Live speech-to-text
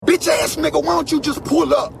bitch ass nigga, why don't you just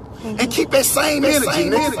pull up and keep that same energy,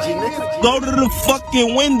 nigga? Go to the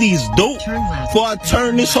fucking Wendy's, dope. Before I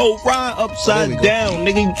turn this whole ride upside down,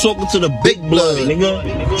 nigga. You talking to the big blood, nigga.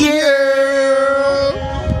 Yeah.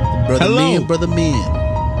 Brother man.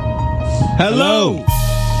 Hello.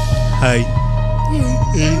 Hi.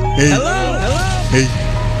 Hey. Hello. Hey.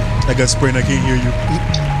 I got sprayed. I can't hear you.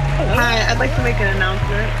 Hi, I'd like to make an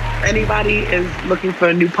announcement. Anybody is looking for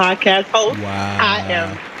a new podcast host? Wow. I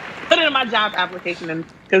am. Put it in my job application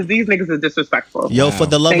because these niggas are disrespectful. Yo, for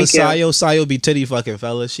the love of Thank you. Sayo be titty fucking,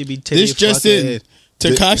 fellas. She be titty This just fucking. in.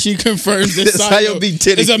 Tekashi confirms that Sayo be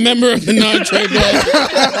titty. is a member of the non-trade blood.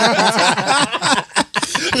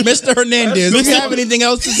 Mr. Hernandez, do you have anything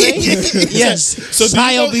else to say? Yes. So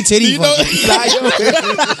Sayo be titty fucking.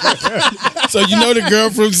 So you know the girl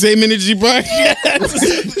from Same Energy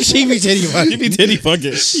Podcast? She be titty fucking. She be titty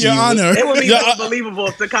fucking. Your Honor. It would be unbelievable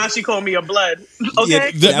if Tekashi called me a blood.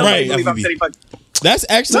 Okay? Right. That's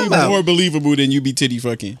actually Somehow. more believable than you be titty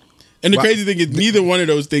fucking. And the crazy thing is, neither one of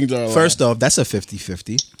those things are a lie. First off, that's a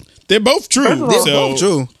 50-50. They're both true. First of all, They're So both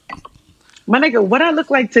true. My nigga, what I look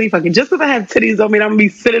like titty fucking? Just because I have titties don't mean I'm gonna be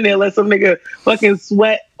sitting there let some nigga fucking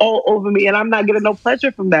sweat all over me and I'm not getting no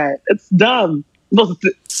pleasure from that. It's dumb.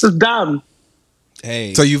 It's dumb.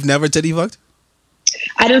 hey, So you've never titty fucked?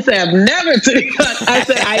 I didn't say I've never titty fucked. I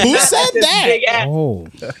said I Who not said at this that? big ass. Oh,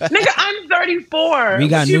 Nigga, I'm 34. we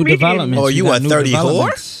got What you new mean? developments. Oh, We you got are new 30 whore?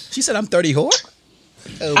 developments. She said I'm 30 whore?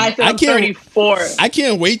 I said I I'm can't- 34. I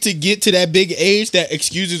can't wait to get to that big age that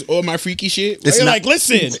excuses all my freaky shit. It's You're not- like,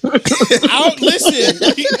 listen,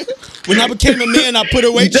 listen. When I became a man, I put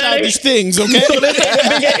away childish things. Okay, So this ain't a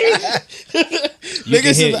big age. You can Niggas hit,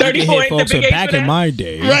 is- you 34 can hit ain't the folks big with age back for in that? my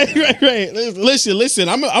day. right. Listen.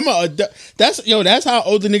 That's how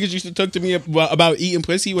older niggas used to talk to me about eating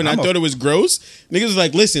pussy when I thought it was gross. Niggas was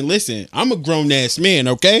like, listen. I'm a grown ass man.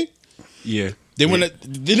 Okay. Yeah. Then when the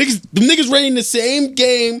niggas ran the same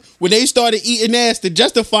game when they started eating ass to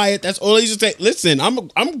justify it, that's all they used to say. Listen,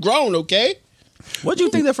 I'm grown, okay? What do you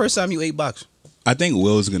think the first time you ate box? I think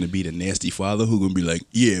Will's gonna be the nasty father who gonna be like,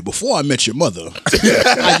 yeah, before I met your mother,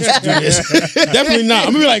 I used to do this. Definitely not.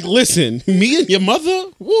 I'm gonna be like, listen, me and your mother?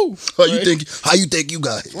 Woo. How you think you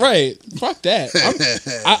got it? Right. Fuck that.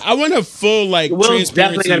 I want a full like Will's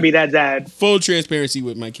definitely transparency. gonna be that dad. Full transparency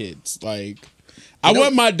with my kids. Like I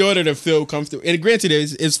want my daughter to feel comfortable. And granted,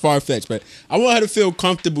 it's far fetched, but I want her to feel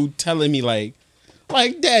comfortable telling me like,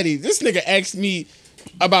 Daddy, this nigga asked me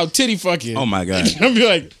about titty fucking. Oh my God. I'll be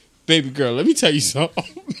like, baby girl, let me tell you something.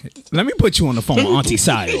 Let me put you on the phone with Auntie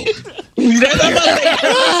Sayo. Listen,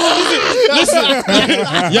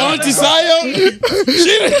 your Auntie Sayo,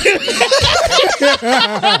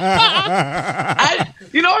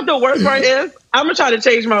 You know what the worst part is? I'm gonna try to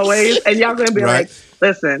change my ways, and y'all gonna be Right. like,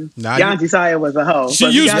 "Listen, Nah, your Auntie Saya was a hoe." she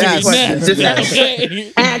But used to y'all be questions. nasty.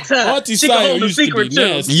 Just ask her. Auntie She can Sayo hold the used to be secret too.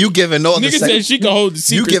 nasty. You giving all the Nigga said she can hold the You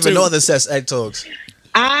secret giving too. all the sex egg talks.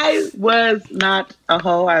 I was not a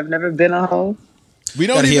hoe. I've never been a hoe. We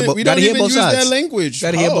don't Gotta hear even, bo- we don't gotta hear even both use sides. that language.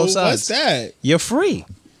 Gotta hear both Oh, sides. What's that? You're free.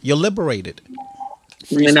 You're liberated.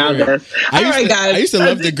 You know, spirit. I used to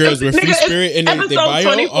love the girls with free spirit in their episode bio.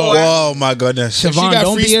 24. Oh my goodness. If you Siobhan, got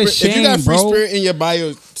don't free be spirit- If you got ashamed, free bro. spirit in your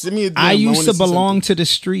bio, send me a DM. I used wanna to see belong to the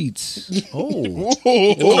streets, something.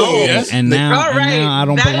 and now, All right. and now I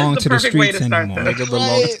don't That is belong the to the perfect way to streets start anymore. this. Nigga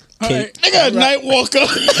belong to Kate. Nigga, a night walker.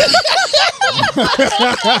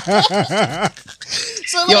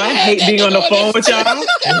 Yo, I hate being on the phone with y'all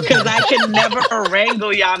because I can never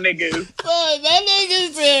wrangle y'all niggas. That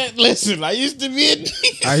nigga said, listen, I used to be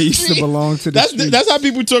I used to belong to the streets. That's how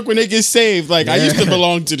people talk when they get saved. Like, I used to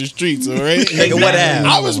belong to the streets, all right? Nigga, what happened?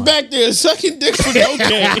 I was back there sucking dick for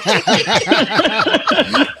cocaine.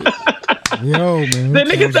 Yo, man. The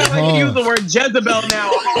nigga sound like he hard. used the word Jezebel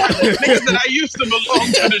now. Nigga said I used to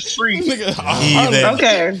belong to the street. Nigga,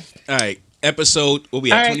 Okay. All right, episode. What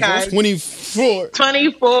we All at? right, guys. 24.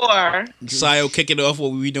 24. Sayo, kick it off.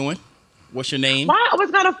 What we doing? What's your name? Why I always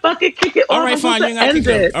gotta fucking kick it off? All right, I'm fine. supposed You to gotta end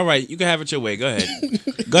kick it it. off. All right, you can have it your way. Go ahead.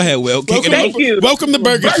 Go ahead, Will. Kick it Thank off. you. Welcome to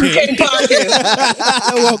Burger Burger King. King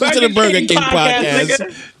podcast. Welcome to the Burger King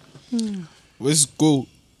podcast. nigga. What's good?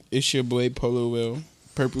 It's your boy Polo Will,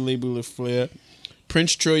 Purple Label of Flair,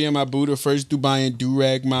 Prince Trillium Abu, first Dubai and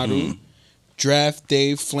Durag model, Draft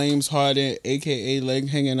Dave Flames Harden, aka leg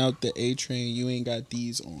hanging out the A train. You ain't got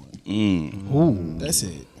these on. That's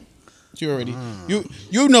it. You already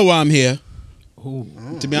you know why I'm here.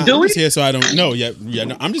 To be honest, Do I'm we? just here so I don't. No,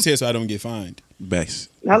 no, I'm just here so I don't get fined. Best.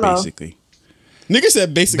 Hello. Basically. Nigga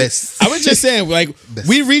said basically. Best. I was just saying, like,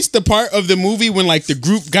 we reached the part of the movie when like the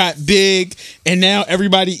group got big and now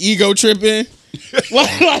everybody ego tripping.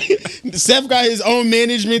 like Seth got his own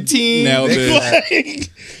management team. Now, like,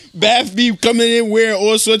 Bath be coming in wearing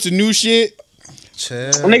all sorts of new shit.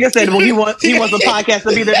 Nigga said, well, he wants a podcast to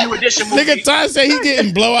be the New Edition movie. Nigga Ty said he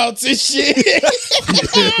getting blowouts and shit.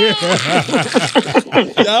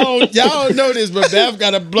 y'all don't know this, but Bath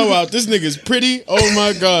got a blowout. This nigga's pretty. Oh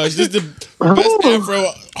my gosh, this is the best afro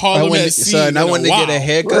Harlem has seen. Son, I went to get a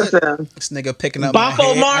haircut. Listen. This nigga picking up Bafo my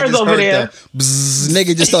hair. Mars I just over heard there. the bzzz,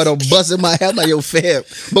 nigga just started busting my head like, yo, fam.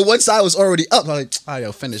 But once I was already up, I'm like, all right,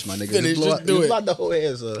 yo, finish, my nigga. Finish, blow just do it. blow out the whole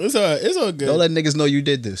hair, son. It's all good. Don't let niggas know you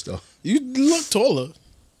did this, though. You look taller.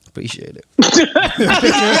 Appreciate it.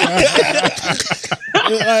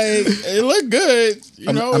 Like it look good.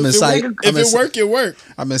 You know, I'm if inside- it work, it work.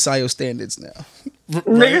 I'm in Sayo standards now.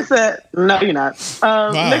 Nigga said, no, you're not.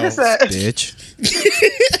 Nigga said, Bitch.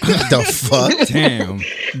 The fuck? Damn.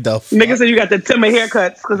 The fuck? nigga said you got the Timber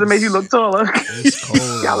haircuts because it made you look taller. It's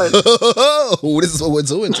cold. Y'all are- Oh, this is what we're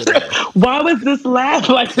doing today. Why was this laugh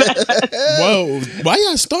like that? Whoa, why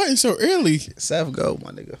y'all starting so early? Seth, go,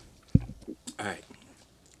 my nigga. All right.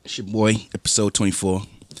 It's your boy, episode 24.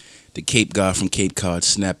 The Cape God from Cape Cod.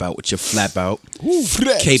 Snap out with your flap out.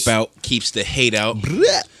 Cape out keeps the hate out.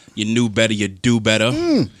 You knew better, you do better.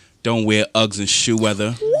 Don't wear Uggs and shoe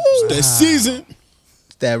weather. It's the season.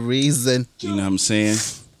 That reason. You know what I'm saying?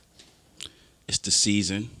 It's the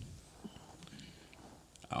season.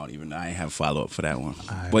 I don't even know. I ain't have a follow up for that one.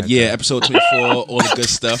 But yeah, episode 24, all the good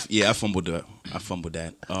stuff. Yeah, I fumbled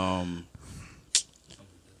that.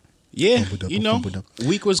 Yeah, you know,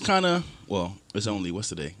 week was kind of, well, it's only, what's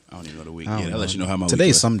today? I don't even know the week. Yeah, I'll let you know how my week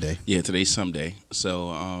Today's was. someday. Yeah, today's someday.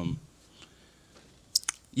 So,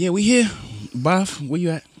 yeah, we here. Bob, where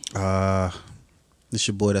you at? This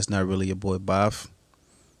your boy that's not really your boy, Bob.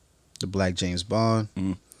 The Black James Bond.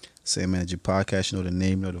 Same Manager Podcast. You know the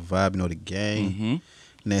name, you know the vibe, you know the gang.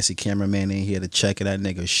 Nancy cameraman in here to check it. That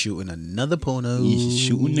nigga shooting another porno. He's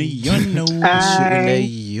shooting the young Shooting the cannot.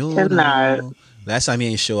 yono. Last time he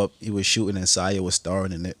ain't show up, he was shooting and Saya was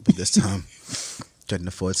starring in it. But this time, turning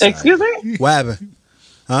the fourth side. Excuse me? What happened?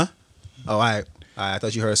 Huh? Oh, all right. I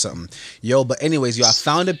thought you heard something. Yo, but anyways, yo, I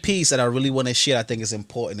found a piece that I really want to share. I think it's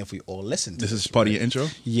important if we all listen to This is part of your intro?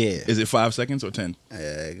 Yeah. Is it 5 seconds or 10?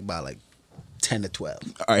 About like 10 to 12.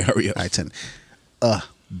 All right, hurry up. All right, 10.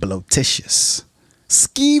 Bloatitious.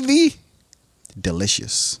 Skeevy.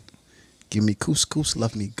 Delicious. Give me couscous,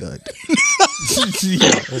 love me good.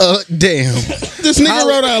 Damn. This nigga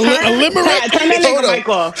wrote a limerick. Turn that nigga mic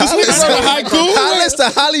off. This nigga wrote a haiku. Hollis to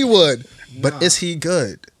Hollywood. But is he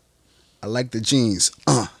good? I like the jeans.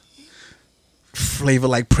 Flavor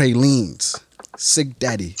like pralines. Sick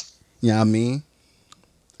daddy. You know what I mean?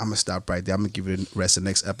 I'm going to stop right there. I'm going to give you the rest of the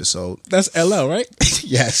next episode. That's LL, right?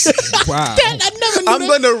 Yes. Wow. I'm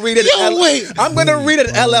going to read it. I'm going to read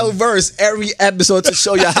an LL verse every episode to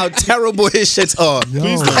show you how terrible his shits are.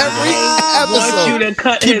 Please Every I want you episode. to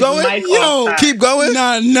cut Keep his going? mic Yo, off. keep going?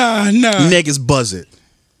 Nah. Niggas buzz it.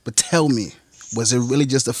 But tell me, was it really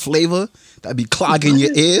just a flavor that be clogging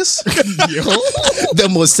your ears? The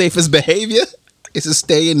most safest behavior is to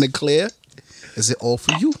stay in the clear. Is it all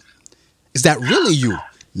for you? Is that really you?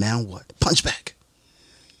 Now what? Punch back.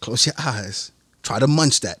 Close your eyes. Try to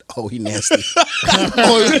munch that. Oh, he nasty.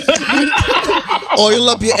 Oil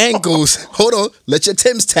up your ankles. Hold on. Let your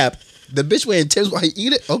Timbs tap. The bitch wearing Timbs while he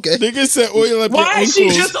eat it? Okay. Nigga said oil up your Why ankles. is she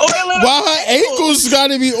just oiling up Why her ankles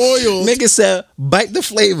gotta be oiled? Nigga said, bite the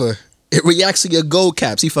flavor. It reacts to your gold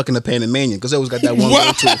caps. He fucking a Panamanian because they always got that one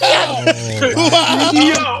Wow. go-to.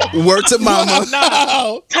 Yo, Word to mama.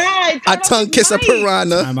 Wow. Ty, I tongue kiss a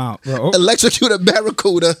piranha. I'm out, bro. Electrocute a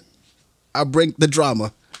barracuda. I bring the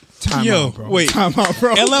drama. Time Yo, out, bro. wait. Time out,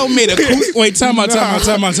 bro. LL made a wait. Time out.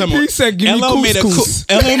 He said, "Give me LL made a couscous."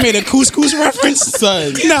 LL made a couscous reference.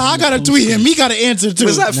 Son. Nah, I gotta tweet him. He got to answer too.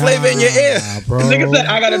 What's that flavor in your ear? Nah, bro. nigga said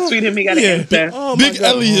I gotta tweet him. He gotta answer. Big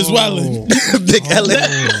Ellie is wildin'. Big Ellie.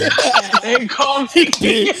 They call me.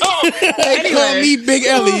 Yo. Call Anyway, me Big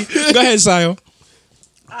Ellie. Go ahead, Sayo.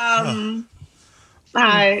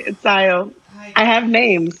 hi, it's Sayo. I have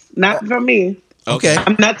names, not from me. Okay.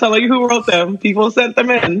 I'm not telling you who wrote them. People sent them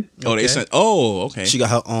in. Oh, they said, oh, okay. She got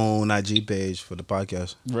her own IG page for the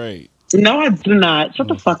podcast. Right. No, I do not. Shut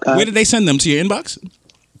the fuck up. Where did they send them? To your inbox?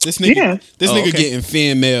 This nigga, Yeah. this Oh, nigga okay. getting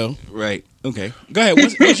fan mail. Right. Okay. Go ahead.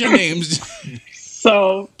 What's your names?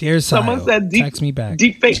 So Dear someone Sayo, said deep, text me back.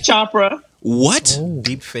 deep fake Chopra. What?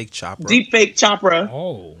 Deep fake chopper. Deep fake Chopra.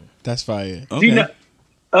 Oh. That's fire. Okay. Do you know?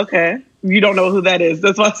 Okay. You don't know who that is.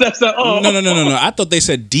 That's why I said so. Oh. No. I thought they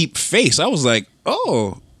said deep face. I was like,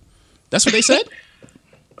 oh, that's what they said?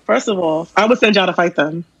 First of all, I would send y'all to fight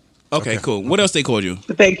them. Okay, cool. What else they called you?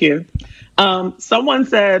 Thank you. Someone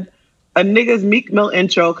said a nigga's Meek Mill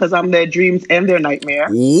intro because I'm their dreams and their nightmare.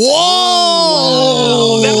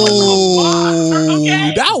 Whoa!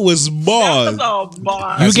 Okay. That was bars.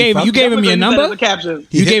 You gave him your number?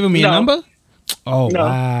 You gave him your number? Oh, No.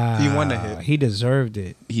 wow. He won the hit. He deserved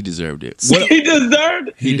it. He deserved it. He deserved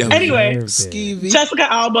it. He definitely Anyway, deserved it.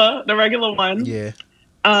 Jessica Alba, the regular one. Yeah.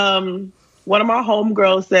 One of my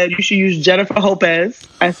homegirls said you should use Jennifer Lopez.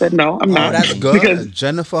 I said no, I'm Oh, not. that's good. Because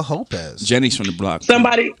Jennifer Lopez. Jenny's from the block.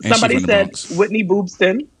 somebody And she from the said Bronx. Whitney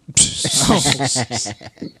Boobston.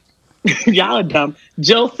 Y'all are dumb.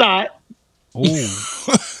 Jill Sott. Ooh.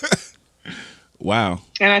 Wow.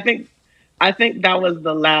 And I think that was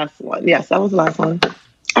the last one. Yes, that was the last one.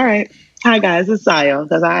 All right. Hi guys, it's Sayo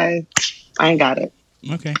because I ain't got it.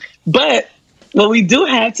 Okay. But what we do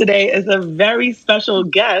have today is a very special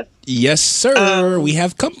guest. Yes, sir. We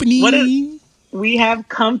have company. What We have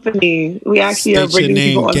company. We actually are State your bringing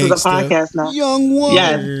people name, onto the gangster. podcast now. Young one.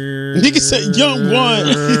 Yes. Nigga said young one.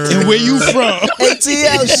 And where you from?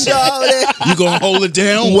 ATL shawty. You gonna hold it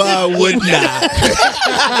down? Why would not?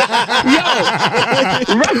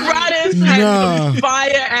 Rough Riders has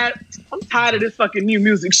fire at. I'm tired of this fucking new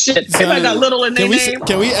music shit. Everybody got little in their name.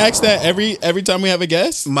 Can we ask that every time we have a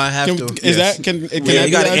guest? Might have to. Is yes. that can Yeah, that you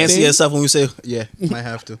be gotta our answer thing? yourself when we say, yeah, might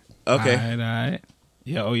have to. Okay. All right.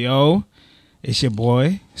 Yo. It's your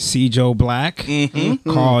boy, C. Joe Black,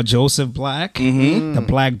 Carl Joseph Black, the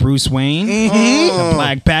Black Bruce Wayne, the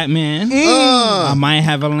Black Batman. I might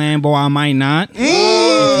have a Lambo, I might not. If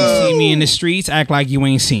you see me in the streets, act like you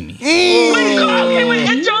ain't seen me. Wait,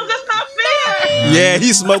 intros, that's not fair. Yeah,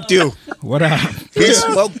 he smoked you. What up? He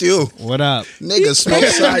smoked you. What up? Nigga smoked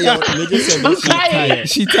Sayo. Nigga said, I'm tired.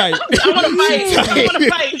 She tight. I want to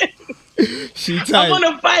fight. She I tight. want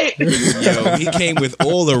to fight. Yo, he came with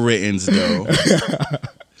all the writtens though.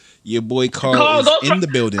 Your boy Carl, Carl, is in the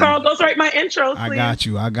building. Carl, go write my intro, please. I got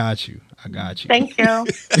you. Thank you.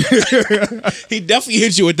 He definitely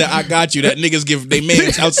hit you with the "I got you." That niggas give they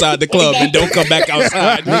mans outside the club and don't come back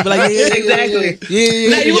outside. They be like, yeah, Exactly. yeah.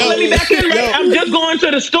 Now you won't let me back in, right? I'm just going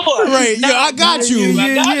to the store. Right, yo, I got you.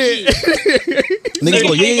 I got you. Niggas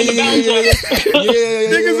go, yeah.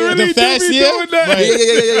 Niggas really The fast do be year? doing that.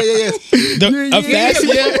 A fast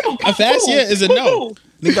year? A fast year is a no.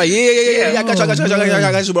 Niggas like, yeah. I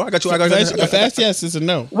got you, bro. I got you. A fast yes is a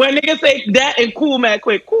no. When niggas say that and cool, mad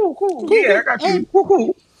quick. Cool. Yeah, I got you.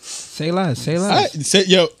 Cool. Say less. Say less, bro.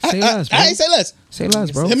 I ain't say less. Say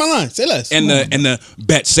less, bro. Hit my line. Say less. And the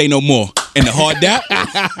bet say no more. And the hard dap.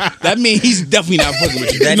 That means he's definitely not fucking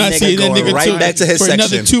with you. That not nigga seeing that going nigga right back to his for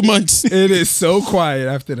section. another 2 months. It is so quiet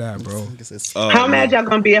after that, bro. How mad y'all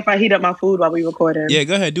gonna be if I heat up my food while we recording? Yeah,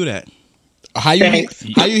 go ahead, do that. How you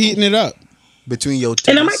heating it up? Between your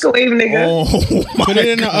In the teeth. microwave, nigga. Oh, Put it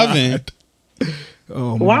in the oven.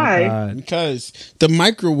 oh my Why? God. Because the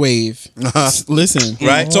microwave. Listen,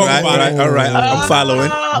 Right? Talk about right, it. all right. I'm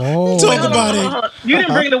following. Oh. Talk about it. You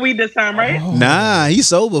didn't bring the weed this time, right? Nah, he's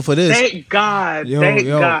sober for this. Thank God. Yo, Thank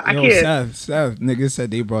God. I can't. Seth, niggas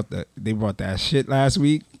said they brought that shit last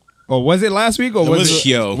week. Or was it last week? Or was it?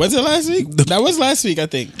 Yo, Was it last week? That was last week, I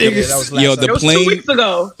think. Yeah, that was last yo, time. the It was 2 plane, weeks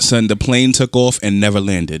ago. son, the plane took off and never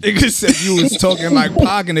landed. Niggas said you was talking like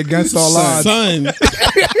pogging against all odds. Son.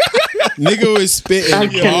 Nigga was spitting I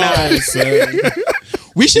cannot. hard, son.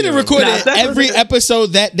 We should have recorded Nah, that every was-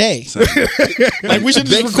 episode that day. Like we should have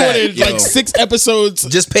Big recorded fat, yo. like 6 episodes.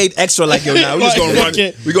 Just paid extra like yo. Now we just gonna run.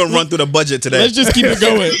 Okay. We gonna run through the budget today. Let's just keep it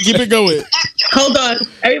going. Keep it going. Hold on.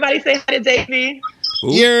 Everybody say hi to Davey.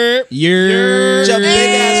 You're You're Your big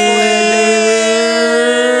ass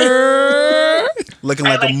forehead. Looking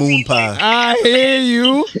like a moon pie. I hear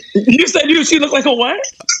you. You said she looked like a what?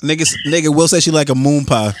 Nigga, Will said she like a moon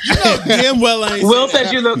pie. damn well I ain't Will say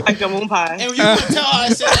said you look like a moon pie. that. And you can tell how I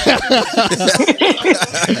said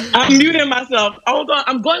that. I'm muting myself. Hold on.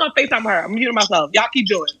 I'm going on FaceTime with her. I'm muting myself. Y'all keep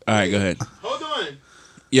doing. All right, go ahead. Hold on.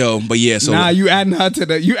 Yo, but yeah, so Nah, you adding her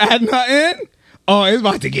in? Oh, it's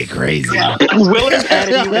about to get crazy. Will is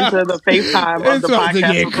adding you into the FaceTime of It's the about to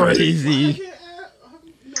podcast. get recording. crazy.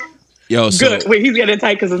 yo, so Good. Wait, he's getting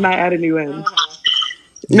tight because it's not adding you in.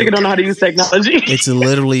 Nigga don't know how to use technology. It's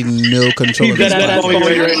literally no control He's of dead this ass podcast.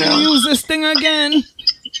 phone right now. Use this thing again.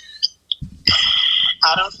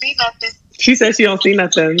 I don't see nothing. She said she don't see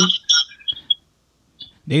nothing.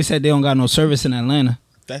 They said they don't got no service in Atlanta.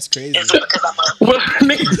 That's crazy. Well,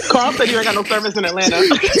 nigga, Carl said you ain't got no service in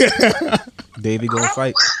Atlanta. Davey gonna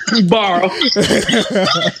fight. Borrow. What's going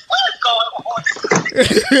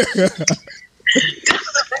on?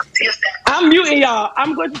 I'm muting y'all.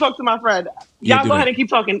 I'm going to talk to my friend. Yeah, Y'all do go that. ahead and keep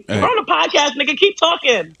talking. All right. We're on the podcast, nigga. Keep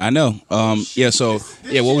talking. I know. Yeah, so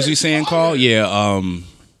yeah, what was we saying, Carl? Yeah,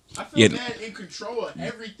 I feel Yeah. mad in control of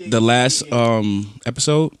everything. The last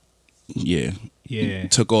episode, yeah, Yeah.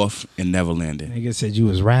 took off and never landed. Nigga said you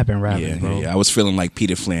was rapping, Yeah, bro. yeah, I was feeling like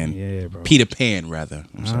Peter Pan. Yeah, bro. Peter Pan, rather.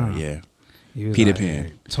 I'm sorry. Yeah. You was Peter out Pan.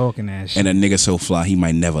 here talking that shit. And a nigga so fly he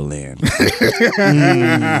might never land.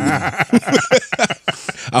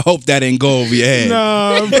 I hope that didn't go over your head.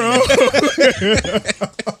 Nah, bro.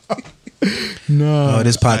 No. Oh,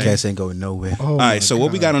 this podcast ain't going nowhere. Oh All right, so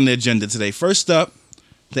what we got on the agenda today? First up,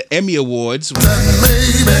 the Emmy Awards. What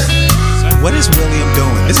is William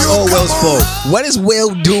doing? This is all Will's fault. What is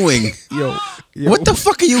Will doing? Yo. What the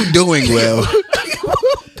fuck are you doing, Will?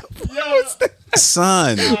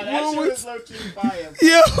 Son,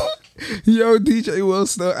 Yo, DJ Will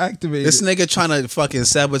still activated. this nigga trying to fucking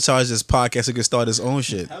sabotage this podcast so he can start his own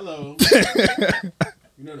shit. Hello.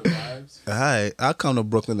 You know the vibes. Alright, I'll come to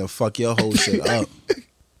Brooklyn and fuck your whole shit up.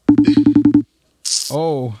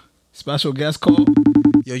 Oh, special guest call?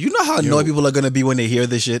 Yo, you know how annoyed people are gonna be when they hear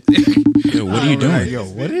this shit? Yo, what are you doing? Yo,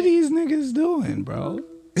 what are these niggas doing, bro?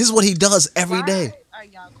 This is what he does every day. Are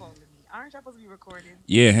y'all calling me? Aren't y'all supposed to be recording?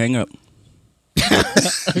 Yeah, hang up.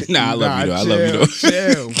 Nah, I love you though. I love you though.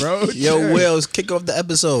 Chill, bro. Yo, Will, kick off the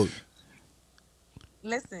episode.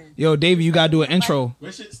 Listen. Yo, Davey, you gotta do an intro.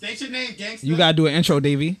 State your name, gangster. You gotta do an intro,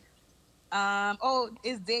 Davey. Oh,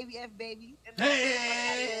 it's Davey F. Baby.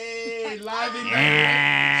 Hey, live in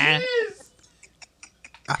Cheers.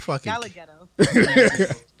 I fucking. Y'all are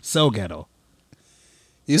ghetto. So ghetto.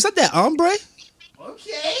 You said that ombre?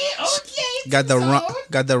 Okay. Got the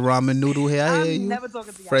ramen noodle hair. I hear I'm you. never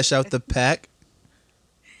talking to y'all. Fresh out the pack.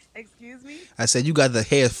 Excuse me? I said you got the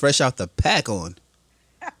hair fresh out the pack on.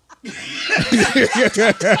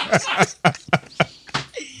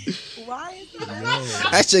 Why is that?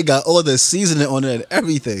 That shit got all the seasoning on it and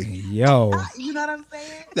everything. Yo. You know what I'm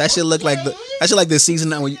saying? That shit look like the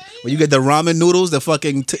seasoning when you get the ramen noodles, the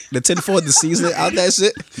fucking the tin foil, the seasoning out that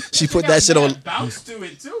shit. She put that shit on. Bounce to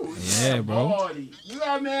it too. Yeah, bro. Body. You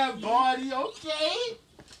got mad body, okay?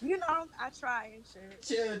 You know, I try and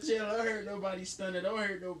shit. Chill. Don't hurt nobody, stunner. Don't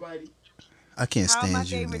hurt nobody. I can't How my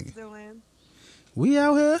stand you, favorites nigga. doing? We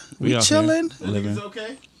out here. We out chilling. here. Living. It's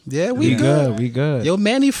okay. Yeah, We good. We good. Yo,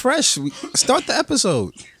 Manny Fresh. Start the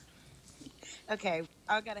episode. Okay,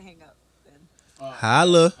 I gotta hang up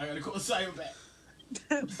Holla. I gotta call Sire back.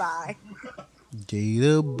 then. Bye.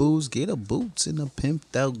 Gator boots, and a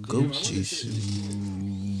pimped out Gucci shoe.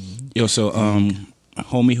 Yo, so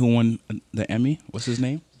homie who won the Emmy, what's his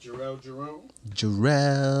name? Jarrell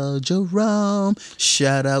Jerome.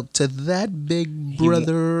 Shout out to that big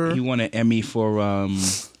brother. He won an Emmy for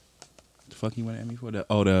the fuck he won an Emmy for? The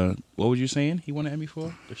what was you saying? He won an Emmy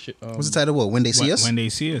for? The shit What's the title? What? When they see us? When they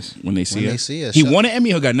see us. When they see When us. They See Us. He won an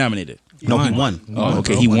Emmy or got nominated? No, he won. Oh,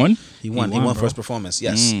 okay. He won? He won. won, bro. First performance.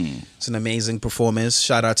 Yes, it's an amazing performance.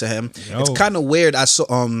 Shout out to him. Yo. It's kind of weird. I saw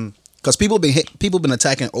because people been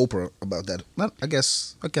attacking Oprah about that. I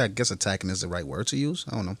guess attacking is the right word to use.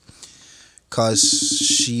 I don't know. Cause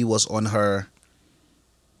she was on her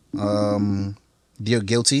Dear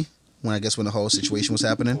Guilty when the whole situation was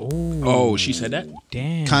happening. Oh, she said that?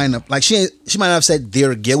 Damn. Kind of like she might not have said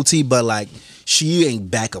they're guilty, but like she ain't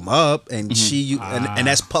back them up, and and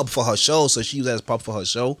that's pub for her show. So she used that as pub for her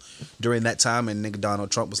show during that time. And nigga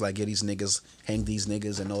Donald Trump was like, "Yeah, these niggas hang these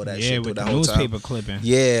niggas and all that Yeah, shit." through with that the whole newspaper time. clipping.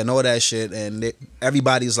 Yeah, and all that shit, and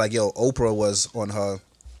everybody's like, "Yo, Oprah was on her."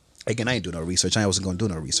 Again, I ain't do no research. I wasn't gonna do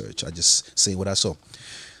no research. I just say what I saw.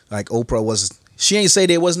 Like Oprah was, she ain't say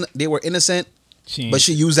they were innocent. But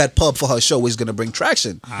she used that pub for her show, which is gonna bring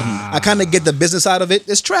traction. I kind of get the business out of it.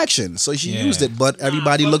 It's traction, so she used it. But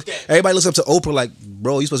everybody looks up to Oprah like,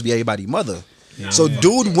 bro, you supposed to be everybody's mother. Yeah. So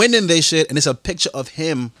dude winning this shit, and it's a picture of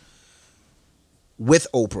him with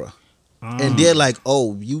Oprah, and they're like,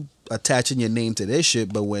 oh, you attaching your name to this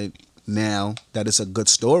shit, but when now that it's a good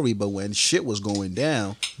story, but when shit was going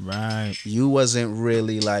down, right, you wasn't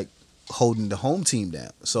really like holding the home team down.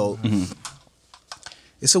 So.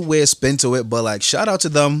 It's a weird spin to it, but like, shout out to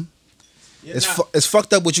them. Yeah, it's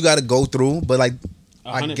fucked up what you got to go through, but like, 100%.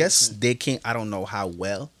 I guess they can't. I don't know how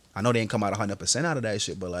well. I know they ain't come out 100% out of that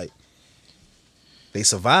shit, but like, they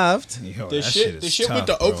survived. Yo, the shit tough, with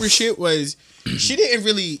the bro. Oprah shit was she didn't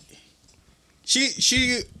really.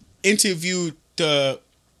 She interviewed the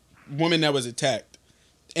woman that was attacked,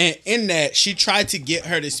 and in that she tried to get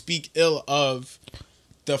her to speak ill of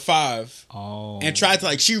the five, and tried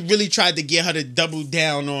to she really tried to get her to double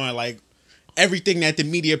down on like everything that the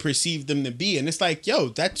media perceived them to be, and it's like, yo,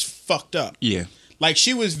 that's fucked up. Yeah, like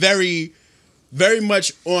she was very, very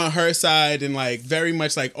much on her side, and like very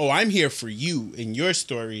much like, oh, I'm here for you and your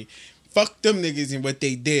story, fuck them niggas and what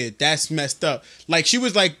they did. That's messed up. Like, she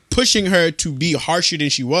was like pushing her to be harsher than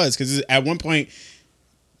she was, because at one point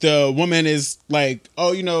the woman is like,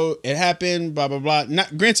 oh, you know, it happened, blah blah blah.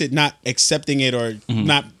 Not granted, not accepting it or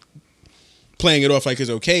not playing it off like it's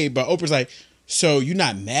okay, but Oprah's like, so you're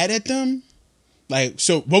not mad at them? Like,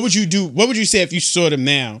 so what would you do? What would you say if you saw them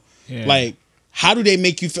now? Yeah. Like, how do they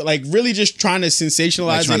make you feel? Like, really just trying to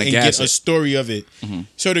sensationalize it and get a story of it.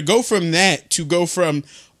 So to go from that to go from,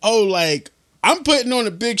 oh, like, I'm putting on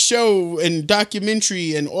a big show and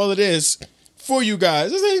documentary and all of this for you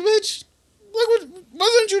guys. It's like, bitch, like,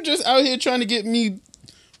 wasn't you just out here trying to get me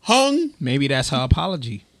hung? Maybe that's her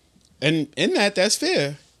apology. And in that's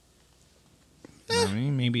fair. You know what I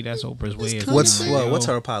mean, maybe that's Oprah's way of What's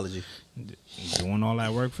her apology? doing all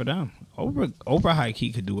that work for them. Oprah high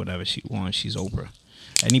key could do whatever she wants. She's Oprah.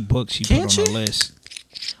 Any book she put on her list.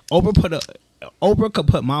 Oprah could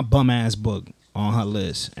put my bum ass book on her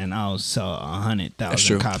list, and I'll sell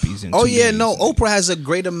 100,000 copies. In 2 days. No, Oprah has a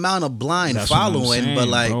great amount of blind following, saying, but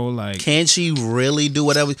like, can she really do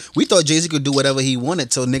whatever? We thought Jay-Z could do whatever he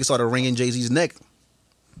wanted till niggas started wringing Jay-Z's neck.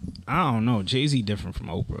 I don't know. Jay-Z different from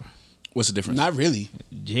Oprah. What's the difference? Not really.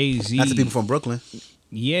 Jay-Z. Not the people from Brooklyn.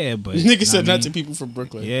 Yeah, but nigga said not to people from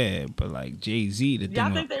Brooklyn. Yeah, but like Jay-Z, the Y'all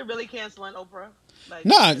thing. think they really canceling Oprah? Like,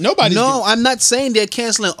 Nah, nobody. No, I'm not saying they're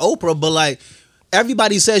canceling Oprah, but like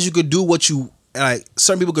everybody says you could do what you like.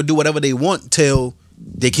 Certain people could do whatever they want till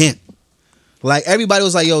they can't. Like everybody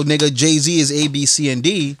was like, "Yo, nigga, Jay-Z is A, B, C, and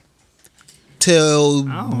D." Till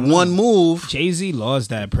one move, Jay-Z lost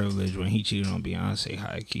that privilege when he cheated on Beyonce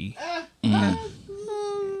high key. I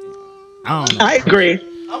don't know. I agree.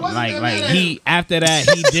 Like he after that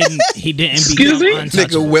he didn't Excuse become me?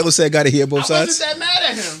 untouchable. nigga, Willa said, "Gotta hear both I wasn't sides." that mad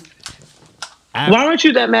at him. Why weren't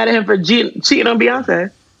you that mad at him for cheating on Beyonce?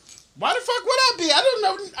 Why the fuck would I be? I don't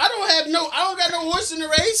know. I don't got no horse in the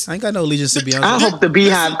race. I ain't got no allegiance to Beyonce. I hope the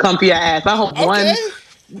Beehive come for your ass. I hope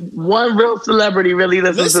one real celebrity really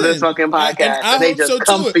listens to this fucking podcast. I And they hope just so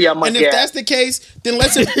come too. for your And monkey if ass. that's the case, then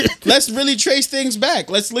let's really trace things back.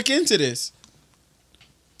 Let's look into this.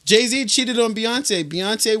 Jay-Z cheated on Beyonce.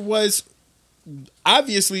 Beyonce was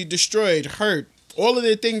obviously destroyed, hurt, all of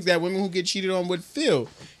the things that women who get cheated on would feel.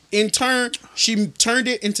 In turn, she turned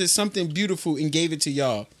it into something beautiful and gave it to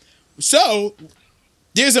y'all. So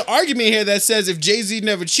there's an argument here that says if Jay-Z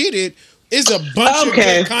never cheated, it's a bunch of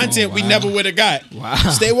good content we never would have got. Wow.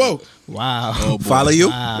 Stay woke. Wow. Follow you?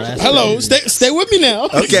 Wow, Hello, stay with me now.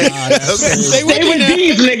 Okay. Stay with me now.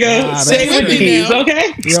 these, nigga. Stay with me now.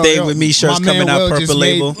 Okay? Stay with me. Shirts my man coming out Will purple just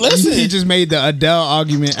label. Listen. He just made the Adele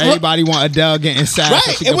argument. Everybody want Adele getting sad so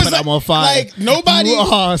Right. she It can was put them on fire. like nobody. You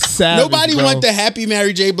are savage, Nobody bro. want the Happy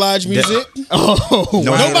Mary J. Blige music. Oh,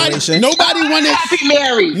 No wow. generation. Nobody wanted. Happy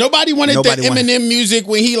Mary. Nobody wanted Nobody the wanted- Eminem music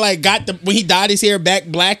when he like when he dyed his hair back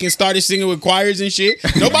black and started singing with choirs and shit.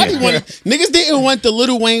 Nobody wanted. Niggas didn't want the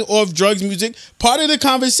Lil Wayne off drugs music. Part of the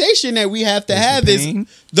conversation that we have to have is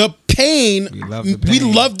the pain. We love the We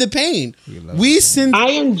pain. love the pain. love I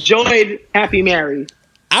enjoyed Happy Mary.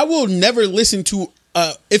 I will never listen to.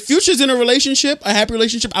 If Future's in a relationship, a happy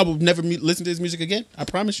relationship, I will never listen to his music again. I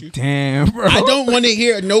promise you. Damn, bro. I don't want to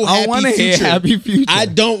hear no I Happy wanna Future. hear Happy Future. I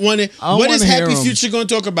don't want to. I What is wanna hear Happy him. Future going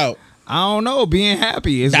to talk about? I don't know. Being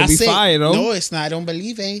happy is gonna be That's it. fire though. No, it's not. I don't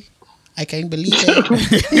believe it. I can't believe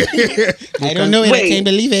it. I don't know it. I Wait. can't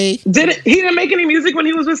believe it. He didn't make any music when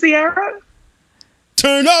he was with Ciara?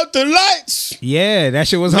 Turn out the lights. Yeah, that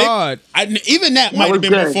shit was hard. Even that might have was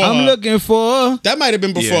been good. before I'm her. looking for. That might have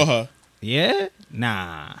been before Yeah. her. Yeah,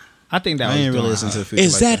 nah. I think that I was ain't really doing listen to her. the Future.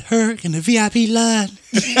 Is that her in the VIP line?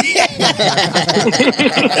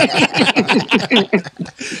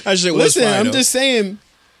 That shit was Listen, fire, I'm though. just saying.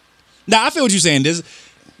 Nah, I feel what you're saying. There's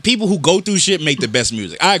people who go through shit make the best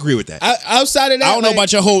music. I agree with that. Outside of that, I don't know like-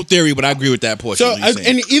 about your whole theory, but I agree with that portion. So, of what you're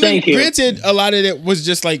saying. and even Thank you. granted, a lot of it was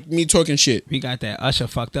just like me talking shit. We got that Usher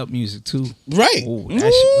fucked up music too. Right. Ooh, that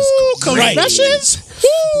shit was great. Confessions?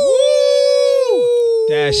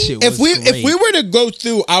 That shit was If we were to go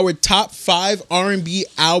through our top 5 R&B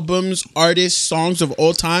albums, artists, songs of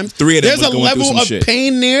all time, 3 of them there's was a going through level some of shit.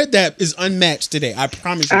 pain there that is unmatched today. I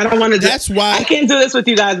promise you. I don't want to. That's why. I can't do this with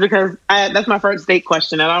you guys because that's my first date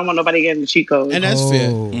question, and I don't want nobody getting the cheat code. And that's fair.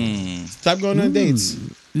 Mm. Stop going on dates.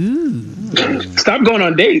 Stop going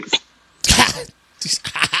on dates.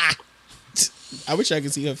 I wish I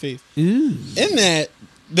could see her face. In that,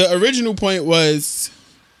 the original point was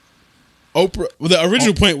Oprah. Well, the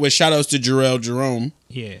original point was shout outs to Jarrell Jerome.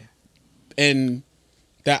 Yeah. And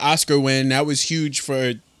that Oscar win, that was huge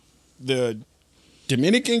for the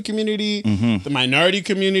Dominican community, the minority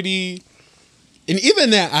community. And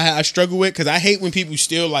even that I struggle with because I hate when people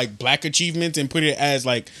steal like black achievements and put it as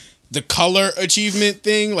like the color achievement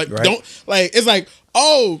thing. Like Right. don't like it's like,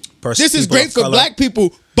 oh, this is people great of for color. black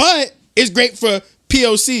people, but it's great for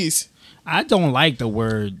POCs. I don't like the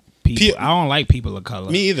word people. I don't like people of color.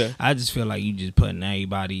 Me either. I just feel like you just putting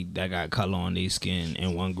everybody that got color on their skin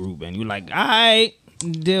in one group, and you like, all right,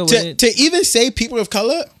 deal with it. To even say people of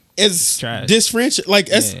color is Trash. disfranchise. Like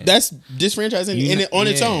Yeah. that's disfranchising You in not- it on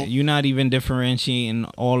its yeah, own. You're not even differentiating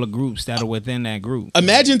all the groups that are within that group.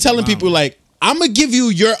 Imagine telling people like, I'm gonna give you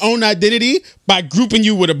your own identity by grouping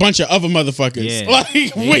you with a bunch of other motherfuckers. Yeah.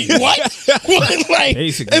 Like, wait, what? What? Like,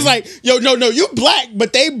 Basically. it's like, yo, no, you black,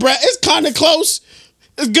 but it's kind of close.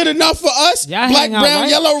 It's good enough for us. Y'all Black, hang out, brown, right?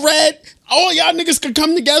 yellow, red. All y'all niggas could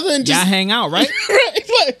come together and just Y'all hang out, right?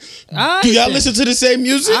 Like, Alright do y'all then. listen to the same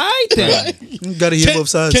music? Alright then. You gotta hear both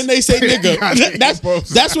sides. Can they say nigga?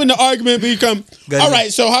 That's when the argument become. Gotta- All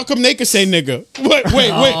right, so how come they can say nigga?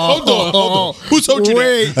 Wait, hold on. Who told you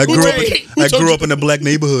that? I grew up in a black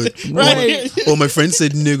neighborhood. Right. All my friends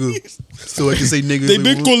said nigga, so I can say nigga. They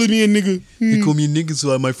been calling me a nigga. They call me a nigga,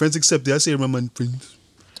 so my friends accept it. I say it around my friends.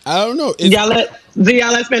 I don't know. Do y'all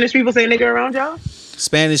let Spanish people say nigga around y'all?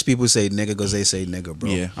 Spanish people say nigga because they say nigga, bro.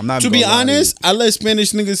 Yeah. I'm not To be gonna lie honest, you. I let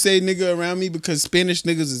Spanish niggas say nigga around me because Spanish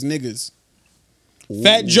niggas is niggas.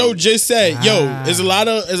 Fat Joe just said, "Yo, there's a lot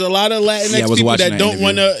of Latinx Yeah, I was people watching that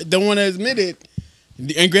that don't wanna admit it."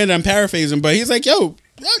 And granted, I'm paraphrasing, but he's like, "Yo,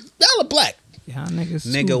 y'all are black." Y'all niggas.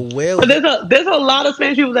 Nigga will. But there's a lot of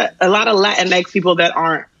Spanish people a lot of Latinx people that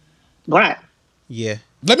aren't black. Yeah.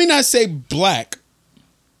 Let me not say black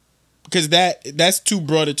because that's too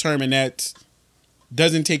broad a term, and that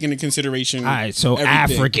doesn't take into consideration. All right, so everything.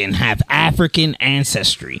 African have African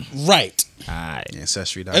ancestry. Right? All right.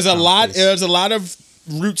 Ancestry. There's a lot of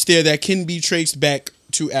roots there that can be traced back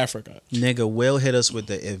to Africa. Nigga will hit us with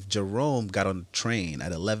the if Jerome got on the train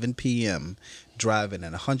at 11 p.m. driving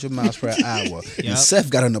at 100 miles per hour, and Seth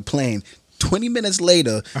got on the plane 20 minutes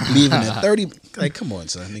later, leaving at 30. Like, come on,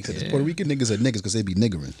 son. Nigga, the Puerto Rican niggas are niggas because they be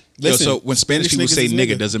niggering. Listen, so when Spanish people niggas say is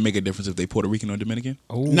nigga, does it make a difference if they Puerto Rican or Dominican?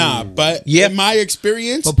 Nah, but Yeah. in my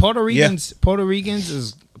experience, But Puerto Ricans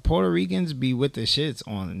be with the shits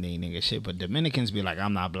on they nigga shit, but Dominicans be like,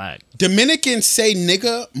 I'm not black. Dominicans say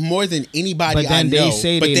nigga more than anybody But then I they know.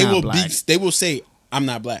 say but they they not will black. they will say I'm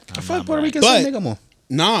not black. I feel like Puerto black. Ricans say But- nigga more.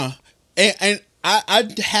 Nah, and I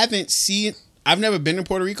haven't seen. I've never been to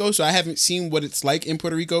Puerto Rico, so I haven't seen what it's like in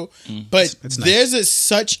Puerto Rico. But It's nice. there's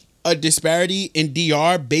such a disparity in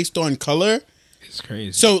DR based on color. It's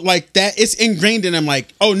crazy. So like that, it's ingrained in them.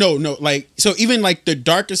 Like, oh no, like so even like the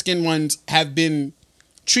darker skinned ones have been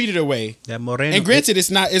treated away. That moreno. And granted,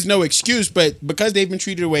 it's no excuse, but because they've been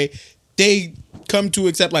treated away, they come to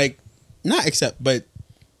accept but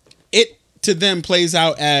it to them plays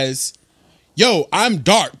out as, yo, I'm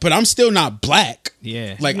dark, but I'm still not black.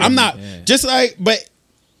 Yeah. Like Yeah. I'm not Yeah. just like, but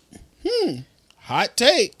hot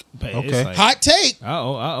take, But Okay. it's like, hot take.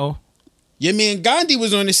 Uh-oh. Your man Gandhi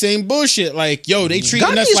was on the same bullshit. Like, yo, they treating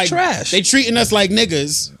Gandhi's us like trash. They treating us like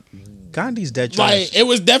niggas. Gandhi's dead trash. Like it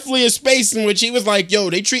was definitely a space in which he was like, "Yo,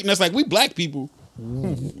 they treating us like we black people,"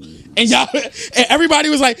 and y'all, and everybody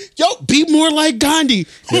was like, "Yo, be more like Gandhi."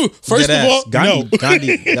 First of all, Gandhi,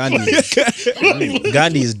 no,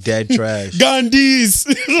 Gandhi is dead trash. Gandhi's,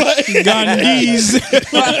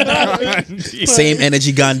 Same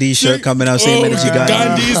energy Gandhi shirt coming out. Same energy Gandhi.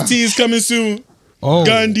 Gandhi's teas coming soon. Oh.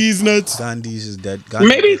 Gandhi's nuts. Gandhi's is dead. Maybe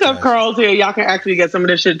Gandhi's some trash. Carl's here, y'all can actually get some of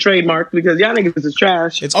this shit trademarked because y'all niggas is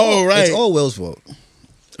trash. It's Oh, all right. It's all Will's fault.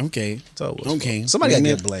 Okay, It's all Will's okay. fault. Somebody gotta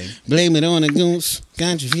Blame get it. blamed. Blame it on the goose.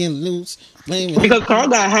 Got you feeling loose. Blame it. Because Carl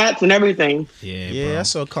got hats and everything. Yeah, Yeah, bro. I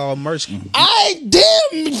saw Carl merch. Damn,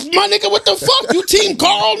 my nigga, what the fuck? You team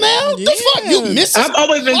Carl now? The fuck? You miss? I've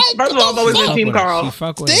always been, first of all, I've always been Team She Carl.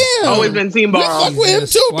 fuck with Damn. Always been Team You Carl. fuck with him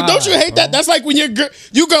too, but don't you hate bro. that? That's like when you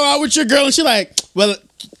go out with your girl and she like, well,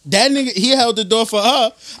 that nigga, he held the door for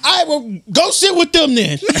her. I will go sit with them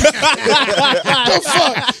then. The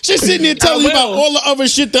fuck? She's sitting there telling you about all the other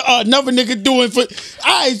shit that another nigga doing for.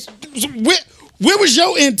 Where was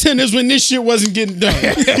your antennas when this shit wasn't getting done?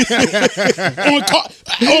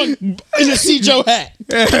 In a C. Joe hat.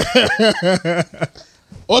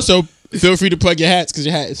 Also, feel free to plug your hats because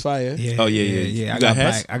your hat is fire. Yeah, Oh, yeah. I You got got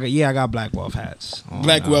hats? black. I got Black Wolf hats. On,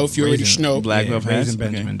 Black Wolf, you already know. Black Wolf hats?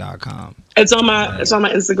 RaisinBenjamin.com. It's on my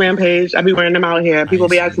Instagram page. I be wearing them out here. People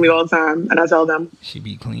be asking me all the time, and I tell them. She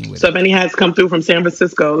be clean with So it. if any hats come through from San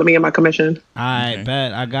Francisco, let me get my commission. I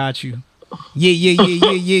bet I got you. Yeah. Yeah,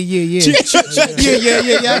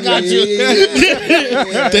 I got you.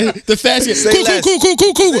 The fast shit.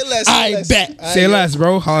 Cool. less, I say less. bet. Say less,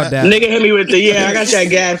 bro. Hard that. Nigga hit me with the I got that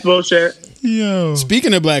gas bullshit. Yo.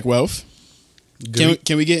 Speaking of Black Wealth,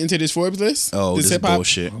 Can we get into this Forbes list? Oh, this is hip-hop?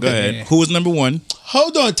 bullshit. Go ahead. Who was number one?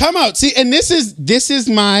 Hold on, time out. See, and this is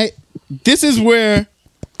where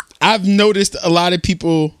I've noticed a lot of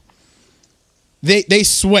people they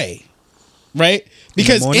sway, right?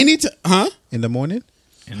 Because anytime, In the morning?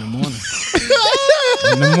 In the morning.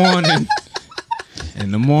 In the morning.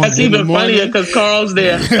 In the morning. That's even funnier because Carl's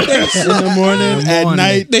there. in the morning, at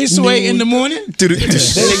night, They sway in the morning.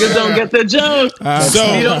 Niggas don't get the joke.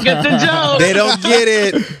 so You don't get the joke. They don't get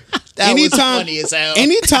it.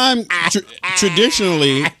 anytime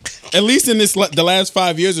traditionally, at least in the last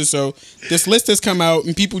 5 years or so, this list has come out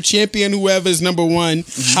and people champion whoever is number one,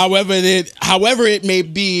 however it may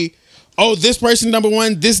be. Oh, this person number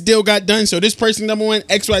one, this deal got done, so this person number one,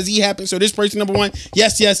 XYZ happened, so this person number one,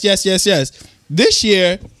 yes. This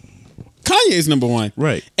year, Kanye is number one.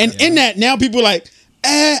 Right. And in that, now people are like,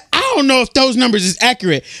 I don't know if those numbers is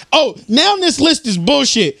accurate. Oh, now this list is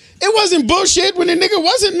bullshit. It wasn't bullshit when the nigga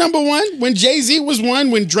wasn't number one, when Jay-Z was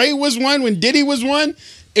one, when Dre was one, when Diddy was one.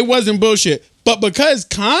 It wasn't bullshit. But because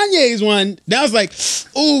Kanye's one, now it's like,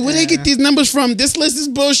 ooh, where they get these numbers from? This list is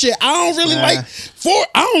bullshit. I don't really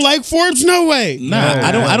like Forbes, no way. Nah,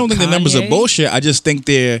 I don't think the numbers are bullshit. I just think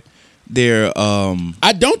they're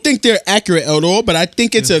I don't think they're accurate at all, but I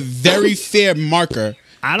think it's a very fair marker.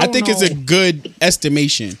 I think it's a good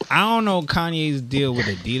estimation. I don't know Kanye's deal with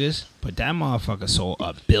Adidas, but that motherfucker sold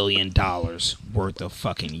 $1 billion worth of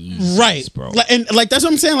fucking Yeezys, Right, bro. And that's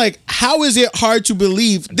what I'm saying. Like, how is it hard to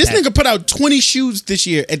believe this nigga put out 20 shoes this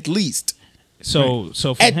year at least? So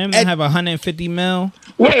for him to have 150 mil,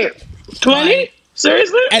 Wait, 20?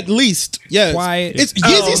 Seriously? At least, yes. Why? It's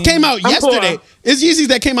Yeezys came out I'm yesterday. poor. It's Yeezys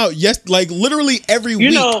that came out like literally every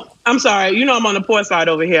week. I'm sorry. I'm on the poor side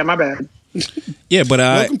over here. My bad. yeah, but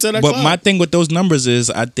Welcome to the but club. my thing with those numbers is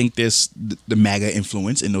I think there's the MAGA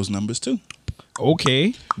influence in those numbers too.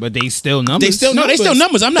 okay, but they still numbers. They still They still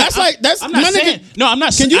numbers. I'm not. I'm not saying. No, I'm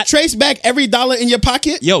not. Can you trace back every dollar in your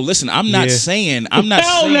pocket? Yo, listen. I'm not saying. I'm not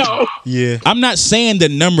Hell saying. no. Yeah. I'm not saying the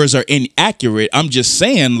numbers are inaccurate. I'm just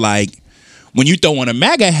saying like when you throw on a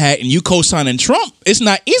MAGA hat and you co-signing Trump, it's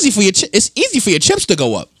not easy for your. It's easy for your chips to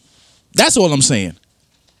go up. That's all I'm saying.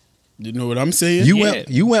 You know what I'm saying?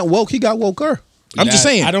 You went woke. He got woker. I'm just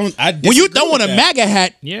saying. When you throw on a MAGA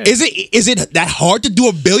hat, is it that hard to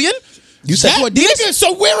do $1 billion? You said to Adidas? Nigga,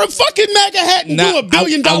 so wear a fucking MAGA hat and do $1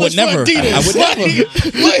 billion I would never. for Adidas. I would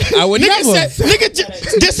never. I would never.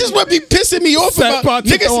 This is what be pissing me off about.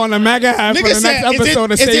 Nigga on a MAGA hat for the next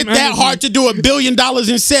episode of is State it that Magazine. hard to do $1 billion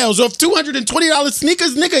in sales or $220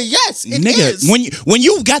 sneakers, nigga? Yes, it is. When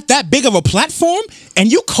you got that big of a platform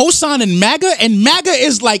and you co-signing MAGA and MAGA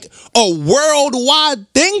is like a worldwide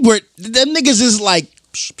thing where them niggas is like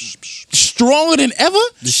stronger than ever.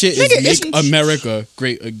 The shit Nigga, is make America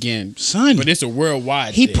great again, son. But it's a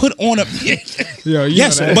worldwide. He thing. put on a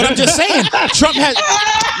yes, but I'm just saying Trump has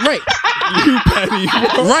right.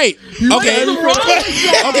 Okay.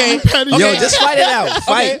 Yo, just fight it out.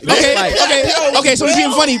 Fight. Okay. So he's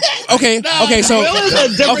being funny. Okay. So Will is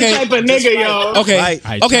a different type of nigga,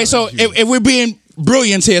 yo. Okay. So if we're being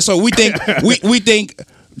brilliant here, so we think we think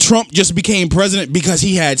Trump just became president because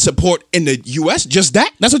he had support in the U.S. Just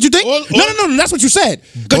that? That's what you think? No. That's what you said.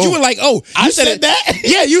 Because you were like, oh, I said that.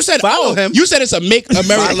 Yeah, you said, Follow him. You said it's a make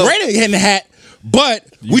America great again hat. But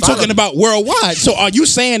we're talking about worldwide. So are you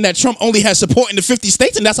saying that Trump only has support in the 50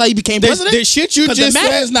 states and that's how he became president? The shit you just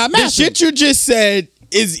said is not the massive. shit you just said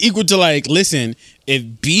is equal to like, listen, if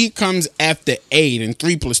B comes after A, then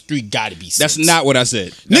 3 + 3 gotta be 6. That's not what I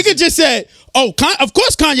said. Nigga just said, of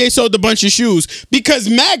course Kanye sold a bunch of shoes because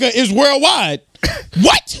MAGA is worldwide.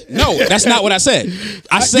 What? No, that's not what I said.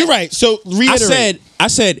 I said you're right. So reiterate. I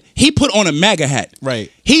said he put on a MAGA hat.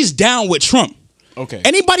 Right. He's down with Trump. Okay.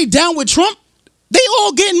 Anybody down with Trump, they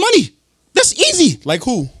all getting money. That's easy. Like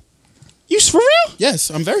who? You for real? Yes,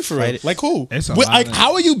 I'm very for real. Right. Like who? Like,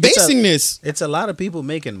 how are you basing this? It's a lot of people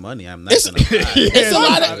making money. I'm not It's, gonna lie. it's a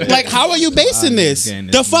lot of like. How are you basing this?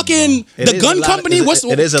 The fucking the is gun a lot- company.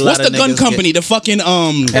 it is a lot what's the of gun niggas company? The fucking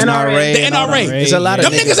NRA. The NRA. There's a lot of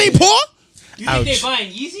Them niggas ain't poor. You think they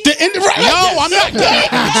buying Yeezy? No, I'm not. You're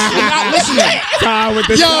not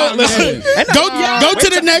listening. Yo, listen. Go to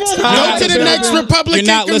the next Republican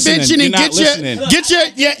You're not listening. convention and You're not listening. get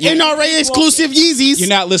your NRA exclusive Yeezys. You're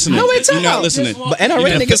not listening. No, it's You're not out. listening. But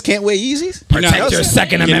NRA niggas can't wear Yeezys. Protect your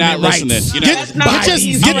Second You're Amendment not rights. listening. You're not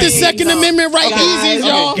Get the Second Amendment right Yeezys,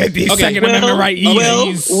 y'all. Get these Okay. Second Amendment right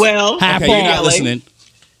Yeezys. Well, Half Okay, you're not off. listening.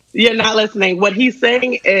 You're not listening. What he's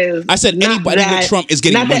saying is, I said not anybody that- with Trump is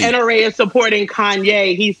getting not money. that NRA is supporting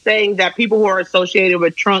Kanye. He's saying that people who are associated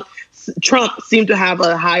with Trump Trump seemed to have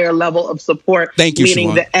a higher level of support. Thank you, meaning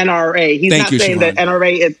Siobhan. the NRA. He's Thank not you, saying that Siobhan.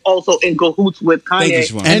 NRA is also in cahoots with Kanye. Thank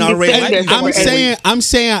you, Siobhan. And NRA, he's saying that I'm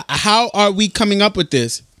saying, how are we coming up with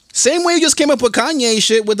this? Same way you just came up with Kanye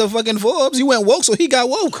shit with the fucking Forbes. You went woke, so he got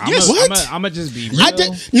woke. I'm gonna just be real. I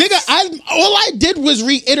did, nigga. All I did was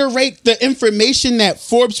reiterate the information that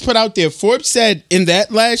Forbes put out there. Forbes said in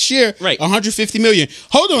that last year, Right. 150 million.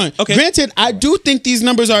 Hold on. Okay. Granted, I do think these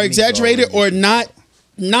numbers are exaggerated or not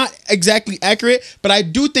exactly accurate, but I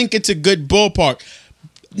do think it's a good ballpark.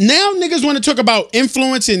 Now niggas want to talk about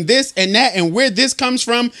influencing this and that and where this comes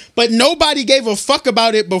from, but nobody gave a fuck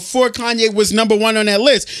about it before Kanye was number one on that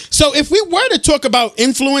list. So if we were to talk about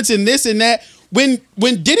influencing this and that, when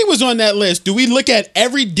Diddy was on that list, do we look at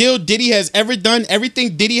every deal Diddy has ever done,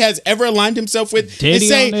 everything Diddy has ever aligned himself with, and Diddy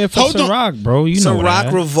say, on there for hold on, Ciroc, bro. You know Ciroc,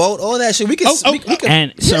 that. Revolt, all that shit. We can.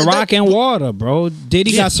 And Ciroc and water, bro.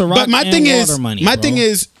 Diddy got Ciroc But my and thing water is, money, my bro. thing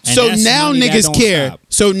is, And so that's now money that niggas don't care. stop.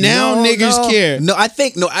 So now niggas care. No, I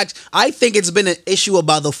think it's been an issue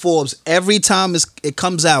about the Forbes. Every time it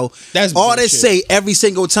comes out, That's all they bullshit. say every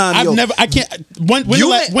single time. I can't.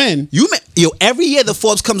 When? Every year the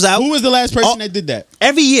Forbes comes out. Who was the last person that did that?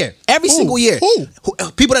 Every year, every single year. Who?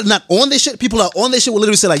 People that are not on this shit. People are on this shit will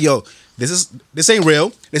literally say like, "Yo, this ain't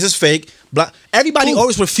real. This is fake." Blah. Everybody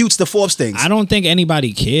always refutes the Forbes things. I don't think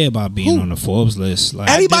anybody care about being on the Forbes list. Like,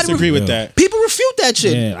 Everybody disagree with that. People refute that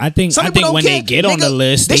shit. Yeah, I think Some people don't when care. they get on the Nigga,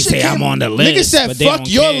 list, they this shit say I'm came- on the list. Nigga said, but they "Fuck don't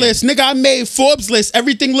your care. list, nigga. I made Forbes list.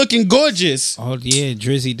 Everything looking gorgeous." Oh yeah,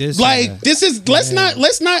 Drizzy did. say Like that. this is let's not.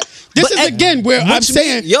 This But is again where I'm which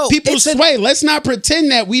saying mean- yo, people it's a- sway. Let's not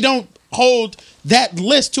pretend that we don't hold that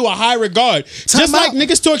list to a high regard. Just like out.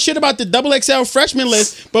 niggas talk shit about the XXL freshman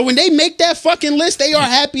list, but when they make that fucking list, they are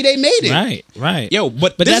happy they made it. Right. Yo,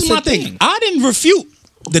 but this that's is my the thing. I didn't refute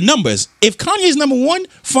the numbers. If Kanye's number one,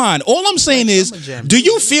 fine. All I'm saying is, do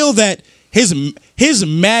you feel that his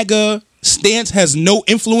MAGA stance has no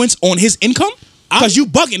influence on his income? Because you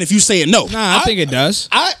bugging if you saying no. Nah, I think it does.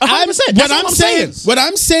 100%. That's what I'm saying. What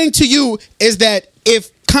I'm saying to you is that if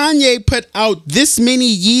Kanye put out this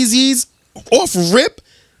many Yeezys off rip,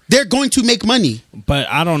 they're going to make money. But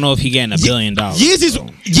I don't know if he getting $1 billion. Yeezys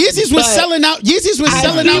was But selling out. Yeezys was I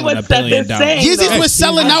selling see out. what $1 Seth billion. is saying. Yeezys though. was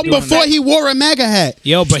selling out before he wore a MAGA hat.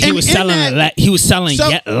 Yo, but he And was in selling that- he was selling So-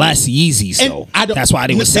 yet less Yeezys And though. I don't- That's why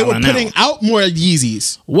they was They were selling putting out more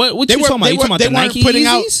Yeezys. What They you were. talking about? They You talking about they the weren't Nike putting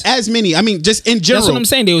Yeezys? out as many. I mean, just in general. That's what I'm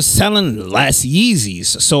saying. They was selling less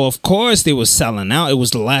Yeezys, so of course they was selling out. It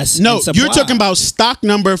was less. No, in supply. you're talking about stock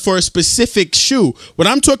number for a specific shoe. What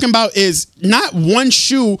I'm talking about is not one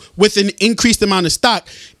shoe with an increased amount of stock,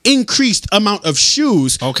 increased amount of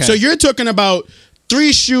shoes. Okay. So you're talking about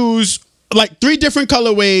 3 shoes, like 3 different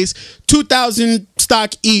colorways, 2,000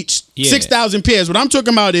 stock each, Yeah. 6,000 pairs. What I'm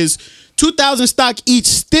talking about is 2,000 stock each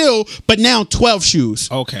still, but now 12 shoes.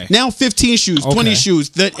 Okay. Now 15 shoes, 20 Okay. shoes.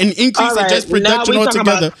 An increase All of right, just now we production talking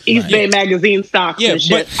altogether. about East Bay Magazine stocks Yeah, and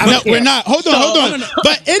shit. but no, we're not. Hold on.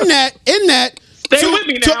 But in that. Stay with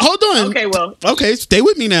me now. Hold on. Okay, well. Okay, stay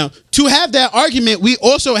with me now. To have that argument, we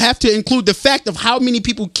also have to include the fact of how many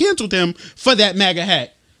people canceled him for that MAGA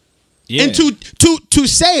hat. Yeah. And to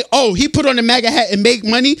say, oh, he put on a MAGA hat and make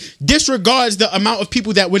money, disregards the amount of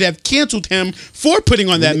people that would have canceled him for putting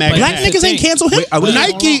on that MAGA Black hat. niggas ain't cancel him.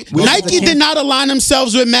 Nike did not align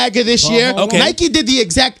themselves with MAGA this year. Okay. Nike did the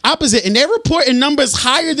exact opposite, and they're reporting numbers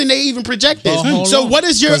higher than they even projected. hold So on. what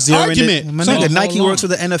is your 'Cause they're in argument? it. My So- nigga, Nike hold works on.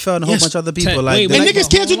 with the NFL and a whole Yes. bunch of other people. Wait, Like, wait, And like, niggas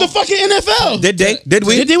canceled the fucking NFL. did they? Did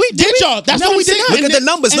we? Did we? Did y'all? That's No, what we I'm did saying. not. Look And at the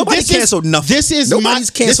numbers. and Nobody this is- canceled nothing. This is Nobody's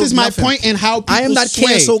canceled my nothing. point in how people I am not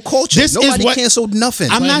sway. cancel culture. This Nobody is what canceled nothing.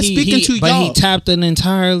 I'm not speaking to but y'all. he tapped an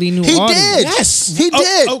entirely new He audience. did. Yes. He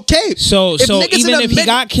did. Okay. So If niggas even in if the he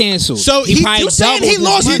got canceled, So he he- probably You saying he doubled his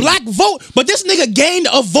lost money. black vote, but this nigga gained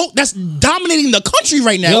a vote that's dominating the country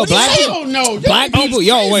right now. Yo, What are you black saying? people, no. black people,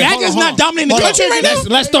 yo, wait, hold MAGA's on, not hold on. dominating the Hold country on. right now.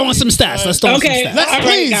 Let's throw in some stats. Let's throw in Okay, some stats. let's- All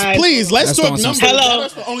right, guys. Please, let's Let's talk throw in some numbers. Hello.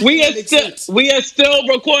 That's the only We thing are that makes still sense.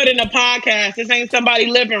 recording a podcast. This ain't somebody's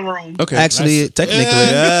living room. Okay. Actually, technically,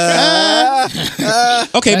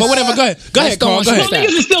 Okay, but whatever. Go ahead. Go ahead, Carl. Go Some ahead.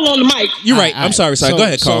 niggas are still on the mic. You're right. All I'm sorry. Sorry. So- Go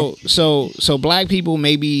ahead, Carl. So black people,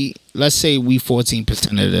 maybe let's say we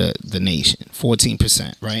 14% of the nation,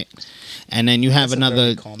 14%, right? And then you have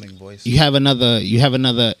another, you have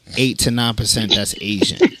another 8 to 9% that's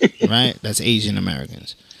Asian, right? That's Asian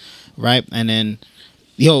Americans, right? And then,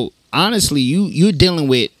 yo, honestly, you're dealing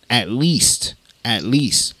with at least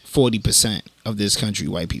 40% of this country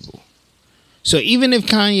white people. So even if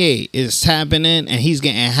Kanye is tapping in and he's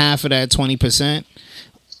getting half of that 20%,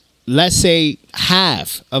 let's say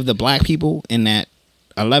half of the black people in that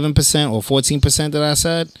 11% or 14% that I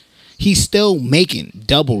said, he's still making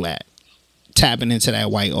double that. tapping into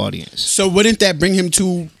that white audience. So wouldn't that bring him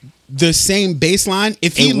to the same baseline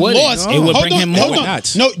if he It wouldn't. lost? It would bring him more. Hold on.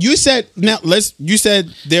 Not. No, you said you said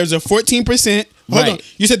there's a 14%. Hold Right. on.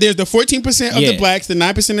 You said there's the 14% of the Yeah. blacks, the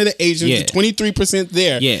 9% of the Asians, Yeah. the 23%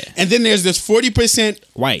 there. Yeah. And then there's this 40%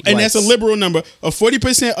 White. and that's a Whites. liberal number of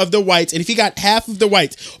 40% of the whites. And if he got half of the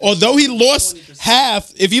whites, although he lost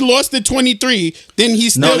half, if he lost the 23, then he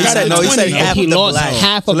still got the 20. he said half He of the lost black.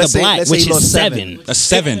 half So of let's the say- black, let's say which he is lost 7. That's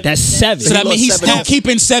 7. That's 7. So that means he's lost still 7.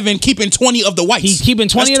 keeping 7, keeping 20 of the whites. He's keeping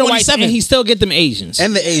 20 That's of the whites, 27. and he still get them Asians.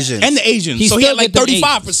 And the Asians. and the Asians. He So he still had like get them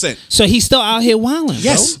 35%. So he's still out here wilding.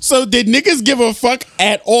 Yes. So did niggas give a fuck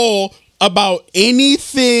at all about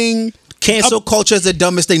anything? Cancel culture is the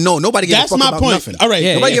dumbest thing. No, nobody gave a That's fuck my about point. nothing. All right.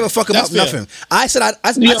 Yeah, Nobody yeah. gave a fuck That's about fair. nothing. I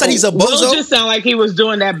said he's a Will bozo. just sound like he was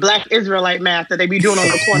doing that Black Israelite math that they be doing on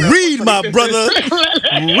the corner. Read, my brother.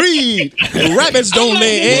 Read. Rabbits don't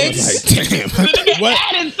lay eggs. What?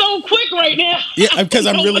 Adding so quick right now. Yeah, because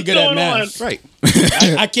I'm Know really what's good at going math. on. Right.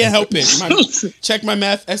 I can't help it. Check my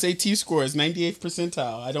math SAT score is 98th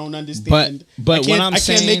percentile. I don't understand. But I what can't, I'm I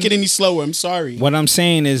can't make saying- it any slower. I'm sorry. What I'm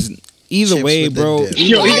saying is, either Chips way, with the bro. dip.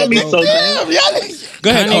 Yo, you got me so Damn, y'all- Go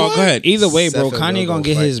ahead, Kanye- Carl. Go ahead. Either way, bro, Seth and Kanye Will gonna go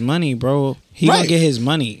get fight. his money, bro. He gonna Right. get his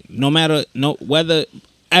money, no matter whether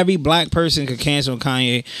every black person could cancel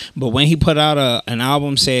Kanye, but when he put out an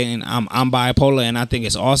album saying I'm bipolar and I think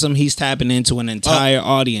it's awesome, he's tapping into an entire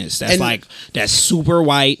audience that's and- that's super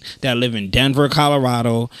white that live in Denver,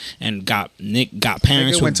 Colorado, and got parents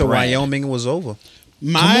Nigga with went to bread. Wyoming and was over.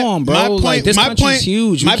 Come on, bro. Like, this country's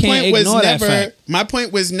huge. We can't ignore that fact. My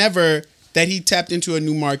point was never that he tapped into a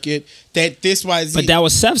new market. That this was. But that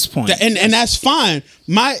was Seth's point. and that's fine.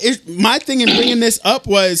 My thing in bringing this up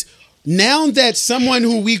was, now that someone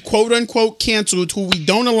who we quote unquote canceled, who we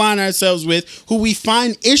don't align ourselves with, who we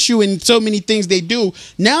find issue in so many things they do,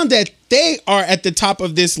 now that they are at the top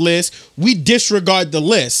of this list, we disregard the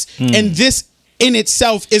list. And this in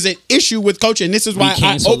itself is an issue with culture. And this is why I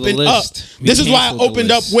canceled the opened up. list. We This is why I canceled the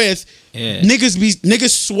opened up list. with Yeah. niggas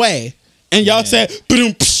sway. And y'all said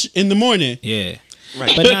 "Ba-dum, psh," in the morning. Yeah.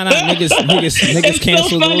 Right. But nah, niggas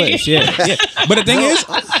canceled the list. Yeah. But the thing is,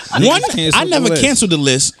 one, canceled I the never list. canceled the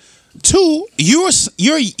list. Two, you're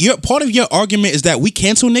part of your argument is that we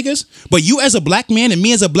cancel niggas, but you as a black man and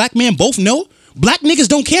me as a black man both know black niggas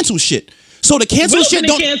don't cancel shit. So the cancel Will shit didn't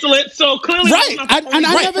don't cancel it, so clearly Right.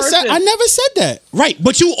 I never said that. right.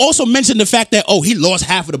 But you also mentioned the fact that he lost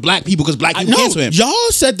half of the black people because black people No, cancel him.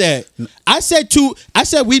 y'all said that. I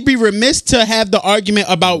said we'd be remiss to have the argument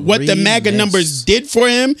about what the MAGA numbers did for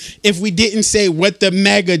him if we didn't say what the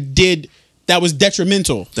MAGA did that was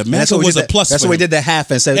detrimental. The That's MAGA what we was did a plus. That's for what we him. did the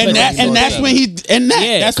half and said. And that's when Yeah,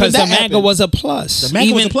 that's when because the that MAGA happened. was a plus. The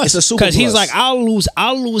MAGA was a plus. It's a super Because he's plus. like,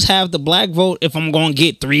 I'll lose half the black vote if I'm gonna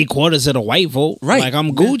get 3/4 of the white vote. Right. Like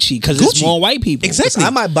I'm Gucci because it's Gucci. more white people. Exactly. I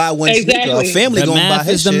might buy one sneaker. Exactly. A family The gonna buy math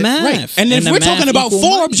his is the shit. math. Right. And if the we're math talking about equal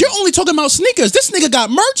Forbes, money. you're only talking about sneakers. This nigga got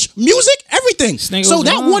merch, music, everything. nigga So was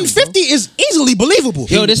that wrong, 150 is easily believable.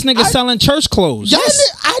 Yo, this nigga selling church clothes.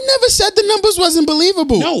 I never said the numbers wasn't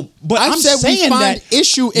believable. No, but I I'm said we saying find that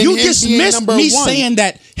issue in you him being dismissed number me one. saying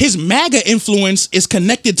that his MAGA influence is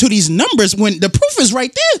connected to these numbers when the proof is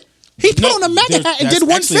right there. He put on a MAGA hat and did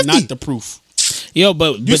 150. Not the proof. Yo,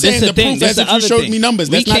 but this saying is the the thing. proof This as the if you other showed thing. me numbers.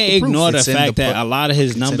 We That's not can't the proof. ignore the It's in fact the that pu- a lot of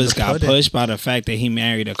his in numbers the got pudding. pushed by the fact that he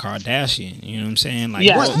married a Kardashian. You know what I'm saying? Like,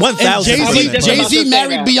 Yeah. what- 1,000. I was just about Jay to Z say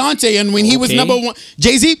married that. Beyonce, and when he was Okay. number one,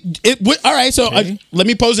 Jay Z. All right, so Okay. let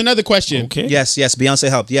me pose another question. Okay. Yes, Beyonce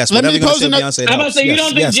helped. Yes, Let me whatever you're gonna pose say, another- Beyonce I'm about to helps. say, you Yes, don't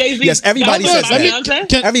think yes, Jay-Z Yes, everybody got says good that. about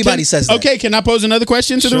Beyonce? Everybody says that. Okay, can I pose another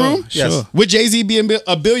question to the Sure, room? Yes. sure. Would Jay Z be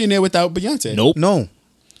a billionaire without Beyonce? Nope. No.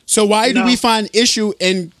 So why do No. we find issue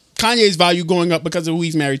in Kanye's value going up because of who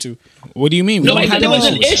he's married to? What do you mean? We Nobody don't said have it was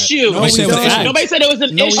no an issue. issue. Nobody said it was an issue. Nobody said it was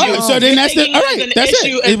an No, we issue. don't. So then that's the- You're all taking right, it as that's an it.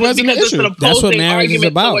 issue It and wasn't an because it's issue. an That's what opposing marriage is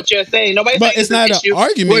argument about. to what you're saying. Nobody's But saying it's not an an issue.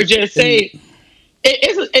 argument. We're just saying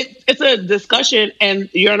it's a discussion and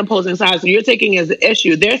you're on opposing sides. So you're taking it as an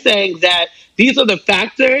issue. They're saying that these are the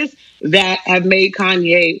factors that have made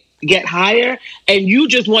Kanye get higher, and you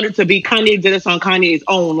just wanted to be Kanye did this on Kanye's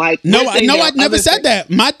own. Like No, we're saying there I are never other said things. that.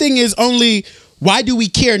 My thing is only, why do we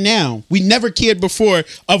care now? We never cared before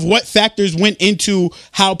of what factors went into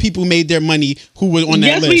how people made their money who were on that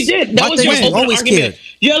Yes, list. we did. That My was thing your is, open always argument.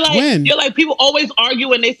 cared. When? You're like people always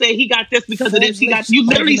argue and they say he got this because of this. He got. You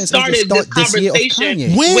literally Arguments had to started this start this year of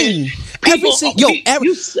conversation Kanye. When? with Every people. single you-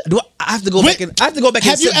 I have to go back and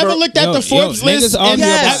Have you ever looked at the Forbes list? Hold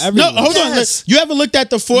on. You ever looked at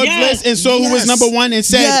the Forbes list and saw who was number one and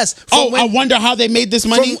said, I wonder how they made this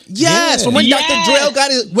money? From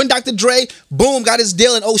when Dr. Dre boom got his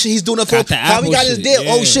deal and oh shit he's doing it for how he got his deal.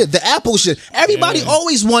 Oh shit, the Apple shit. Everybody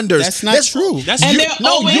always wonders. That's not true.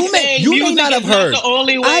 You may not have heard.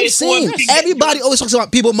 I've seen everybody always talks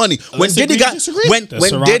about people money. When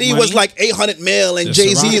Diddy was like 800 mil and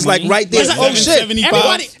Jay-Z is like right there. Oh shit.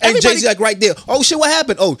 And Jay-Z like right there. Oh shit, what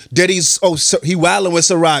happened? Oh, Diddy's he wilding with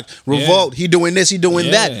Ciroc. Revolt, he doing this, he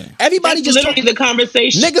doing that. Everybody just literally the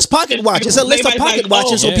conversation. Niggas pocket watch. It's a list of pocket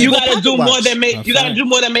watches. So you gotta do more than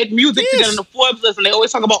make music to get on the Forbes list, and they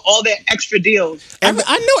always talk about all their extra deals. I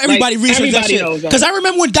know everybody researched that shit because I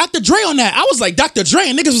remember when Dr. Dre on that. I was like Dr. Dre,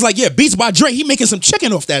 and niggas was like, yeah, Beats by Dre. He making some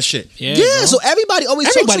chicken off that shit. Yeah, so everybody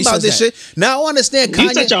always talks about this shit. Now I understand Kanye.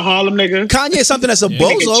 He's such a Harlem nigga. Kanye is something that's a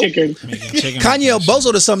bozo. Kanye a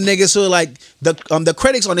bozo to some niggas. So like the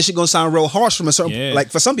critics on this shit gonna sound real harsh from a certain like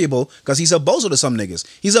for some people because he's a bozo to some niggas.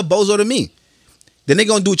 He's a bozo to me. Then they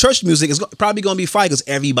gonna do church music. It's probably gonna be fine because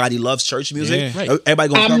everybody loves church music. Yeah, right.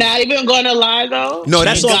 Everybody gonna. I'm not even gonna lie though. No,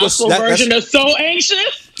 that song was version of So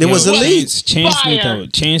Anxious. It was elite.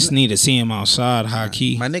 Chance need to see him outside. High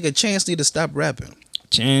key. My nigga Chance need to stop rapping.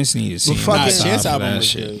 Chance need to see him outside. Chance for album that was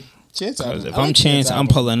shit. good. Chance album. If I'm Chance, I'm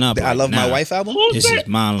pulling up. I Love My Wife album. This is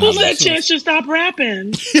mine. Who said Chance should stop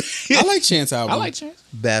rapping? I like Chance album. I like Chance.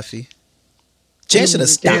 Baffy. Chance should have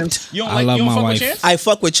stopped. I Love My Wife. I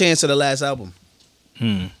fuck with Chance to the last album.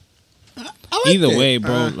 Either way,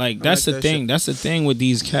 bro. Like that's the thing. That's the thing with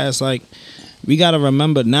these cats. Like we gotta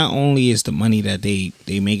remember, not only is the money that they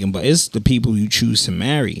making, but it's the people you choose to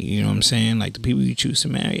marry. You know what I'm saying? Like the people you choose to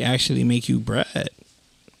marry actually make you bread.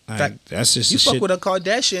 Like, that's just you fuck shit. with a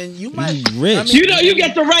Kardashian, you might rich. I mean, you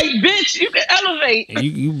get the right bitch, you can elevate.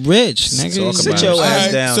 You rich, nigga. Sit your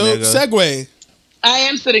ass down, so nigga. segue. I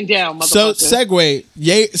am sitting down, motherfucker. So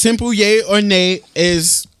segue. Simple yay or nay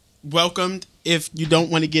is welcomed if you don't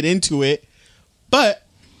want to get into it. But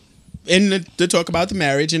in the talk about the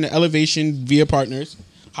marriage and the elevation via partners,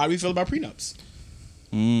 how do we feel about prenups?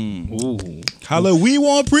 Ooh. Holla, we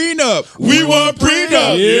want prenup. We want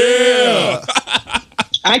prenup. Yeah.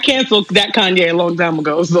 I canceled that Kanye a long time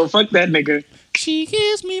ago, so fuck that nigga. She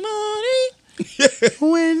gives me money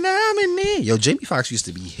when I'm in need. Yo, Jamie Foxx used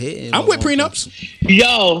to be hitting. I'm with prenups.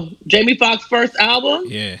 Yo, Jamie Foxx's first album?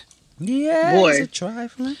 Yeah. Yeah. Boy. It's a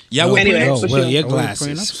trifling. Yeah, with Anyway, prenups. for sure. Your glass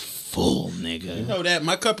is full, nigga. You know that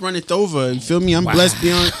my cup runneth over. You feel me? I'm blessed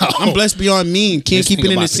beyond. I'm blessed beyond mean. Can't This keep it nigga in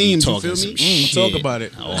the about to be seams. You talking feel me? some shit. Talk about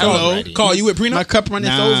it. Hello, Already. Carl, you with prenup? My cup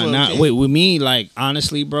runneth over. Nah. okay? Wait, with me, like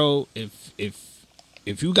honestly, bro,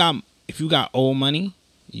 if you got old money,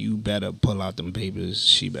 you better pull out them papers.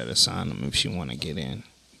 She better sign them if she want to get in.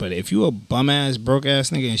 But if you a bum ass, broke ass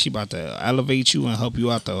nigga and she about to elevate you and help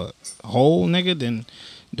you out the hole, nigga, then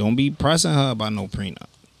don't be pressing her about no prenup.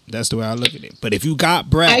 That's the way I look at it. But if you got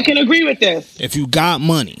bread, I can agree with this. if you got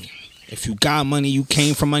money, you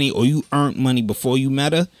came from money or you earned money before you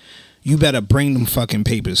met her, you better bring them fucking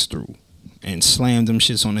papers through and slam them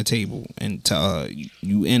shits on the table and tell her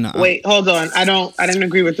you in a... Wait, hold on. I didn't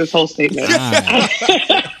agree with this whole statement.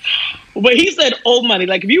 But he said old money.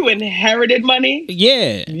 Like if you inherited money.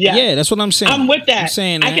 Yeah, that's what I'm saying. I'm with that. I'm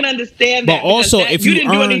saying that. I can understand But that. because also, if you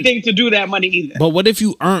didn't do earn- anything to do that money either. But what if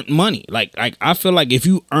you earned money? Like I feel like if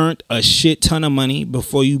you earned a shit ton of money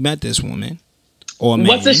before you met this woman or man,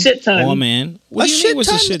 What's a shit ton? Or man, what A do you shit mean, what's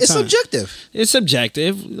ton. a shit It's ton? subjective. It's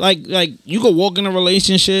subjective. Like you could walk in a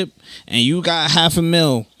relationship and you got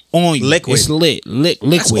 $500,000 on you. Liquid. It's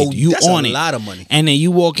liquid. You that's on a it. lot of money. And then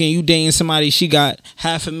you walk in, you dating somebody, she got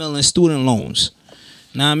 $500,000 in student loans.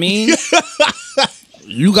 Know what I mean?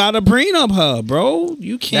 You gotta prenup her, bro.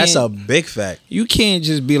 You can't. That's a big fact. You can't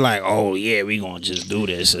just be like, oh yeah, we gonna just do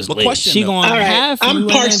this. It's But lit. question, She though. gonna All right, have you. I'm and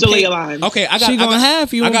then partially pay- aligned. Okay, She gonna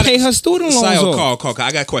have you and pay her student loans off. Call.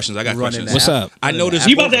 I got questions. Running What's up? I noticed.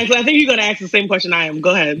 You about to ask? I think you're gonna ask the same question I am. Go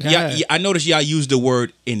ahead. Yeah, I noticed y'all use the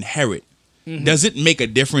word inherit. Does it make a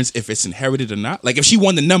difference if it's inherited or not? Like if she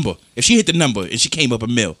won the number, if she hit the number and she came up a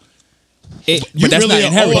mill, It, You that's really not an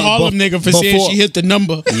inherited. old Harlem nigga for saying before- she hit the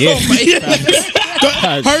number. yeah.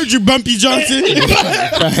 Heard you, Bumpy Johnson.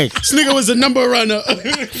 Facts. This nigga was a number runner.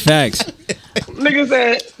 Facts.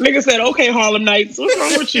 Nigga said, okay, Harlem Nights. What's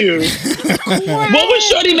wrong with you? What was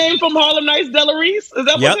Shorty name from Harlem Nights? Della Reese? Is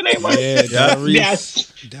that what her name was? Yeah, Della Reese.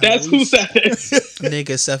 Yes. That's who said it.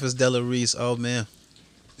 Nigga, Cephas Della Reese. Oh man.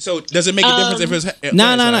 So does it make a difference if it's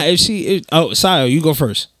No. If Sayo, you go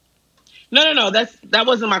first. No. That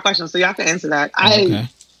wasn't my question. So y'all can answer that. Okay.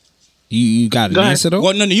 You got an Go ahead. answer though?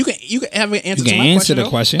 Well, no, you can have an answer You to can my answer question. the though.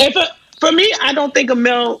 question. For me, I don't think a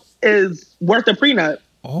mill is worth a prenup.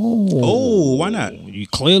 Oh, why not? You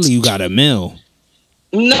clearly got a mill.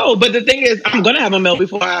 No, but the thing is, I'm gonna have a mill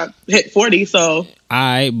before I hit 40. So,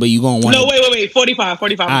 Alright, but you gonna want. no, wait, 45.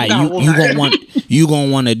 Alright, you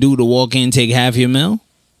gonna want to do the walk in, take half your mill.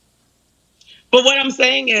 But what I'm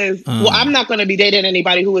saying is, well, I'm not gonna be dating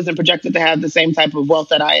anybody who isn't projected to have the same type of wealth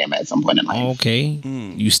that I am at some point in life. Okay,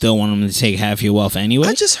 you still want them to take half your wealth anyway.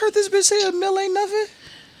 I just heard this bitch say a mill ain't nothing.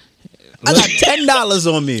 I got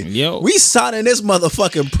 $10 on me. Yo, we signing this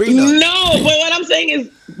motherfucking prenup. No, but what I'm saying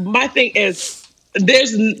is, my thing is,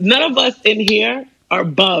 there's none of us in here are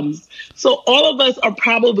bums, so all of us are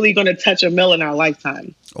probably going to touch a mill in our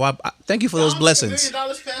lifetime. Well, I thank you for those blessings. $1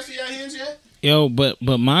 million passed through your hands yet? yo, but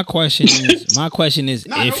my question is,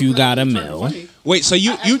 if you got a mill. Wait, so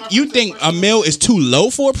you think a mill is too low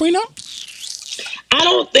for a prenup?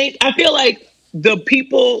 I feel like the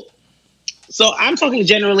people, so I'm talking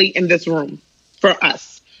generally in this room for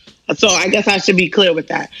us. So I guess I should be clear with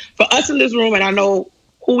that. For us in this room, and I know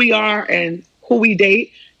who we are and who we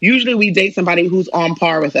date, usually we date somebody who's on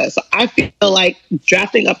par with us. So I feel like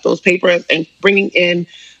drafting up those papers and bringing in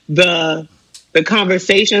the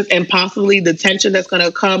conversations and possibly the tension that's going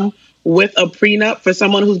to come with a prenup for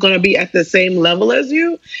someone who's going to be at the same level as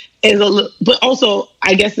you is but also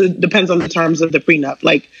I guess it depends on the terms of the prenup.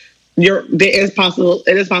 Like it is possible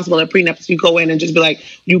that prenups you go in and just be like,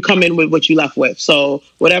 you come in with what you left with. So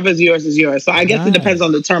whatever's yours is yours. So I guess it depends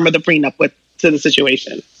on the term of the prenup to the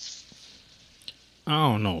situation. I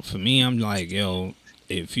don't know. For me, I'm like, yo,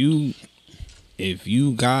 if you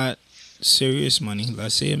got serious money,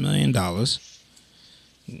 let's say $1 million,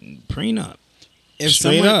 prenup,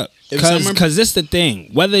 straight up. Because it's the thing,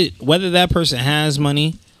 whether that person has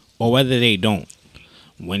money or whether they don't,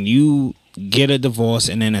 when you get a divorce,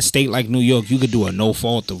 and in a state like New York, you could do a no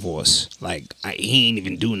fault divorce. Like he ain't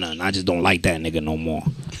even do nothing. I just don't like that nigga no more.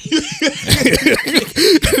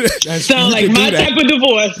 Sound like my type of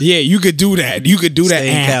divorce. Yeah, you could do that. You could do Stay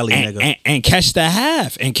in that Cali, nigga. And catch the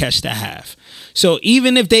half. So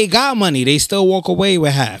even if they got money, they still walk away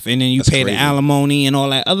with half, and then you pay the alimony and all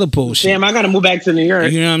that other bullshit. Damn, I gotta move back to New York.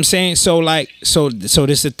 You know what I'm saying? So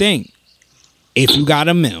this the thing. If you got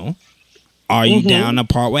a mill, are you down to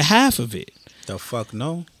part with half of it? The fuck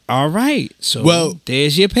no. All right. So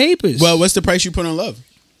there's your papers. Well, what's the price you put on love?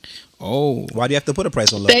 Oh, why do you have to put a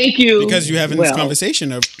price on love? Thank you. Because you're having this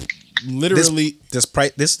conversation of literally this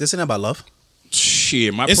ain't about love.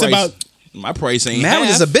 Shit, my price ain't marriage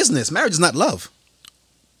half. is a business. Marriage is not love.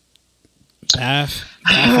 Bath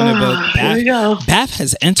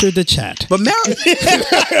has entered the chat. But marriage.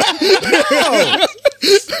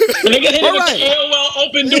 Nigga hit it with the AOL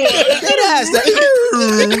open door.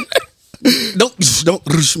 Don't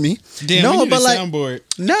rush me. Damn, no, we need but a like soundboard.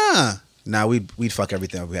 Nah, we'd fuck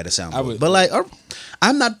everything if we had a soundboard. But like,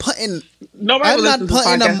 I'm not putting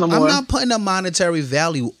a monetary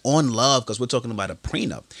value on love because we're talking about a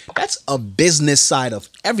prenup. That's a business side of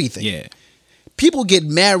everything. Yeah. People get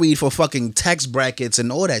married for fucking tax brackets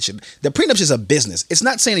and all that shit. The prenup's is a business. It's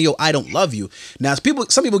not saying, yo, I don't love you. Now,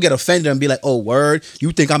 some people get offended and be like, oh, word,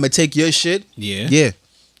 you think I'm gonna take your shit? Yeah. Yeah.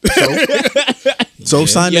 So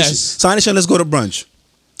sign this shit and let's go to brunch.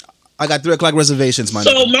 I got 3:00 reservations, man.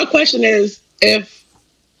 So my question is, if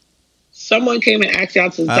someone came and asked y'all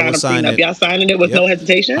to sign a prenup, y'all signing it with no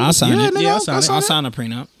hesitation? I'll sign it. Nigga, Yeah, I'll sign a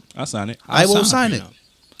prenup. I'll sign it. I won't sign it.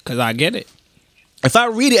 Because I get it. If I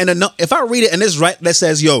read it and it's right that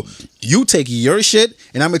says, yo, you take your shit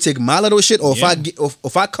and I'm gonna take my little shit, or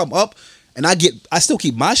if I come up and I still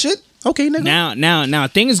keep my shit, okay, nigga. Now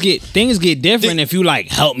things get different if you like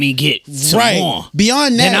help me get some more.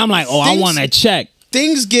 Beyond that, then I'm like, I want to check.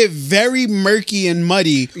 Things get very murky and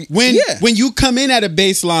muddy when you come in at a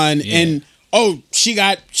baseline and she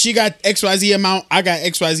got XYZ amount, I got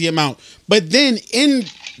XYZ amount. But then in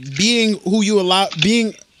being who you allow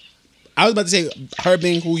I was about to say her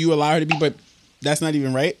being who you allow her to be, but that's not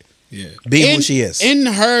even right. Yeah. Being who she is. In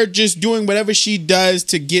her just doing whatever she does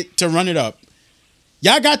to run it up.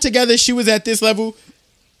 Y'all got together, she was at this level.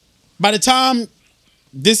 By the time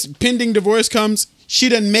this pending divorce comes, she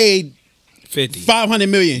done made 500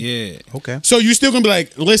 million. Yeah. Okay. So you still gonna be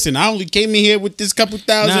like, listen, I only came in here with this couple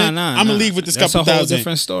thousand. I'm gonna leave with this couple thousand. That's a whole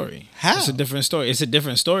different story. How? It's a different story. It's a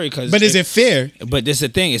different story because. But is it fair? But this is the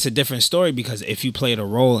thing. It's a different story because if you played a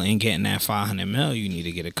role in getting that 500 mil, you need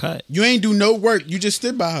to get a cut. You ain't do no work. You just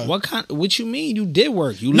stood by her. What you mean? You did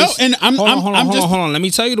work. You no, listened. and hold on. Let me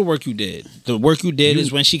tell you the work you did. The work you did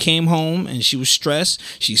is when she came home and she was stressed.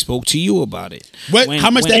 She spoke to you about it. How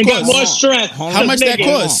much that cost? More stress. How much that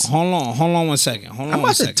cost? Hold on 1 second. I'm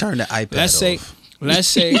about to turn the iPad off.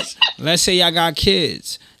 Let's say y'all got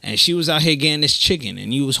kids. and she was out here getting this chicken,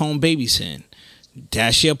 and you was home babysitting.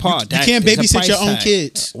 That's your part. You can't babysit your own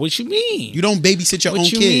kids. What you mean? You don't babysit your own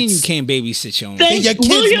kids. What you mean you can't babysit your own kids? Your kids,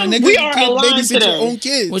 William, my nigga. we You are can't aligned babysit today. your own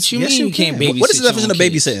kids. What you mean you can't babysit? What is the definition of your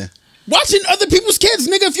own kids? babysitting? Watching other people's kids,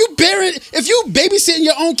 nigga. If you babysitting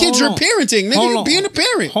your own kids, Hold you're on. parenting, nigga. Hold You're on. being a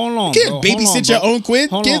parent. Hold on, You can't bro. babysit Hold on, your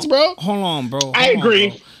bro. own kids, bro. Hold on, bro. I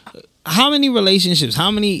agree. How many relationships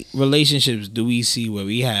do we see where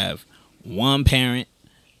we have one parent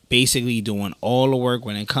basically doing all the work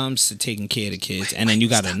when it comes to taking care of the kids, and then you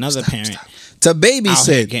got another parent To out here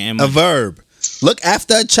babysit, getting a money? verb. Look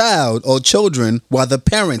after a child or children while the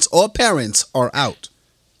parents are out.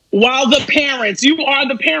 While the parents, you are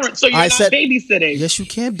the parent, so you're I not said- babysitting. Yes, you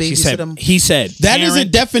can He babysit said. them. He said That is a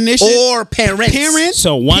parent, definition. Or parents. Parent.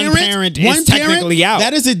 So one parent is technically out.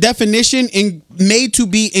 That is a definition made to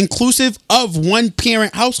be inclusive of one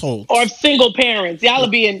parent household. Or single parents. Y'all are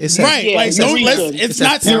being It's Right. Yeah, Like you're no, reaching. it's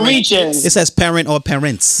not You're parent. reaching. It says parent or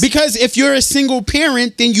parents. Because if you're a single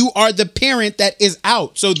parent, then you are the parent that is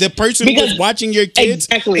out. So the person who Because- is watching your kids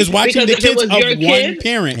Exactly. is watching Because the if it kids was of your one kid-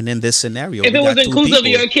 parent. And in this scenario, If we it was got two inclusive of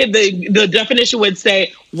people. your kid, the definition would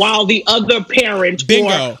say while the other parent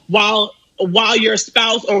Bingo. or while your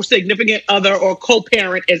spouse or significant other or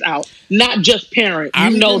co-parent is out, not just parent.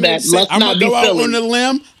 You know that. Let's I'm not gonna be go out silly. on a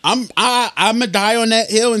limb. I'm gonna die on that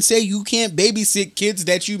hill and say you can't babysit kids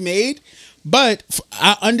that you made. But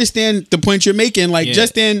I understand the point you're making. Like Yeah.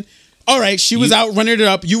 just in, all right, she was out running it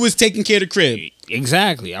up. You was taking care of the crib.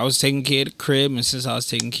 Exactly. I was taking care of the crib, and since I was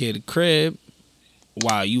taking care of the crib,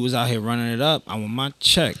 while you was out here running it up, I want my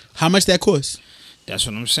check. How much that cost? That's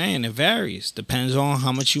what I'm saying. It varies. Depends on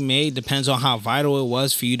how much you made. Depends on how vital it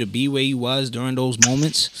was for you to be where you was during those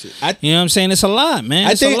moments. You know what I'm saying? It's a lot, man.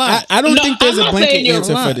 I It's think a lot. I don't No, think there's I'm a not blanket saying you're answer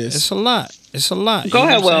for lot. this. It's a lot. It's a lot. Go You know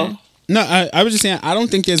ahead, what I'm Will. saying? No, I was just saying I don't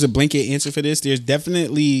think there's a blanket answer for this. There's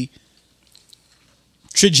definitely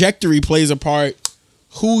trajectory plays a part.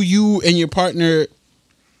 Who you and your partner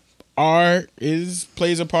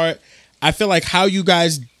plays a part. I feel like how you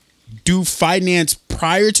guys do finance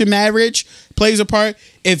prior to marriage plays a part.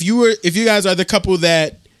 If you guys are the couple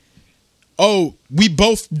that, oh, we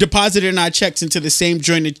both deposited our checks into the same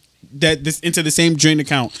joint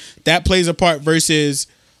account, that plays a part versus,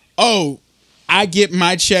 oh, I get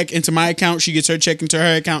my check into my account, she gets her check into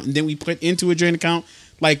her account, and then we put into a joint account.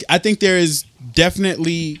 Like, I think there is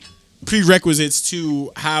definitely prerequisites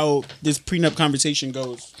to how this prenup conversation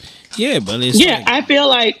goes. Yeah, but it's Yeah, like, I feel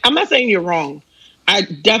like I'm not saying you're wrong. I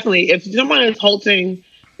definitely, if someone is halting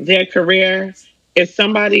their career, if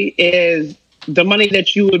somebody is the money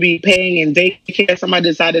that you would be paying in daycare, somebody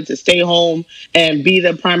decided to stay home and be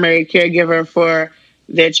the primary caregiver for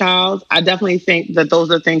their child, I definitely think that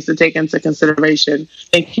those are things to take into consideration.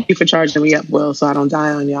 Thank you for charging me up, Will, so I don't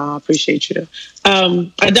die on y'all. I appreciate you.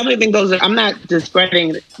 I definitely think those are, I'm not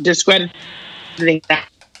discrediting that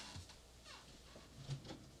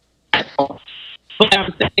at all. What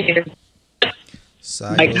I'm saying is,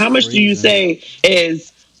 like, how much do you say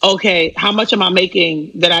is okay? How much am I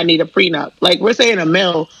making that I need a prenup? Like, we're saying $1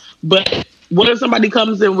 million, but what if somebody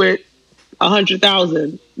comes in with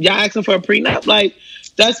 100,000? Y'all asking for a prenup? Like,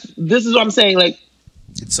 this is what I'm saying. Like,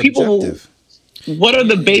 It's people, subjective. what are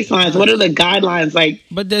the baselines? What are the guidelines? Like,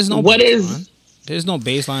 but there's no what baseline. is There's no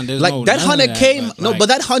baseline. There's Like no that none of 100K, but, like, but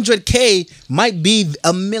that 100K might be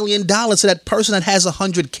 $1 million to that person that has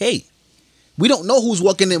 100K. We don't know who's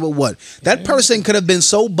walking in with what. That person could have been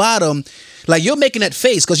so bottom, like you're making that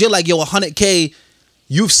face because you're like, yo, 100K,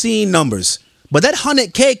 you've seen numbers. But that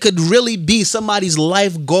 100K could really be somebody's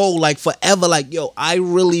life goal, like forever. Like, yo, I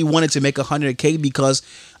really wanted to make 100K because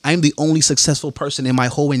I'm the only successful person in my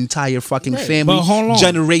whole entire fucking family, But hold on.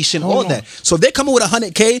 generation, Hold all on. that. So if they're coming with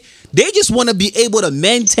 100K, they just want to be able to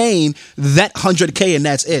maintain that 100K and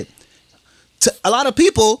that's it. To a lot of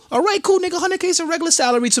people, all right, cool, nigga, 100K is a regular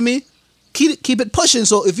salary to me. Keep it pushing.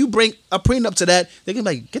 So if you bring a prenup to that, they can be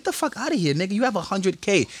like, get the fuck out of here, nigga. You have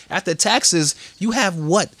 100K. After taxes, you have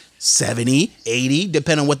what? 70, 80,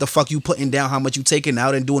 depending on what the fuck you putting down, how much you taking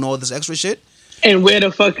out and doing all this extra shit. and where the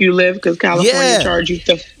fuck you live? Because California Yeah. charge you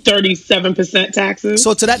 37% taxes.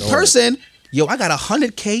 So to that person, yo, I got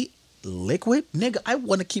 100K liquid, nigga. I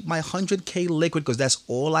want to keep my 100K liquid because that's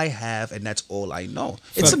all I have and that's all I know.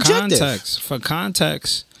 It's for subjective. For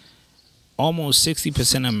context, almost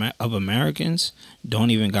 60% of Americans don't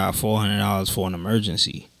even got $400 for an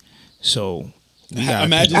emergency. So we got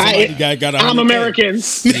Imagine somebody got I'm 100K. American.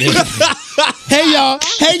 Hey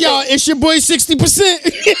y'all, it's your boy 60%.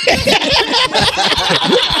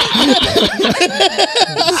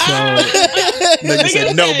 Nigga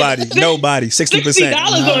said nobody. 60%.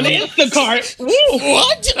 $60 on Instacart. Woo.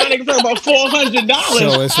 What? That nigga talking about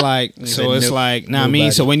 $400. So it's like, nah, I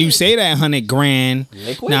mean, so when you say that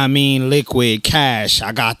 $100,000, nah, I mean, liquid cash,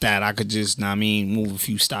 I got that. I could just, nah, I mean, move a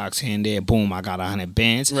few stocks here and there. Boom, I got 100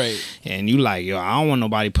 bands. Right. And you like, yo, I don't want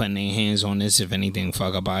nobody putting their hands on this if anything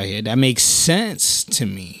fuck up out here. That makes sense to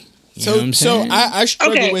me. You know what I'm saying? So I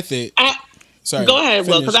struggle with it. Sorry. Go ahead,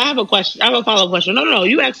 Will, because I have a question. I have a follow-up question. No.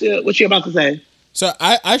 You ask what you're about to say. So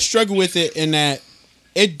I struggle with it in that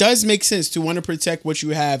it does make sense to want to protect what you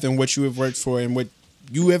have and what you have worked for and what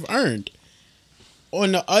you have earned.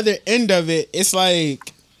 On the other end of it, it's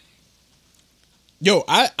like, yo,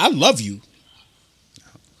 I love you.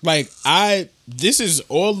 Like, this is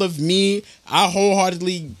all of me. I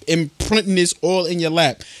wholeheartedly am putting this all in your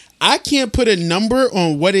lap. I can't put a number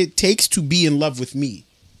on what it takes to be in love with me.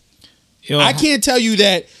 Yo, I can't tell you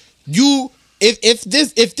that if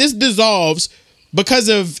this dissolves because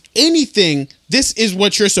of anything, this is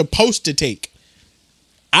what you're supposed to take.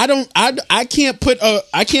 I can't put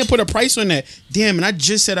a price on that. Damn, and I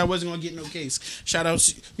just said I wasn't gonna get no case. Shout out,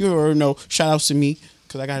 you already know. Shout outs to me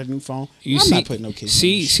because I got a new phone. I'm not putting no case.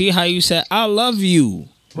 See how you said I love you,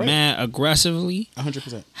 right. Man, aggressively.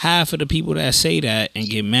 100%. Half of the people that say that and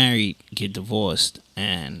get married get divorced,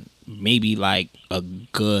 and maybe like a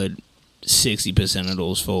good 60% of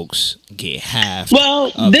those folks get half.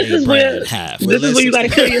 Well, this is where you got to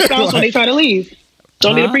kill your spouse when they try to leave.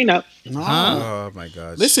 Don't need a prenup. Oh my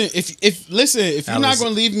God. Listen, if you're not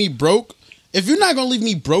gonna leave me broke,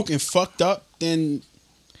 and fucked up, then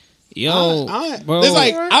yo, bro, it's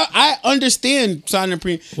like I understand signing a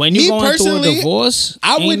prenup. When you going through a divorce,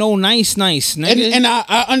 ain't no nice, nigga. And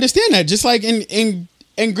I understand that. Just like in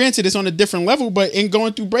granted, it's on a different level, but in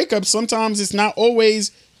going through breakups, sometimes it's not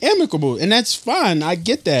always amicable, and that's fine. I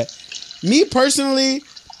get that. Me personally,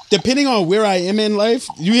 depending on where I am in life,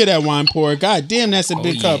 you hear that wine pour. God damn, that's a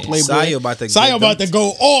big cup, Playboy. Saya about to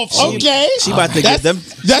go off. Okay, she about to get them.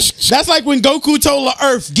 That's like when Goku told the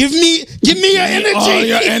Earth, "Give me your energy." All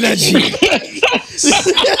your energy.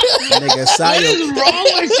 Nigga, Saya, what is wrong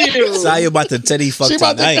with you? Saya about to teddy fuck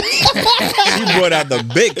tonight. She brought out the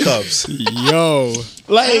big cups. Yo.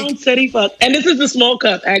 Like teddy fuck, and this is the small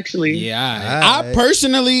cup, actually. Yeah, I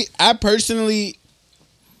personally, I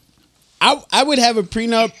would have a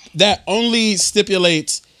prenup that only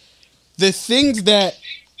stipulates the things that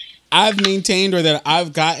I've maintained or that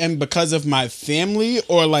I've gotten because of my family,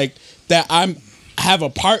 or like that have a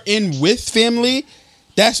part in with family.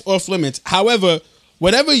 That's off limits. However,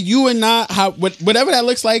 whatever that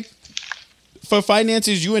looks like for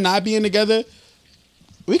finances, you and I being together,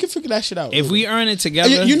 we can figure that shit out. If we earn it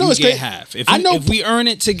together, you get half. If we earn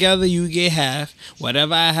it together, you get half.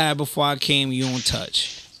 Whatever I had before I came, you don't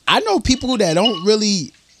touch. I know people that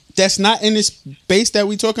that's not in this space that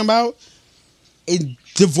we talking about. A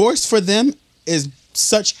divorce for them is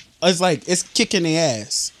it's kicking their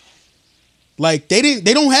ass. Like they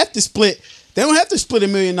don't have to split. They don't have to split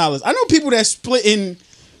 $1 million. I know people that split in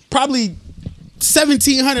probably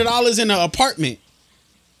 $1,700 in an apartment,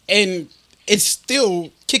 and it's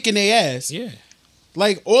still kicking their ass. Yeah.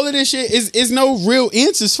 Like all of this shit is no real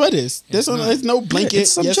answers for this. There's no blanket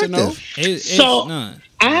it's yes or no. So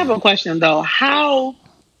I have a question though. How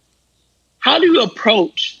do you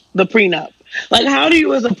approach the prenup? Like, how do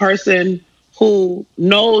you, as a person who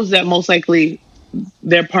knows that most likely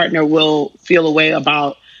their partner will feel a way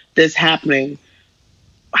about this happening,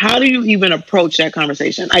 how do you even approach that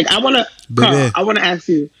conversation? Like, I want to ask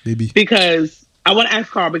you, because I want to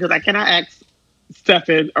ask Carl, because I cannot ask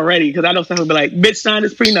Stefan already, because I know Stefan will be like, bitch, sign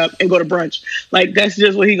this prenup and go to brunch. Like, that's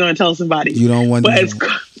just what he's going to tell somebody. You don't want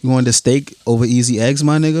you want the steak over easy eggs,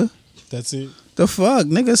 my nigga? That's it. The fuck,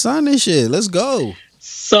 nigga, sign this shit. Let's go.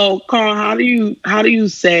 So, Carl, how do you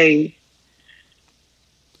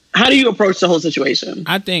approach the whole situation?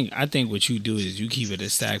 I think what you do is you keep it a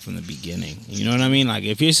stack from the beginning. You know what I mean? Like,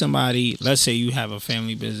 if you're somebody, let's say you have a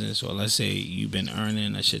family business, or let's say you've been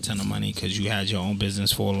earning a shit ton of money because you had your own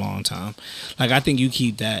business for a long time. Like, I think you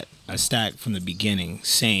keep that a stack from the beginning,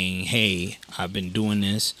 saying, hey, I've been doing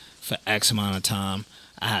this for X amount of time.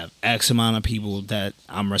 I have X amount of people that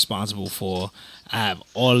I'm responsible for. I have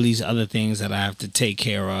all of these other things that I have to take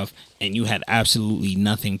care of, and you had absolutely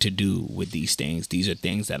nothing to do with these things. These are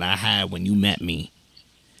things that I had when you met me.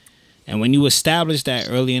 And when you establish that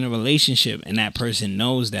early in a relationship and that person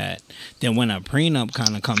knows that, then when a prenup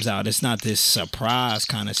kind of comes out, it's not this surprise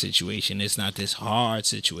kind of situation. It's not this hard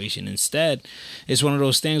situation. Instead, it's one of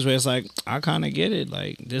those things where it's like, I kind of get it.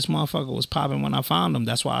 Like, this motherfucker was popping when I found him.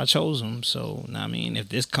 That's why I chose him. So, I mean, if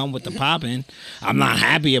this come with the popping, I'm not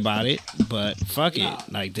happy about it, but fuck it.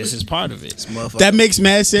 Like, this is part of it. That makes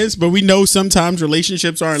mad sense, but we know sometimes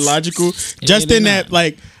relationships aren't logical. Just in that,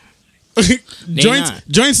 like,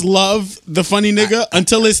 joints love the funny nigga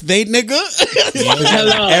until it's they nigga.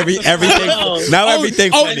 Everything. Now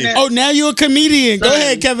everything funny. Oh, now you a comedian. Go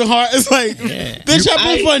ahead, Kevin Hart. It's like, bitch,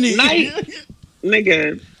 I'm funny.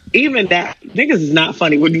 Nigga, even that niggas is not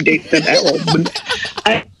funny when you date them at all.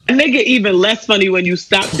 A nigga even less funny when you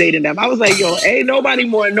stop dating them. I was like, yo, ain't nobody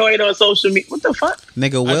more annoyed on social media. What the fuck?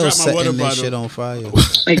 Nigga, Will setting this shit on fire.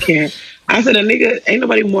 I can't. I said a nigga, ain't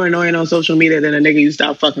nobody more annoying on social media than a nigga you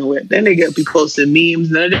stop fucking with. That nigga be posting memes,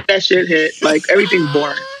 none of that shit hit. Like, everything's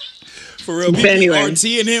boring. For real, people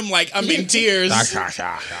RTing him like I'm in tears.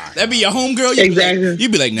 That be your homegirl. Exactly. You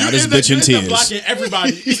be like, nah, this bitch in tears. Blocking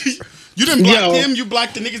everybody. You done blocked him. You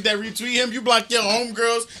blocked the niggas that retweet him. You blocked your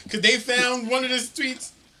homegirls because they found one of his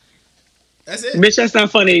tweets. That's it. Bitch, that's not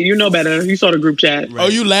funny. You know better. You saw the group chat. Right. Oh,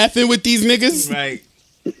 you laughing with these niggas? Right.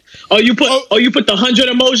 Oh, you put the 100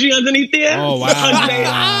 emoji underneath there? Oh,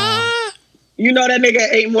 wow. You know that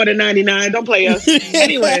nigga ate more than 99. Don't play us.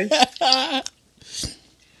 Anyway. Ty,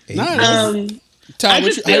 how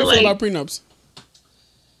you feel about prenups?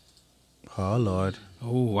 Oh, Lord.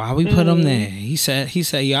 Oh, why we put him there? He said,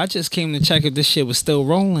 yo, I just came to check if this shit was still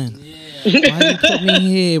rolling. Yeah. Why you put me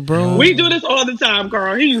here, bro? We do this all the time,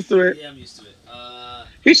 Carl. He used to it. Yeah, I'm used to it.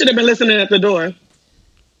 He should have been listening at the door.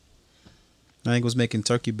 I think was making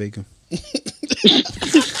turkey bacon. Did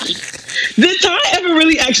Ty ever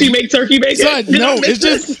really actually make turkey bacon? Son, no,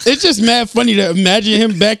 it's just mad funny to imagine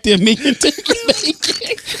him back there making turkey bacon.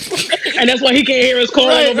 And that's why he can't hear us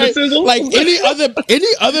calling over the sizzle. Like any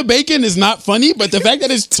other bacon is not funny, but the fact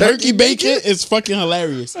that it's turkey bacon is fucking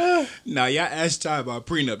hilarious. Nah, y'all asked Ty about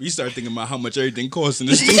prenup. You start thinking about how much everything costs in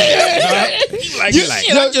the studio.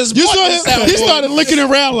 He started looking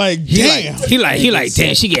around like, damn. He like,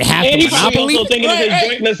 damn, she get half the monopoly. Also thinking of his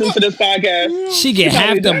joint listen to this podcast. She get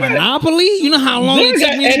half the monopoly. You know how long it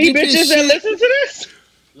took me to any get bitches this that shit? listen to this?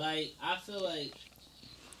 Like, I feel like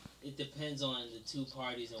it depends on the two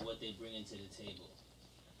parties and what they bring into the table.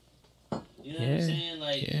 You know what I'm saying?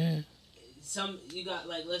 Like, some you got,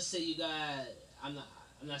 like, let's say you got, I'm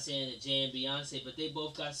not saying that Jay and Beyonce, but they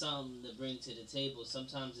both got something to bring to the table.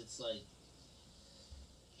 Sometimes it's like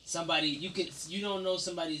somebody you don't know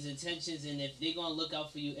somebody's intentions, and if they're gonna look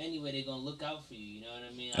out for you anyway, they're gonna look out for you. You know what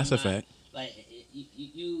I mean? That's a fact. Like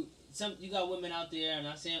you got women out there. I'm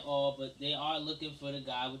not saying all, but they are looking for the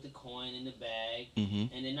guy with the coin in the bag,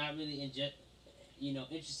 and they're not really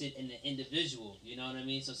interested in the individual. You know what I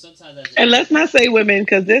mean? So sometimes, and let's not say women,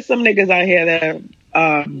 because there's some niggas out here that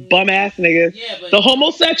are bum ass niggas. Yeah, but the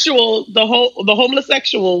homosexuals, the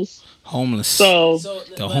homosexuals. Homeless. So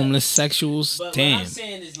the homeless sexuals. But Damn. what I'm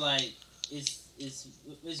saying is like it's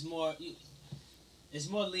more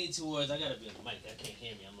lean towards. I gotta be on the mic. I can't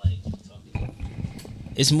hear me. I'm like talking.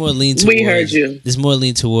 It's more lean towards. We heard you. It's more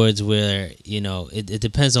lean towards where it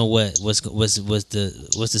depends on what's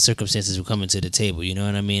the circumstances we're coming to the table. You know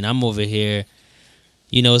what I mean? I'm over here.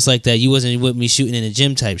 It's like that. You wasn't with me shooting in the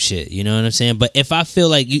gym type shit. You know what I'm saying? But if I feel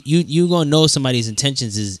like you gonna know somebody's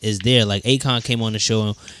intentions is there. Like Akon came on the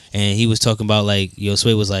show and he was talking about like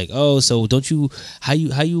Sway was like, oh, so don't you how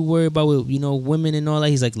you worry about women and all that?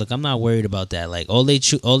 He's like, look, I'm not worried about that. Like all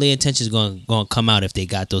their intentions gonna come out if they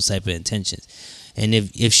got those type of intentions. And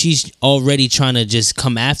if she's already trying to just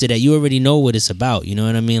come after that, you already know what it's about. You know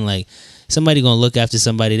what I mean? Like. Somebody gonna look after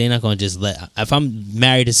somebody. They're not gonna just if I'm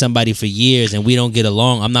married to somebody for years and we don't get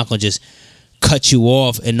along, I'm not gonna just cut you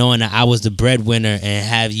off and knowing that I was the breadwinner and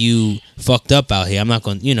have you fucked up out here. I'm not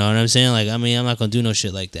gonna, you know what I'm saying? Like, I mean, I'm not gonna do no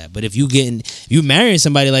shit like that. But if you marrying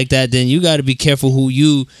somebody like that, then you gotta be careful who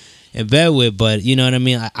you in bed with. But you know what I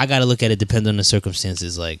mean? I gotta look at it depending on the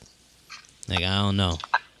circumstances. Like I don't know.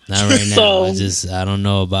 Not right now. I don't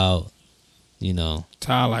know about.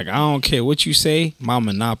 Ty, like, I don't care what you say, my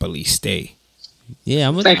monopoly stay.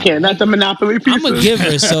 Yeah, not the monopoly piece. I'm a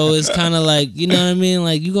giver, so it's kind of like, you know what I mean?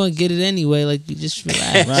 Like, you gonna get it anyway. Like, you just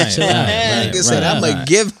relax. Right. Chill out. Like I said, I'm gonna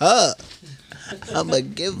give her. I'm gonna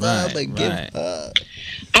give her.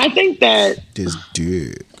 I think that this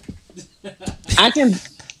dude. I can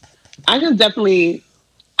definitely.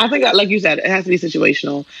 I think, like you said, it has to be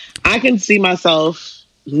situational. I can see me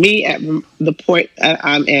at the point that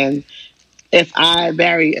I'm in. If I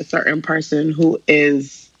marry a certain person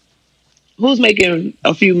who's making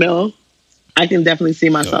a few mil, I can definitely see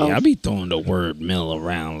myself. I be throwing the word mill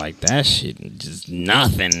around like that shit, just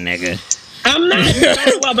nothing, nigga. I'm not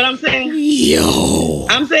well, but I'm saying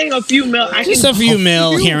I'm saying a few mil. Just a few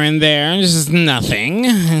mil here and there, just nothing,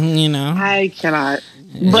 you know. I cannot.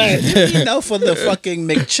 But you know, for the fucking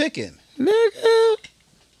McChicken, nigga.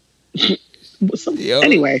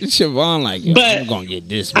 Anyway, Siobhan, like, yo, but I'm gonna get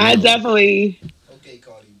this. I definitely. Okay,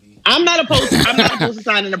 Cardi B. I'm not opposed to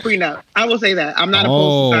signing a prenup. I will say that I'm not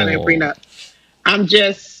opposed to signing a prenup.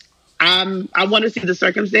 I want to see the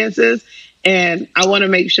circumstances, and I want to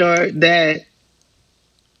make sure that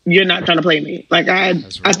you're not trying to play me. Like I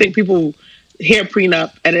think people hear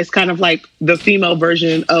prenup, and it's kind of like the female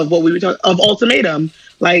version of what we were talking of ultimatum.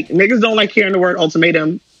 Like niggas don't like hearing the word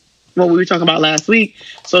ultimatum. What we were talking about last week.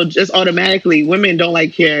 So just automatically, women don't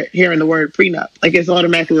like hearing the word prenup. Like it's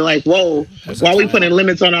automatically like, whoa, why are we putting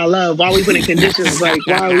limits on our love? Why are we putting conditions? Like,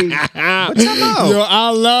 why are we? Yo,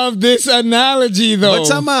 I love this analogy though.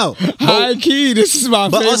 What's time out? High key, this is my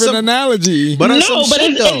favorite analogy. But it's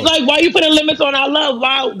like, why are you putting limits on our love?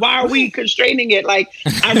 Why are we constraining it? Like,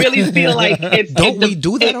 I really feel like it's. Don't we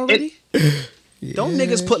do that already? Don't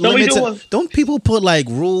niggas put limits? Don't people put like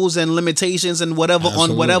rules and limitations and whatever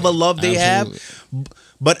on whatever love they have?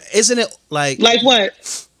 But isn't it like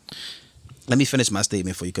what? Let me finish my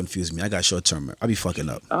statement before you confuse me. I got short term. I'll be fucking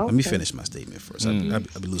up. Okay. Let me finish my statement first. I'll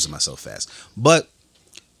be losing myself fast. But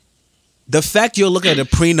the fact you're looking at a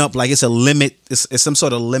prenup like it's a limit, it's some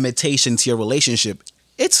sort of limitation to your relationship.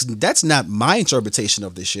 That's not my interpretation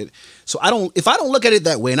of this shit. So if I don't look at it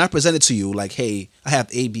that way and I present it to you like, hey, I have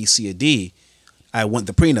A, B, C, or D. I want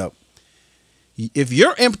the prenup. If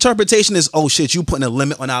your interpretation is, oh shit, you putting a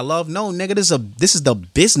limit on our love, no, nigga, this is the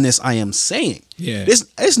business I am saying. Yeah,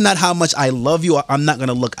 it's not how much I love you. I'm not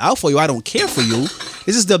gonna look out for you. I don't care for you.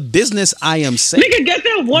 This is the business I am saying. Nigga, get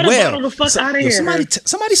that water bottle the fuck out of here.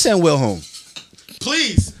 Somebody send Will home.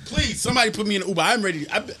 Please, somebody put me in an Uber. I'm ready.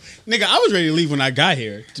 Nigga, I was ready to leave when I got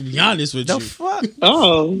here. To be honest with you. The fuck?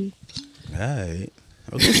 Oh, all right.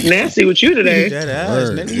 Okay. Nasty with you today.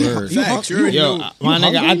 Word. Yo, my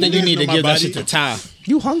nigga, I think you need to give that shit to Ty.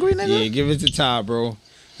 You hungry, nigga? Yeah, give it to Ty, bro.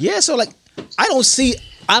 Yeah, so like, I don't see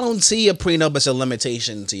a prenup as a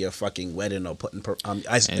limitation to your fucking wedding or putting.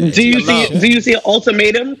 Do you see an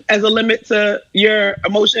ultimatum as a limit to your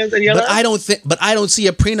emotions and your love? I don't see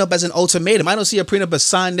a prenup as an ultimatum. I don't see a prenup as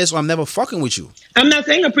sign this or I'm never fucking with you. I'm not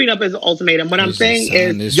saying a prenup is an ultimatum. What I'm saying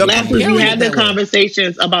is, last week we had the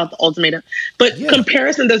conversations about the ultimatum, but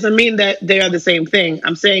comparison doesn't mean that they are the same thing.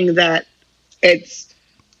 I'm saying that it's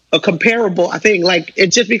a comparable. I think like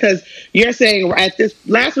it's just because you're saying at this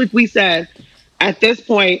last week we said. At this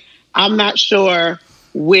point, I'm not sure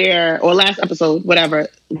or last episode, whatever,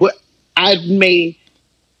 I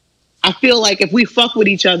feel like if we fuck with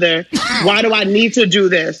each other, why do I need to do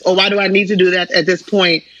this? Or why do I need to do that at this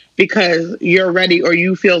point? Because you're ready or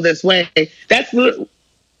you feel this way. That's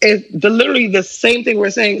literally the same thing we're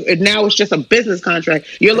saying. Now it's just a business contract.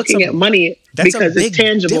 You're looking at money because it's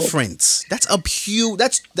tangible. Difference.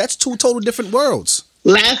 That's two total different worlds.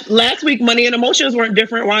 Last week, money and emotions weren't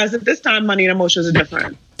different. Why is it this time money and emotions are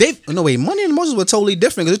different? Money and emotions were totally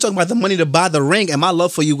different because you're talking about the money to buy the ring, and my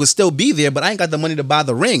love for you would still be there, but I ain't got the money to buy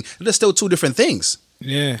the ring. They're still two different things.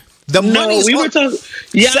 Yeah. The money. We were talking.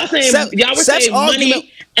 Y'all were saying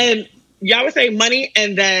money, and y'all were saying money,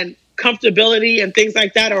 and then comfortability and things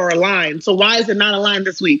like that are aligned. So why is it not aligned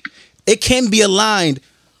this week? It can be aligned.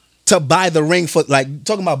 To buy the ring for like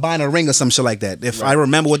talking about buying a ring or some shit like that. If I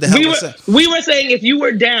remember what the hell we were saying, if you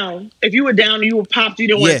were down and you were popped, you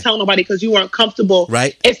didn't want to tell nobody because you weren't comfortable.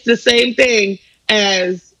 Right. It's the same thing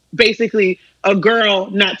as basically a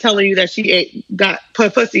girl not telling you that she got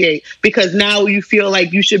pussy ate because now you feel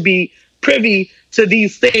like you should be privy to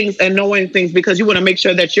these things and knowing things because you want to make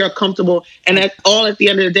sure that you're comfortable. And that's all at the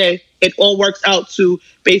end of the day, it all works out to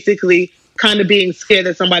basically kind of being scared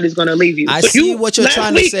that somebody's going to leave you. I see what you're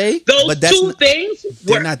trying to say. Those two things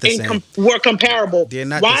were comparable. They're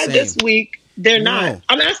not why the same. This week they're not?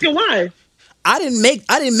 I'm asking why. I didn't make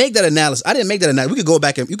that analysis. We could go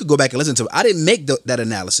back and listen to it. I didn't make that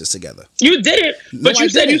analysis together. You didn't, but you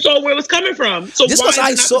said you saw where it was coming from. So just why is it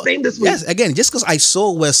not the same this week? Yes, again, just because I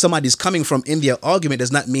saw where somebody's coming from in their argument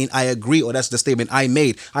does not mean I agree or that's the statement I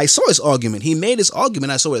made. I saw his argument. He made his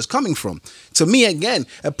argument. I saw where it's coming from. To me, again,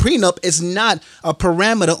 a prenup is not a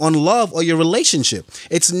parameter on love or your relationship.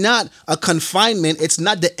 It's not a confinement. It's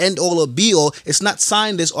not the end all or be all. It's not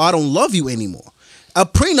sign this or I don't love you anymore. A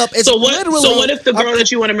prenup is literally. So what if the girl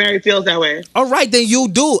that you want to marry feels that way? All right, then you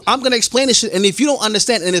do. I'm gonna explain this shit, and if you don't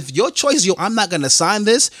understand, and if your choice is I'm not gonna sign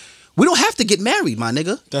this, we don't have to get married, my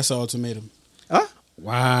nigga. That's an ultimatum. Huh?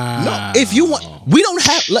 Wow. No, if you want, we don't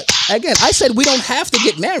have. Look, again, I said we don't have to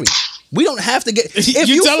get married. We don't have to get. If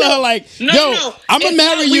you tell feel- her like, yo, I'm gonna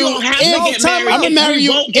marry you. I'm gonna marry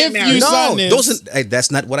you if you sign this.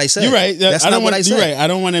 That's not what I said. You're right. That's not what I said. You're right. I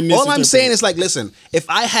don't want to miss. All I'm saying is like, listen, if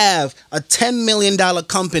I have a $10 million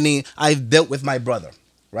company I've built with my brother,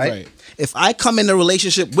 right? If I come in a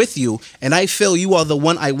relationship with you and I feel you are the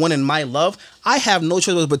one I want in my love, I have no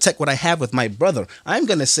choice but to protect what I have with my brother. I'm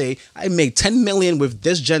gonna say I made $10 million with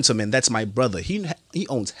this gentleman. That's my brother. He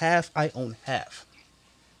owns half. I own half.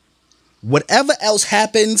 Whatever else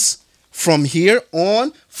happens from here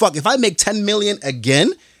on, fuck. If I make 10 million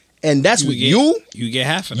again, and that's with you get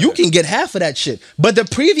half of that. You can get half of that shit. But the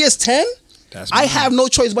previous 10, I have no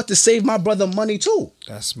choice but to save my brother money too.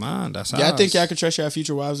 That's mine. That's y'all think y'all can trust your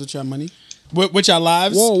future wives with your money? With your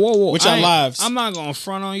lives? Whoa. With your lives. I'm not gonna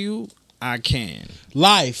front on you. I can.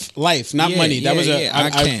 Life, not money. That was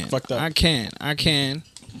I fucked up. I can.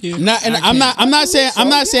 Yeah. I'm not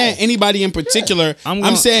saying anybody in particular.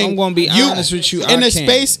 I'm saying I'm gonna be honest with you. In a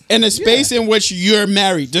space in which you're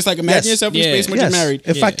married. Just like imagine yourself in a space in which you're married.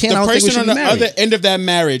 If I can, the I don't think we person should on be the married. other end of that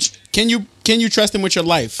marriage, can you trust them with your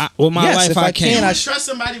life? With my life, I can. You trust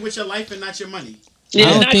somebody with your life and not your money.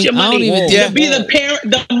 Yeah, not your money. To be the parent,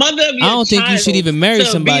 the mother of your I don't think you should even marry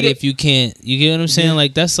somebody if you can't. You get what I'm saying?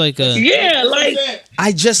 Like that's like a like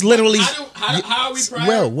I just literally. How are we?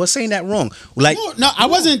 Well, we're saying that wrong. Like no, I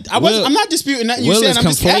wasn't. I'm not disputing nothing you saying. I'm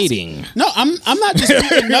just conflating. No, I'm not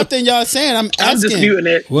disputing nothing y'all saying. I'm asking. disputing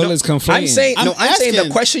it. Will is conflating. I'm saying I'm saying the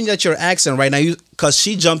asking. question that you're asking right now, because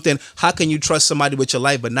she jumped in. How can you trust somebody with your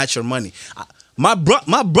life but not your money? My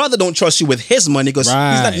brother don't trust you with his money because he's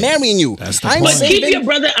not marrying you. That's the I'm point. But keep your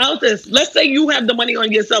brother out this. Let's say you have the money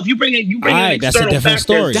on yourself. You bring in that's a external different factors.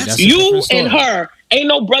 story. That's That's a you different story. and her. Ain't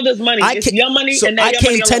no brother's money. It's your money so and that I your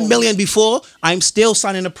came money 10 alone. million before. I'm still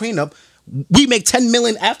signing a prenup. We make 10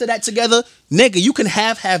 million after that together. Nigga, you can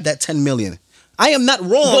have that 10 million. I am not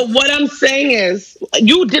wrong. But what I'm saying is,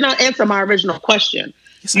 you did not answer my original question.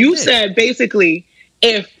 Yes, I you did. said basically,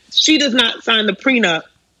 if she does not sign the prenup,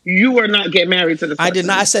 you are not get married to this person. I did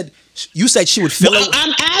not. I said you said she would fill Well, it.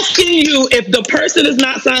 I'm asking you, if the person is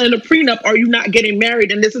not signing a prenup, are you not getting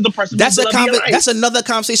married? And this is the person. That's who's gonna be your life. that's another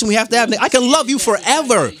conversation we have to have. I can love you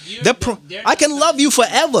forever. I can love you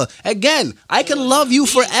forever. Again, I can love you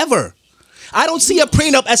forever. I don't see a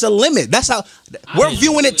prenup as a limit. That's how we're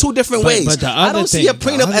viewing it two different ways. But I don't see a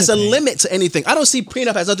prenup as a limit to anything. I don't see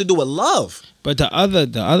prenup as nothing to do with love. But the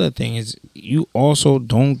other thing is, you also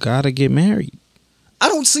don't gotta get married. I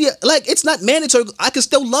don't see it like it's not mandatory. I can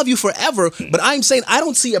still love you forever, but I'm saying I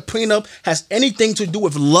don't see a prenup has anything to do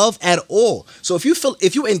with love at all. So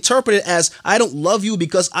if you interpret it as I don't love you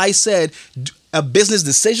because I said a business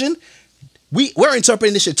decision, we're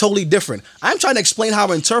interpreting this shit totally different. I'm trying to explain how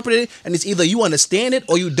I interpret it, and it's either you understand it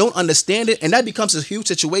or you don't understand it, and that becomes a huge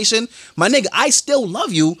situation. My nigga, I still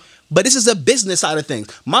love you, but this is a business side of things.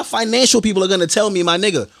 My financial people are gonna tell me, my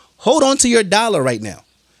nigga, hold on to your dollar right now.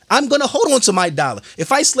 I'm going to hold on to my dollar.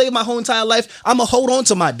 If I slave my whole entire life, I'm going to hold on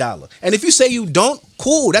to my dollar. And if you say you don't,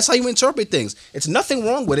 cool. That's how you interpret things. It's nothing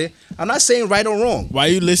wrong with it. I'm not saying right or wrong. Why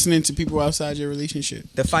are you listening to people outside your relationship?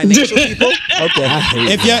 The financial people? Okay.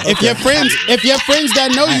 If your friends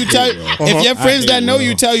that know you tell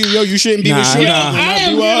you tell you, yo, you shouldn't be with shit. I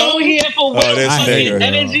am so here for Will fucking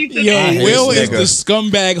energy today. Will is the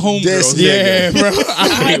scumbag homegirl. Yeah, bro.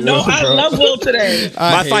 I love Will today.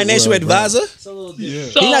 My financial advisor?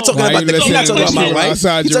 He's not talking about he's not talking about my right. He's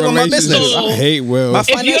talking about my business. I hate Will. My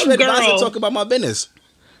financial you're a girl- advisor talk about my business.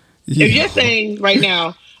 If you're saying right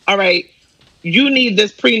now, all right, you need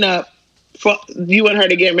this prenup for you and her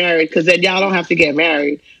to get married because then y'all don't have to get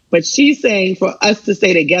married. But she's saying for us to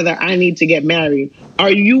stay together, I need to get married.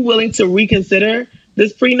 Are you willing to reconsider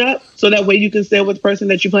this prenup so that way you can stay with the person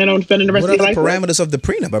that you plan on spending the rest What of your are the life with? parameters of the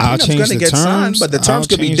prenup? A I'll prenup's change going to the get signed, terms. but the terms I'll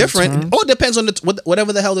could be change the different. terms. Or it depends on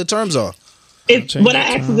whatever the hell the terms are. What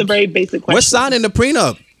I asked is a very basic question. We're signing the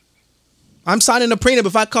prenup. I'm signing the prenup.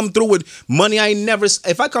 If I come through with money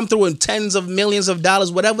if I come through with tens of millions of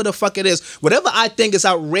dollars, whatever the fuck it is, whatever I think is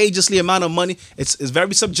outrageously amount of money, it's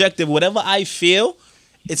very subjective. Whatever I feel,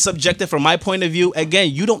 it's subjective from my point of view.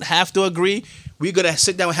 Again, you don't have to agree. We're gonna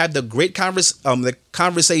sit down and have the great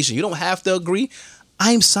conversation. You don't have to agree.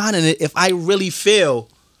 I'm signing it if I really feel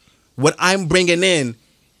what I'm bringing in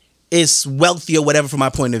is wealthy or whatever from my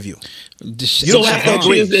point of view. You don't have to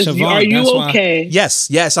agree. Are you okay? Yes,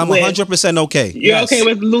 I'm 100% okay. You're okay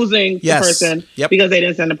with losing the person because they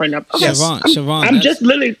didn't send a prenup. Okay. Siobhan, I'm just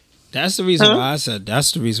literally. That's the reason why I said.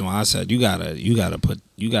 That's the reason why I said you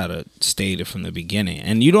gotta state it from the beginning,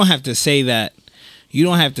 and you don't have to say that. You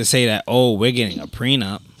don't have to say that. Oh, we're getting a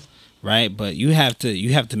prenup. right? But you have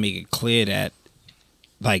to make it clear that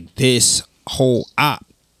like this whole op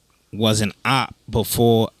was an op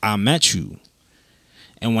before I met you.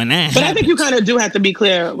 And when that But I think you kind of do have to be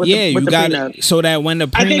clear with the prenup. So that when the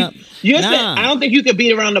prenup... I don't think you could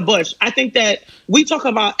beat around the bush. I think that we talk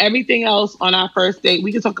about everything else on our first date.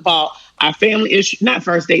 We can talk about our family issue, not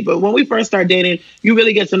first date, but when we first start dating, you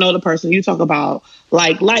really get to know the person. You talk about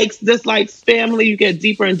likes, dislikes, family. You get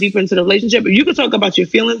deeper and deeper into the relationship. But you can talk about your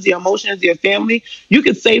feelings, your emotions, your family. You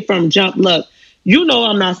could say from jump, look, you know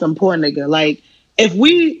I'm not some poor nigga. Like, if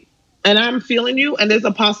we... and I'm feeling you, and there's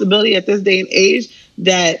a possibility at this day and age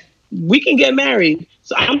that we can get married.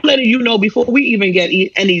 So I'm letting you know before we even get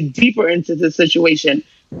any deeper into the situation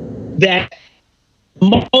that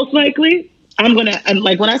most likely I'm going to,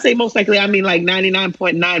 like when I say most likely, I mean like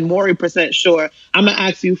 99.9 more % sure I'm going to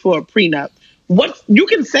ask you for a prenup. What you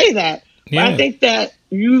can say that. Yeah. But I think that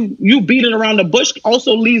you beating around the bush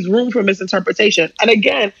also leaves room for misinterpretation. And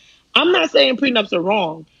again, I'm not saying prenups are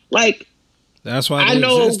wrong. Like, that's why I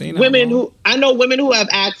know women who have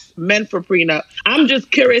asked men for prenup. I'm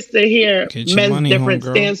just curious to hear men's different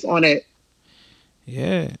stance on it.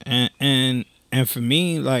 Yeah, and for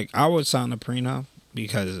me, like I would sign a prenup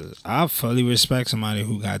because I fully respect somebody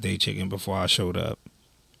who got their chicken before I showed up.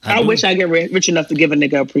 I wish I get rich enough to give a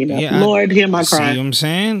nigga a prenup. Yeah, Lord, hear my cry. See what I'm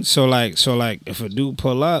saying? So like, if a dude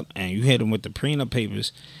pull up and you hit him with the prenup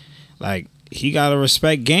papers, like. He gotta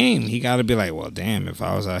respect game. He gotta be like, well, damn. If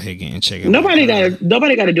I was out here getting chicken, nobody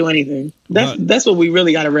gotta do anything. That's what we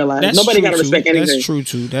really gotta realize. Nobody gotta respect anything. That's true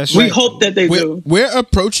too. We hope that they do. We're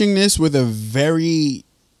approaching this with a very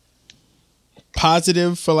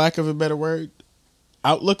positive, for lack of a better word,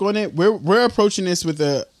 outlook on it. We're approaching this with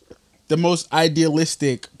the most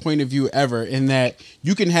idealistic point of view ever, in that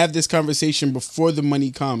you can have this conversation before the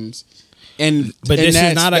money comes. But this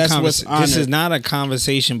is not a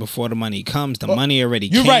conversation before the money comes. The money already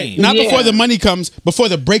came. You're right. Not before the money comes, before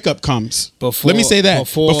the breakup comes. Let me say that.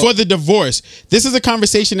 Before the divorce. This is a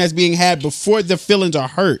conversation that's being had before the feelings are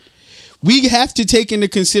hurt. We have to take into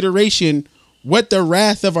consideration what the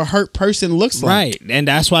wrath of a hurt person looks like. Right. And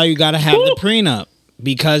that's why you got to have the prenup.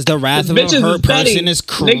 Because the wrath of a hurt person is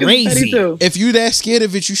crazy. If you that scared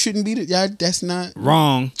of it, you shouldn't be. That's not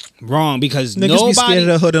wrong. Because niggas be scared of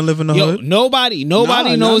the hood and live in the hood. Nobody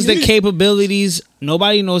knows the capabilities.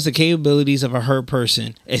 Nobody knows the capabilities of a hurt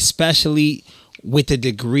person, especially with the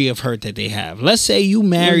degree of hurt that they have. Let's say you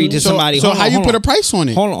married to somebody. So how you put a price on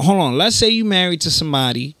it? Hold on. Let's say you married to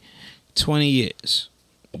somebody 20 years,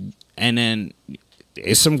 and then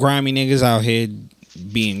there's some grimy niggas out here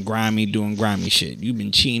being grimy, doing grimy shit. You've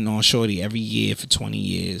been cheating on shorty every year for 20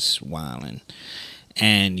 years, wilding,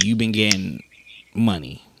 and you've been getting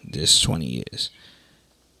money this 20 years.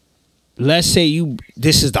 Let's say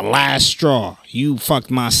this is the last straw. You fucked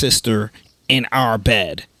my sister in our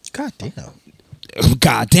bed. God damn.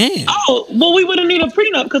 Oh, well, we wouldn't need a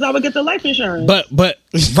prenup because I would get the life insurance. But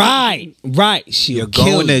right. You're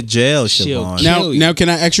going to jail, Siobhan. Now, can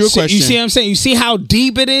I ask you a question? You see what I'm saying? You see how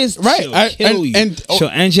deep it is? Right. She'll kill you. She'll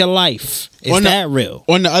end your life. Is that real?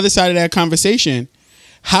 On the other side of that conversation,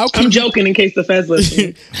 I'm joking in case the feds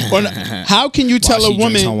listen. How can you tell a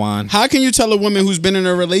woman? How can you tell a woman who's been in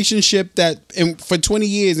a relationship for 20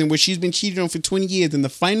 years and where she's been cheated on for 20 years, and the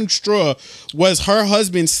final straw was her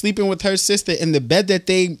husband sleeping with her sister in the bed that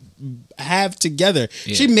they have together?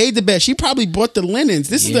 Yeah. She made the bed. She probably bought the linens.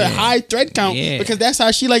 This is the high thread count because that's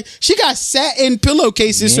how she got satin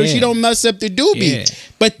pillowcases so she don't mess up the doobie. Yeah.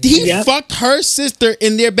 But he fucked her sister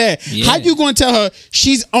in their bed. Yeah. How you going to tell her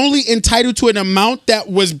she's only entitled to an amount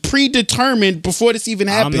that was predetermined before this even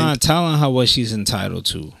happened? I'm not telling her what she's entitled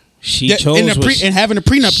to. She chose and having a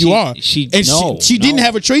prenup. She didn't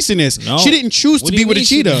have a choice in this. No. She didn't choose to be with a cheater.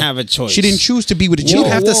 She didn't have a choice. She didn't choose to be with a cheater.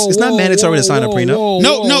 It's not mandatory to sign a prenup.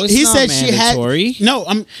 No. He said she had. No,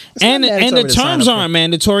 and the terms aren't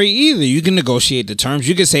mandatory either. You can negotiate the terms.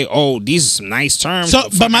 You can say, "Oh, these are some nice terms." So,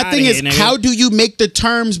 but my thing is, how do you make the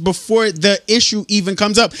terms before the issue even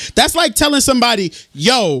comes up? That's like telling somebody,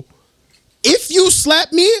 "Yo, if you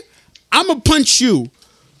slap me, I'm gonna punch you."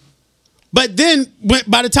 But then,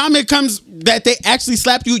 by the time it comes that they actually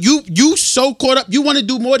slap you, you so caught up, you want to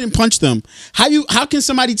do more than punch them. How can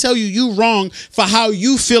somebody tell you wrong for how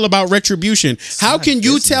you feel about retribution? How can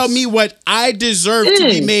you tell me what I deserve to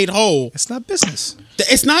be made whole? It's not business.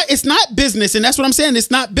 It's not business, and that's what I'm saying. It's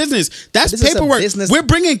not business. That's paperwork. We're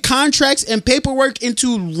bringing contracts and paperwork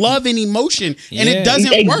into love and emotion, and it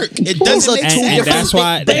doesn't work. It doesn't make two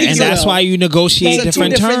different things. That's why you negotiate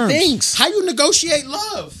different terms. How you negotiate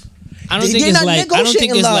love? I don't think You're it's not like. I don't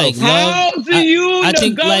think negotiating it's like love. love. How do you I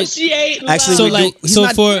think, like, negotiate Actually, So, we like, do. He's so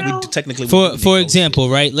not- for- we do- technically, we For do negotiate. example,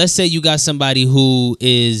 right? Let's say you got somebody who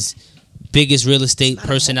is biggest real estate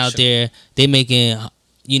person out there. They making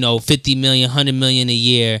 50 million, 100 million a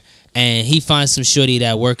year, and he finds some shorty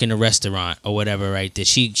that work in a restaurant or whatever, right? That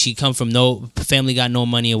she come from no family, got no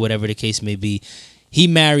money or whatever the case may be. He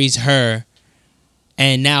marries her.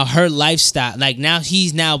 And now her lifestyle, like now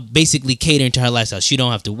he's now basically catering to her lifestyle. She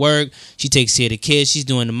don't have to work. She takes care of the kids. She's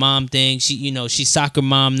doing the mom thing. She's soccer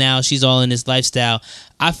mom now. She's all in this lifestyle.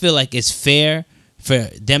 I feel like it's fair for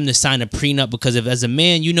them to sign a prenup because if as a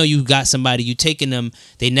man, you got somebody, you taking them,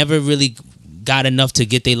 they never really got enough to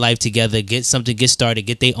get their life together, get started,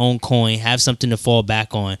 get their own coin, have something to fall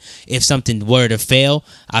back on. If something were to fail,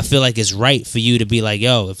 I feel like it's right for you to be like,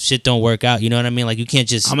 yo, if shit don't work out, you know what I mean? Like you can't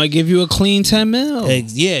just I'm gonna give you a clean 10 mil.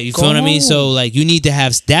 yeah, you feel what I mean? So like you need to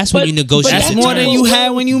have that's when you negotiate. That's more than you had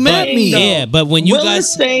when you met me. Yeah, but when you Will guys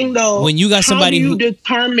is saying though, when you got somebody how do you who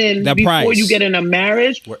determine The before price. you get in a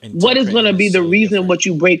marriage what is going to be the reason what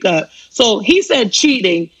you break up? So he said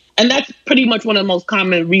cheating, and that's pretty much one of the most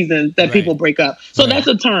common reasons that people break up. So that's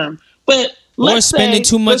a term. But or let's spending say,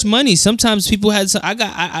 too much money. Sometimes people had some,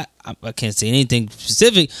 I can't say anything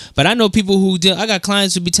specific, but I know people who I got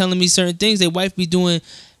clients who be telling me certain things. Their wife be doing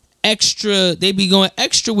extra, they be going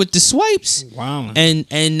extra with the swipes. Wow. And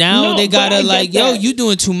now No, they but I gotta get like, yo, that. you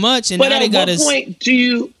doing too much, and But now at they gotta. what point do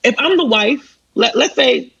you? If I'm the wife, let's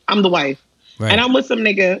say I'm the wife, Right. and I'm with some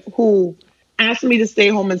nigga who asked me to stay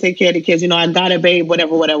home and take care of the kids. I got it, babe.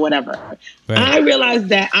 Whatever. Right. I realize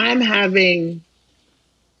that I'm having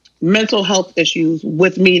mental health issues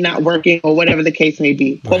with me not working or whatever the case may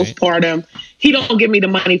be. Right. Postpartum. He don't give me the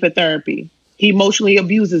money for therapy. He emotionally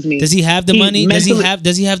abuses me. Does he have the money? Does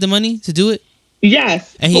he have the money to do it?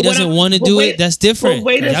 Yes. And he But what doesn't I'm- want to but do wait- it. That's different. but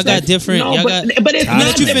wait a Y'all got second. different. No, y'all but, got. but it's Let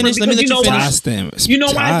not you different finish. Let me because let you know finish. why? You know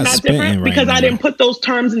why Todd's it's not spitting different? right Because I now. didn't put those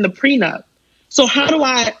terms in the prenup. So how do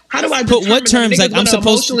I Put determine what terms? that Like, nigga's I'm gonna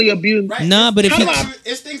supposed to- emotionally abuse? Right. Nah, but if How you, do I-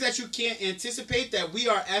 It's things that you can't anticipate that we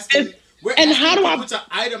are asking. And- We're and asking how do I- people to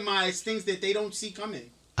itemize things that they don't see coming.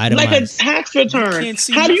 Like a itemize. tax return. can't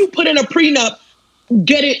see How do you put in a prenup?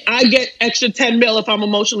 I get extra 10 mil if I'm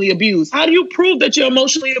emotionally abused. How do you prove that you're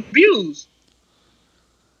emotionally abused?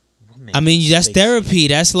 I mean, that's therapy.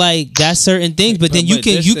 That's certain things. But then But you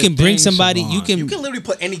this the can bring thing, somebody. Siobhan. You You can. can literally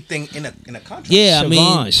put anything in a contract. Yeah, I mean,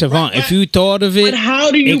 Siobhan, if you thought of it, But how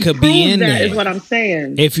do you it could prove be in that there. is what I'm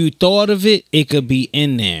saying. If you thought of it, it could be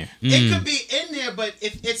in there. It could be in there, but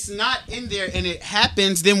if it's not in there and it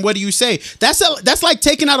happens, then what do you say? That's like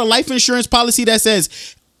taking out a life insurance policy that says,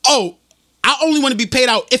 "Oh, I only want to be paid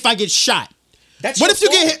out if I get shot." That's What your if you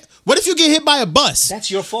fault. get hit? What if you get hit by a bus?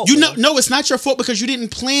 That's your fault. You know, bro. no, it's not your fault because you didn't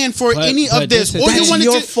plan for But- any but of this. this is- All you That's wanted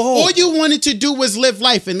your to, fault. all you wanted to do was live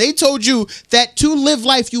life, and they told you that to live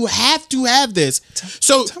life you have to have this.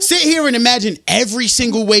 So sit here and imagine every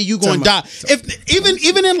single way you gonna die. If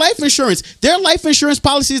even in life insurance, there are life insurance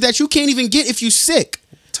policies that you can't even get if you sick.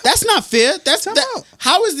 That's not fair. out.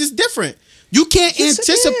 How is this different? You can't Yes, it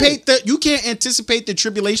anticipate the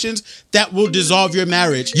tribulations that will dissolve your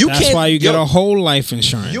marriage. That's why you get a whole life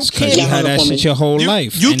insurance. You Because can't- you had that shit your whole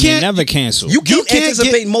life. you and can't- you never cancel. You can't can't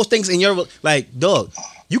anticipate most things in your dog.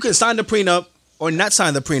 You can sign the prenup or not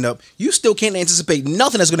sign the prenup. You still can't anticipate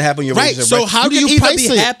nothing that's going to happen in your Right, relationship. so how do can you either price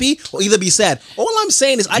be it? happy or either be sad? All I'm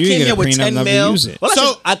saying is I You came get here a with prenup, 10 never mil. use it. Well,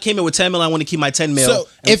 So- I came in with 10 mil. I want to keep my 10 mil. So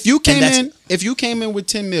And- if you and came that's- in with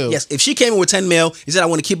 10 mil, yes, if she came in with 10 mil, he said I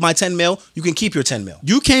want to keep my 10 mil. You can keep your 10 mil.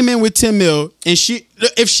 you came in with 10 mil, and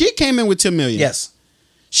if she came in with 10 million, Yes.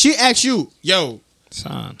 she asked you, yo,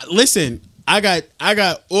 Son. listen, I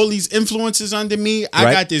got all these influences under me. I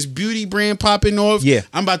Right. got this beauty brand popping off. Yeah.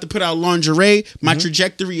 I'm about to put out lingerie. My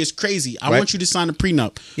trajectory is crazy. I Right. want you to sign a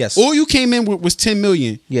prenup. Yes. All you came in with was 10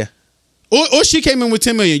 million. Yeah. Or she came in with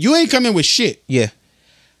 10 million. You ain't come in with shit. Yeah.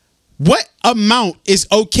 What amount is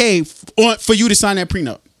okay for you to sign that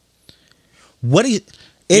prenup? What do you?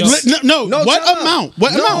 No, what time out. amount?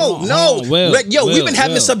 What no, amount? No, Will, we've been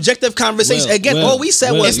having Will. subjective conversations. Will, Again, Will, all we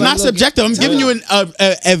said Will. was It's not subjective. I'm giving you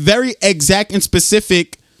a very exact and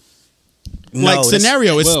specific No, this-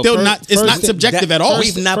 scenario. It's Will, still first- not. It's first not thing- subjective that- at all.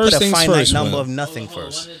 We've not First put a things finite first, number Will. of nothing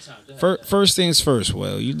first. First things first,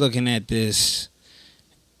 Will. You looking at this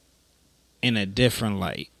in a different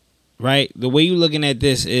light, right? The way you looking at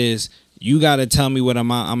this is you got to tell me what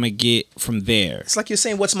amount I'm gonna get from there. It's like you're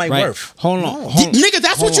saying, "What's my Right? worth?" Hold on, hold- Nigga,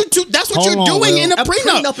 that's hold what you on. do. That's what Hold you're on, doing Will. in a A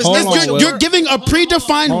prenup. prenup is Hold not on, your Will. You're giving a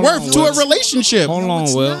predefined Hold worth on, to a Will. relationship. Hold on,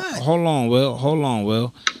 it's Will. not. Hold on, Will. Hold on,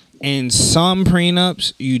 Will. In some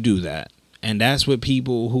prenups, you do that, and that's with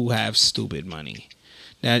people who have stupid money.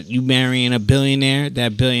 that you marrying a billionaire,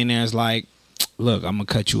 that billionaire's like, look, I'm gonna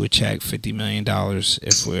cut you a check, $50 million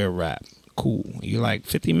if we're a rap. Cool. You like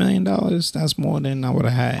 $50 million? That's more than I would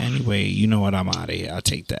have had anyway. You know what? I'm out of here. I'll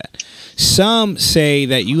take that. Some say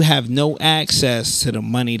that you have no access to the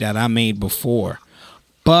money that I made before,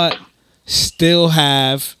 but still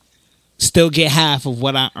get half of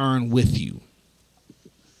what I earned with you.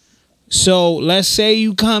 So let's say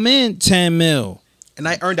you come in 10 mil. And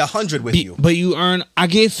I earned 100 with you. But I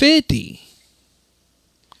get 50.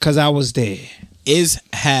 Cause I was there. Is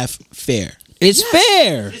half fair? It's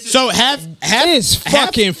fair. So half it's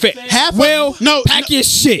fucking fair. Pack your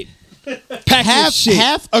shit. Half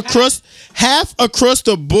across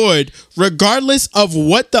the board, regardless of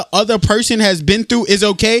what the other person has been through, is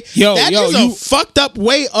okay. That is a fucked up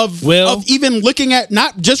way of even looking at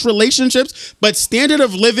not just relationships, but standard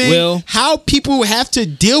of living. How people have to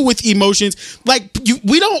deal with emotions. Like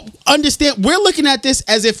we don't understand. We're looking at this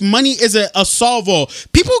as if money is a solve all.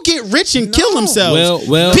 People get rich and kill themselves.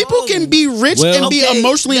 People can be rich and be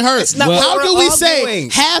emotionally hurt. How do we say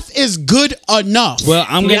half is good enough? Well,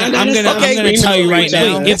 I'm gonna tell you right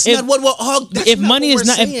now. If money is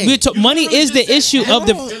not, money is the issue of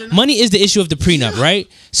the prenup, right?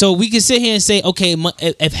 So we can sit here and say, okay,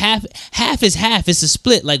 if half is half, it's a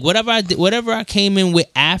split. Like whatever I came in with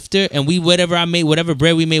after, and whatever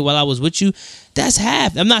bread we made while I was with you, that's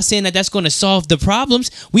half. I'm not saying that that's going to solve the problems.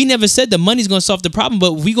 We never said the money's going to solve the problem,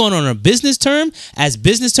 but if we going on a business terms,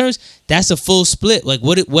 that's a full split. Like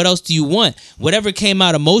what else do you want? Whatever came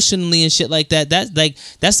out emotionally and shit like that.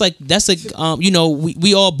 That's like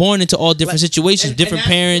we all born into all different situations, different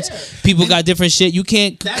parents. People got different shit. You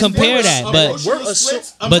can't compare that.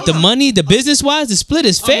 But the money, the business wise, the split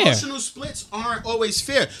is fair. Emotional splits aren't always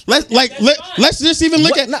fair. Let's just even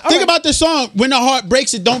look think about the song "When the Heart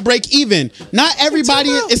Breaks, It Don't Break Even." Not everybody.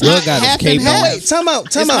 It's not half and half. Wait, time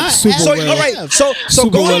out. So all right. So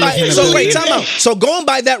going by. So wait, time out. So going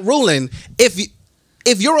by that ruling, if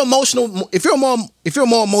you're emotional, if you're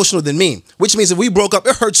more emotional than me, which means if we broke up,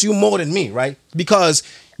 it hurts you more than me, right? Because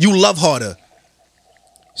you love harder.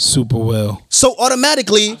 Super well. So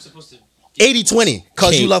automatically, 80-20,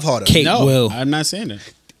 because you love harder. No, I'm not saying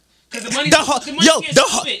that. The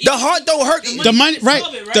heart don't hurt. The money, right?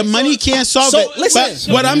 The money can't solve it. Listen,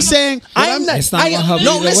 but what I'm saying,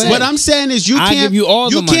 what I'm saying is you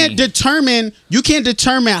can't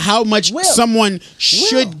determine how much someone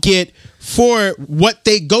should get for what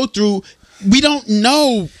they go through. We don't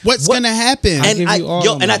know what's gonna happen.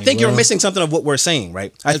 And I think you're missing something of what we're saying,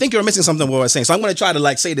 right? I think you're missing something of what we're saying. So I'm gonna try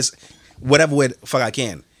to say this whatever way the fuck I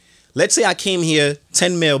can. Let's say I came here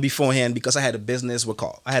 10 mil beforehand because I had a business with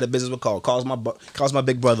Carl. Carl's my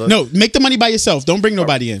big brother. No, make the money by yourself. Don't bring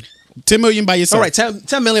nobody in. 10 million by yourself. All right,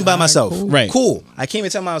 10 million by myself. Cool. Right. Cool. I came here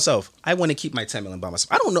 10 by myself. I want to keep my 10 million by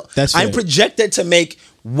myself. I don't know. That's I'm fair. projected to make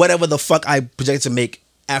whatever the fuck I projected to make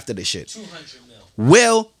after this shit. 200 mil.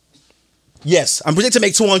 Well, yes, I'm projected to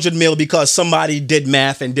make 200 mil because somebody did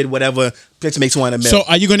math and did whatever to make 200 mil. So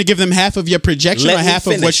are you going to give them half of your projection or half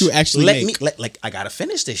of what you actually make? I got to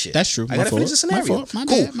finish this shit. That's true. I got to finish the scenario. My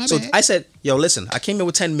cool. bad. So I said, yo, listen, I came in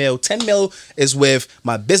with 10 mil. 10 mil is with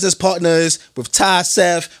my business partners, with Ty,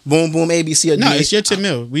 Seth, Boom Boom, ABC. No, it's your 10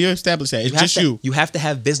 mil. We established that. It's just you. You have to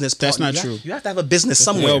have business partners. That's not true. You have to have a business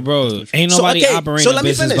somewhere. Yo, bro, ain't nobody operating a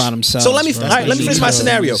business by themselves. So let me finish my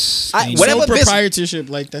scenario. Whatever proprietorship,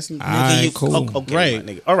 like that's cool. Okay,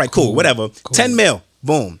 right. All right, cool. Whatever. 10 mil.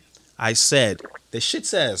 Boom. I said, this shit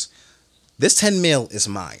says, this 10 mil is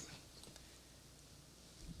mine.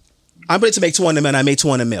 I'm ready to make 200 mil, and I made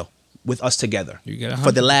 200 mil with us together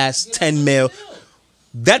for the last 10 mil.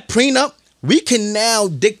 That prenup, we can now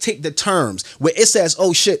dictate the terms where it says,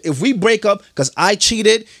 oh shit, if we break up because I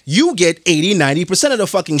cheated, you get 80-90% of the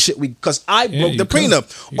fucking shit because I broke the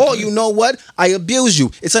prenup. You know what? I abused you.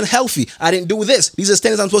 It's unhealthy. I didn't do this. These are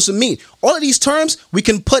standards I'm supposed to meet. All of these terms we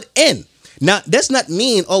can put in. Now, that's not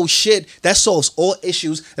mean, oh shit, that solves all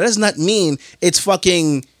issues. That does not mean it's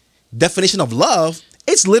fucking definition of love.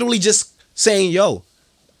 It's literally just saying, yo,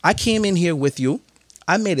 I came in here with you.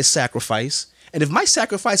 I made a sacrifice. And if my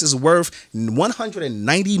sacrifice is worth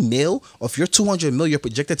 190 mil of your 200 mil you're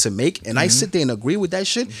projected to make, and I sit there and agree with that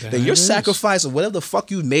shit, then your sacrifice of whatever the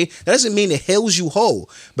fuck you made, that doesn't mean it heals you whole.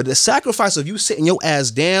 But the sacrifice of you sitting your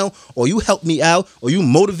ass down, or you helped me out, or you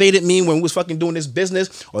motivated me when we was fucking doing this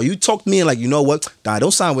business, or you talked me and like, you know what, nah,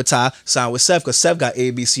 don't sign with Ty, sign with Seth, because Seth got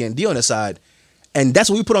A, B, C, and D on the side. And that's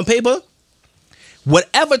what we put on paper.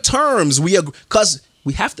 Whatever terms we agree, because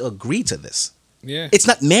we have to agree to this. Yeah. It's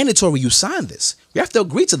not mandatory you sign this. You have to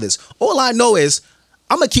agree to this. All I know is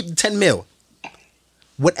I'm going to keep the 10 mil.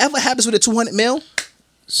 Whatever happens with the 200 mil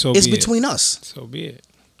is between us. So be it.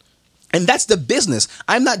 And that's the business.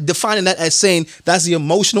 I'm not defining that as saying that's the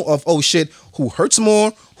emotional of, oh shit, who hurts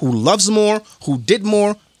more, who loves more, who did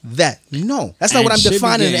more. That no, that's not what I'm shit be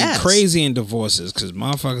defining it getting as. crazy in divorces because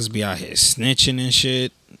motherfuckers be out here snitching and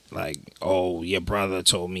shit. Like, oh, your brother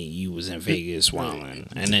told me you was in Vegas wilding,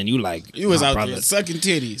 and then you like You was my out brother. there sucking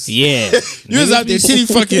titties. Yeah, You was out there titty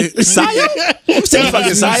fucking. Sayo? You say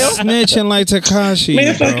fucking Sayo? snitching like Tekashi.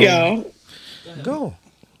 Man, fuck bro. y'all. Go.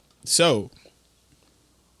 So,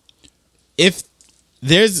 if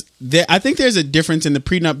I think there's a difference in the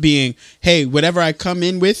prenup being, hey, whatever I come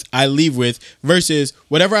in with, I leave with, versus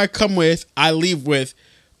whatever I come with, I leave with.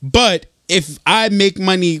 But if I make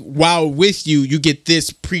money while with you, you get this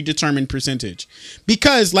predetermined percentage.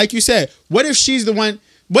 Because, like you said, what if she's the one?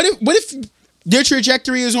 What if your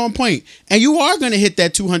trajectory is on point and you are going to hit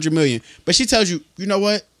that 200 million? But she tells you, you know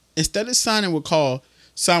what? Instead of signing with Carl,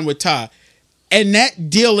 sign with Ty. And that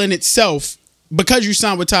deal in itself, because you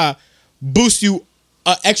signed with Ty, boosts you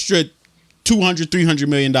an extra $200-300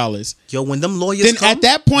 million. Yo, when them lawyers Then come, at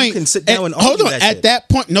that point, you can sit down and hold argue on. that At shit. that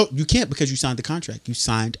point, no, you can't because you signed the contract. You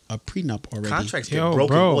signed a prenup already. Contracts get Yo,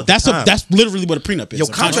 broken bro. all the That's time. that's literally what a prenup is. Yo, A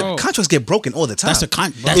contract. contracts get broken all the time. That's a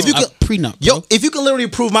If you can- prenup. Yo, bro. if you can literally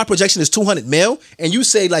prove my projection is 200 mil, and you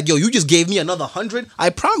say like, yo, you just gave me another 100, I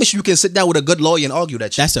promise you can sit down with a good lawyer and argue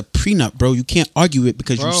that shit. That's a prenup, bro. You can't argue it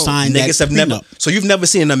because you signed Niggas that have never. prenup. So you've never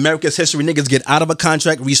seen in America's history niggas get out of a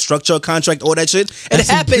contract, restructure a contract, all that shit. That's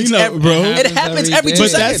a prenup, bro. It happens every 2 But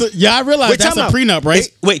seconds. that's I realize Wait, that's a time out. prenup, right?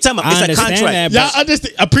 Wait, time out. I It's a understand contract. that, Y'all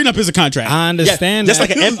understand? A prenup is a contract. I understand Just that.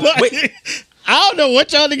 like an wait. I don't know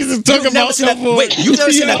what y'all niggas is talking You've never about. seen that. Wait, you've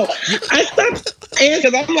never seen Yo, that. I stopped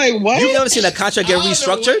because I'm like, what? You've never seen a contract get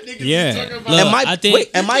restructured? Yeah. Look, Am I? I think Wait,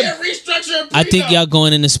 am I? I think y'all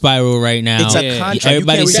going in a spiral right now. It's a Yeah. contract.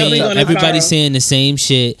 Everybody's You can't saying restructure. everybody's saying the same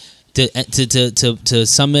shit. To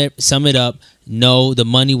sum it up, no, the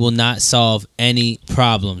money will not solve any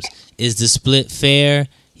problems. Is the split fair?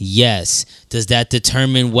 Yes. Does that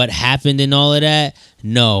determine what happened and all of that?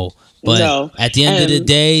 No. But No. at the end of the And-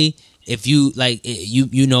 day, if you like,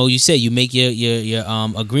 you say you make your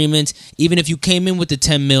agreements. Even if you came in with the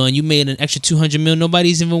 10 mil and you made an extra 200 mil,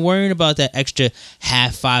 nobody's even worrying about that extra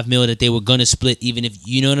half 5 mil that they were gonna split. Even if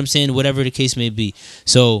you know what I'm saying, whatever the case may be.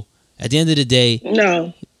 So at the end of the day,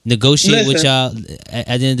 No. negotiate with Listen. y'all.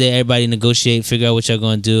 At the end of the day, everybody negotiate, figure out what y'all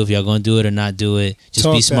gonna do. If y'all gonna do it or not do it, just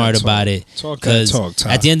Talk be that smart talk. about it. Talk that talk,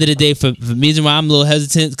 Ty. at the end of the day, for me, reason why I'm a little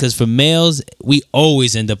hesitant, because for males, we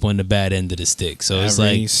always end up on the bad end of the stick. So it's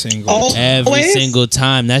Every like single every Always? single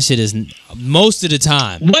time. That shit is most of the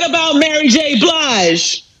time. What about Mary J.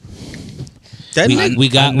 Blige?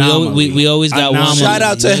 We always got one. Shout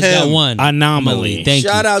out to We always got him. one Anomaly. Thank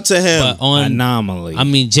Shout you. out to him. But on Anomaly. I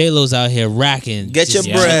mean, J Lo's out here racking. Get just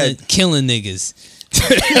your bread. killing niggas.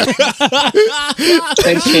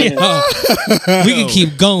 Thank you. We can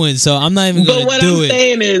keep going, so I'm not even But gonna what do I'm it.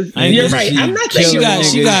 saying is, I ain't you're gonna right. see I'm not killing saying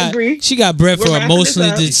She you got agree. she got bread We're for wrapping emotionally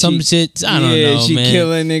this up. did some shit. I don't know, she man.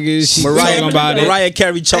 killing niggas. She talking about it. Mariah Carey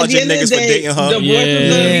At the charging end of niggas the for day, dating her. divorce is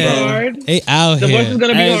gonna be Yeah. hard. They out Divorce here. is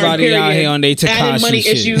gonna be hard. Everybody out period. here on they Adding Tekashi money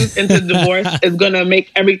shit. issues into divorce is gonna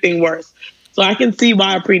make everything worse. So I can see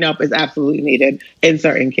why a prenup is absolutely needed in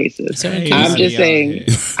certain cases. Certain I'm cases. just saying,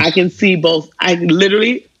 I can see both. I'm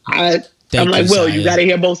Thank like, you, Will, Saya. you got to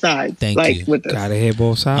hear both sides. Thank like you. with this. Gotta hear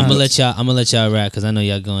both sides. I'm gonna let y'all rap because I know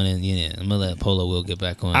y'all going in. Yeah, I'm gonna let Polo Will get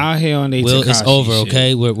back on. Out here on they Will, it's Tekashi over, shit.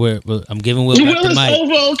 okay? We're I'm giving Will back Will the is mic.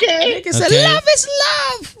 over, okay? Okay? Love is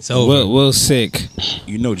love. It's over. Will sick.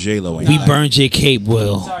 You know J-Lo ain't. We burned your cape,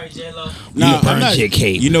 Will. Sorry, J Lo. We Nah, I'm burned not- your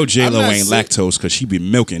cape. You know J-Lo I'm not ain't sick. lactose because she be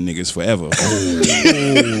milking niggas forever.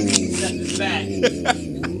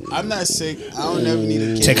 I'm not sick. I don't ever need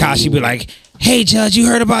a kid. Tekashi be like, "Hey, Judge, you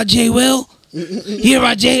heard about J. Will? You hear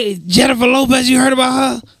about Jennifer Lopez? You heard about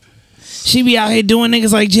her? She be out here doing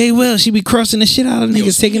niggas like J. Will. She be crossing the shit out of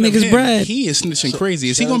niggas, taking niggas' bread. He is snitching crazy.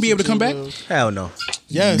 Is he gonna be able to come back? Hell no.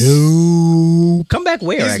 Yes. Come back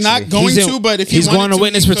where? He's actually? not going He's in- to, but if he's he wanted going to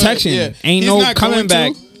witness he could. protection. Yeah. Ain't He's no not coming going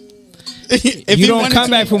back. to. If You he don't wanted come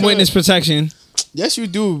to, back he from could. witness protection. Yes, you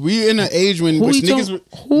do. We in an age when Who which you niggas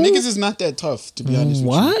who? niggas is not that tough. To be honest,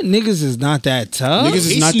 What? Niggas is not that tough. Niggas is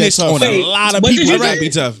He not that snitched tough. on a Wait, lot of what did people. you Right, say? be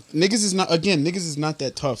tough. Niggas is not Niggas is not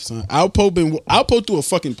that tough, son. Alpo threw a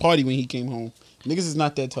fucking party when he came home. Niggas is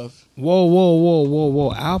not that tough.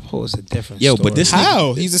 Whoa. Alpo is a different Yo, story. but this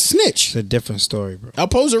How? He's a snitch. It's a different story, bro.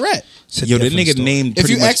 Alpo's a rat. It's a Yo, the different nigga story. named If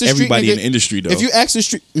pretty you much ask the street everybody nigga- in the industry though. If you ask the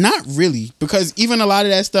street, not really, because even a lot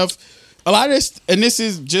of that stuff, a lot of this, and this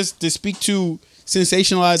is just to speak to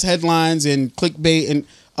sensationalized headlines and clickbait, and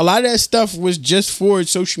a lot of that stuff was just for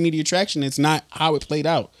social media traction. It's not how it played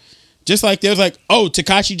out. Just like there's like, oh,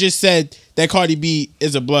 Tekashi just said that Cardi B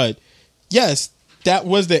is a blood. yes, that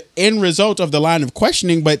was the end result of the line of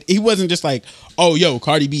questioning, but he wasn't just like, oh, yo,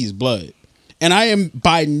 Cardi B is blood. And I am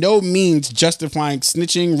by no means justifying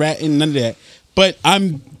snitching, ratting, none of that. But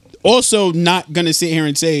I'm also not going to sit here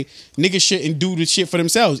and say niggas shouldn't do the shit for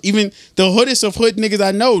themselves. Even the hoodest of hood niggas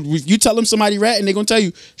I know, if you tell them somebody ratting, they're going to tell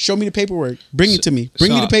you, show me the paperwork. Bring it to me.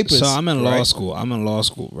 Bring me the papers. So I'm in law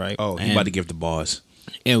school. Right? Oh, you about to give the bars.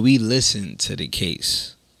 And we listen to the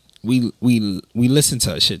case. We listen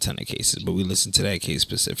to a shit ton of cases, but we listen to that case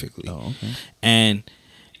specifically. Oh, okay.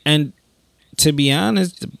 And to be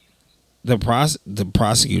honest, the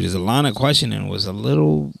prosecutors, the line of questioning was a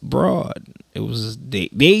little broad. It was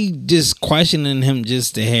they just questioning him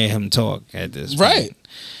just to hear him talk at this point. Right.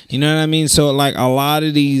 You know what I mean? So like a lot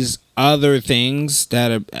of these other things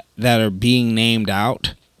that are being named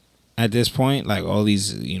out at this point, like all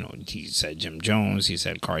these, you know, he said Jim Jones, he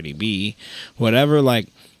said Cardi B, whatever, like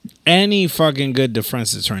any fucking good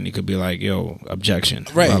defense attorney could be like, yo, objection,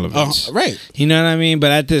 right, relevance. Right. You know what I mean?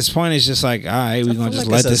 But at this point, it's just like, all right, we're gonna just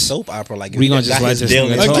let this soap opera. Like we gonna just let this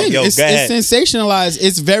nigga talk. Again, Yo, it's sensationalized.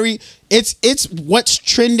 It's very, it's what's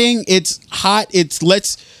trending. It's hot. It's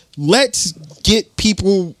let's get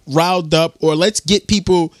people riled up, or let's get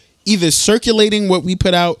people either circulating what we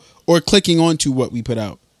put out or clicking onto what we put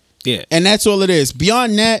out. Yeah, and that's all it is.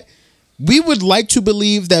 Beyond that, we would like to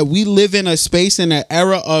believe that we live in a space in an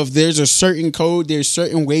era of there's a certain code, there's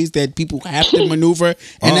certain ways that people have to maneuver,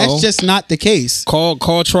 and that's just not the case. Call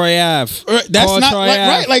Troy Ave. That's call not Troy like,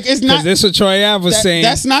 Ave. right. Like it's not. This is what Troy Ave was saying.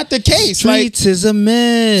 That's not the case. Streets is a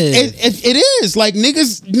myth. It is like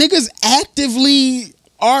niggas actively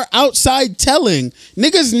are outside telling.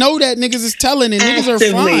 Niggas know that niggas is telling, and niggas are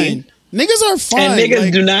fine. Niggas are fine. And niggas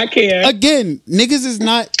like, do not care. Again, niggas is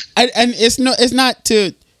not, and it's not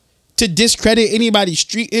to discredit anybody's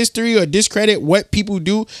street history or discredit what people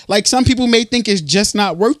do. Like some people may think it's just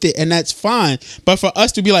not worth it, and that's fine. But for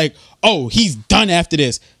us to be like, oh, he's done after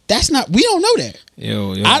this, that's not. We don't know that.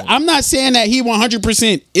 Yo. I'm not saying that he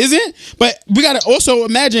 100% isn't, but we gotta also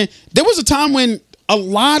imagine there was a time when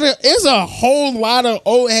there's a whole lot of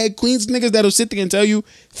old head Queens niggas that'll sit there and tell you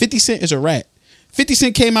 50 Cent is a rat. 50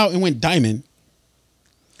 Cent came out and went diamond.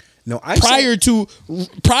 No, prior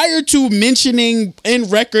to mentioning in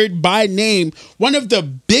record by name one of the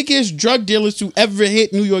biggest drug dealers to ever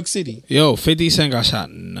hit New York City. Yo, 50 Cent got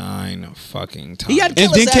shot 9 fucking times. He had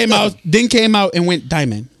and then came out and went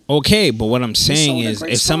diamond. Okay, but what I'm saying is,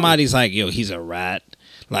 if somebody's like, yo, he's a rat,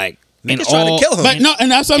 like. Niggas trying to kill him. But no,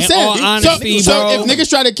 and that's what I'm saying. Honesty, so if niggas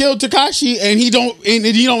try to kill Tekashi and he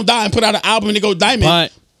don't die and put out an album and they go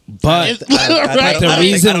diamond. But the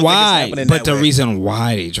reason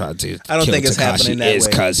why they tried to kill Tekashi is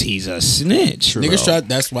because he's a snitch. Niggas tried.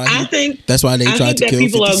 That's why. I think they tried to kill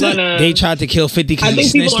 50 Cent. They tried to kill 50 because he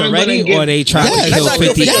snitched already, or they tried to kill 50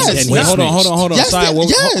 and he Hold on. Yes, Sorry,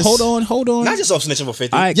 yes. Hold on. Not just off snitching for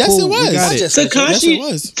 50. Right, Yes, cool. it was.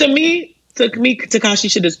 Tekashi, to me, Tekashi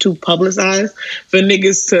shit is too publicized for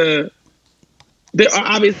niggas to. There are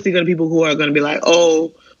obviously going to be people who are going to be like,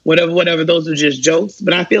 oh, whatever. Those are just jokes.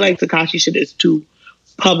 But I feel like Tekashi shit is too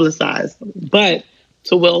publicized. But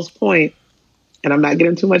to Will's point, and I'm not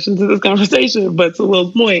getting too much into this conversation, but to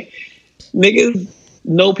Will's point, niggas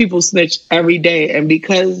know people snitch every day, and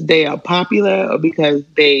because they are popular, or because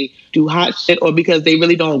they do hot shit, or because they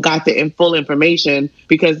really don't got the full information,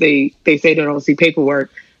 because they say they don't see paperwork,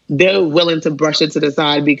 they're willing to brush it to the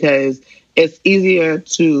side because it's easier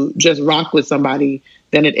to just rock with somebody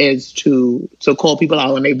than it is to call people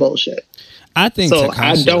out on their bullshit. I think so. Tekashi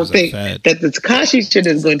I don't think that the Tekashi shit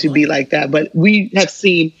is going to be like that. But we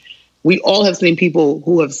all have seen people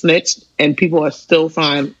who have snitched, and people are still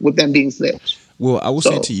fine with them being snitched. Well, I will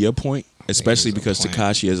say to your point, especially because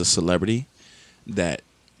Tekashi is a celebrity, that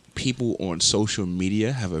people on social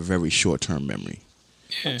media have a very short-term memory.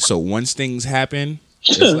 Yeah. So once things happen,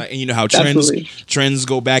 it's like, and you know how trends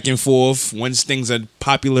go back and forth. Once things are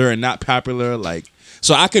popular and not popular, like,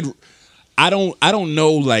 so I don't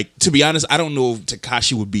know, like, to be honest, I don't know if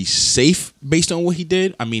Tekashi would be safe based on what he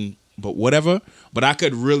did. I mean, but whatever. But I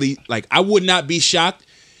could really, like, I would not be shocked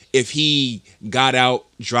if he got out,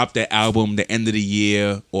 dropped that album the end of the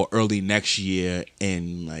year or early next year,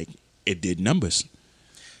 and like it did numbers.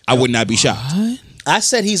 I would not be shocked. I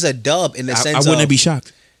said he's a dub in the sense I wouldn't be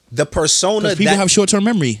shocked. The persona people have short-term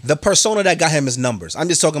memory. The persona that got him is numbers. I'm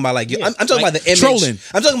just talking about I'm talking about the image. Trolling.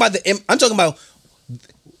 I'm talking about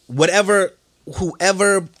whatever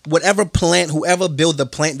plant, whoever built the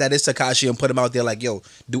plant that is Tekashi and put him out there like, yo,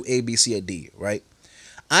 do A, B, C, or D, right?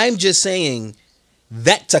 I'm just saying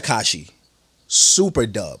that Tekashi, super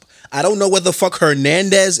dub. I don't know what the fuck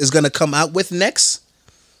Hernandez is gonna come out with next.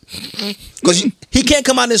 Because he can't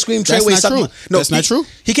come out and scream That's Treyway not suck true. my. No, That's not true.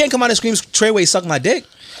 He can't come out and scream Treyway suck my dick.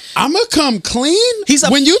 I'ma come clean. He's a-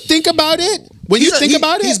 when you think about it.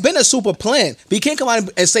 He's been a super plant, but he can't come out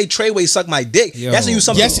and say Treyway suck my dick. Yo. He has to use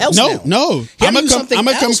something else now. No. I'ma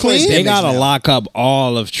I'ma come clean. They gotta lock up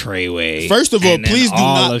all of Treyway. First of all, and then please do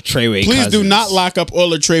all not. of Treyway Please do cousins. not lock up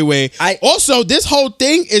all of Treyway. Also, this whole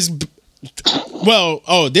thing is.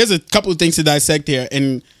 Well, there's a couple of things to dissect here,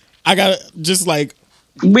 and I gotta just like.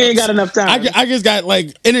 We ain't got enough time. I just got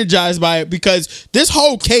like energized by it because this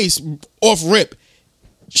whole case off rip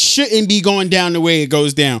shouldn't be going down the way it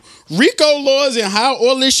goes down. RICO laws and how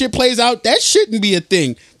all this shit plays out, that shouldn't be a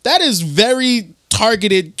thing. That is very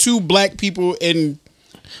targeted to black people and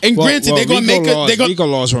granted they're gonna make RICO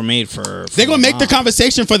laws were made for they're gonna make the mob.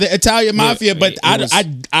 conversation for the Italian mafia, but I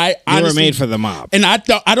They honestly, were made for the mob. and I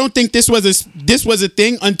don't think this was a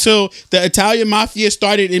thing until the Italian mafia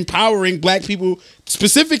started empowering black people,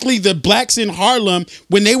 specifically the blacks in Harlem,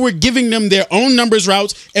 when they were giving them their own numbers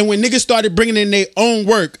routes, and when niggas started bringing in their own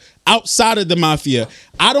work outside of the mafia.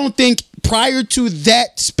 I don't think prior to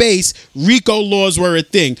that space, RICO laws were a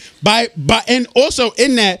thing. And also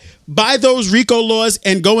in that, by those RICO laws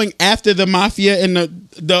and going after the mafia and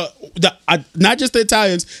the not just the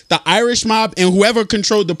Italians, the Irish mob and whoever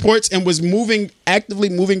controlled the ports and was actively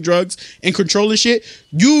moving drugs and controlling shit,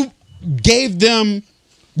 you gave them.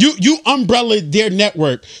 You umbrellaed their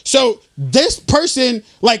network. So this person,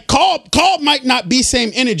 like Carl might not be same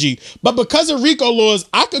energy, but because of RICO laws,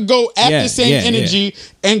 I could go after same energy,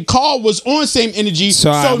 and Carl was on same energy.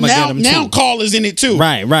 So I'ma get him now too. Carl is in it too.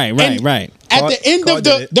 Right. At the end of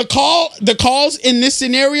the calls in this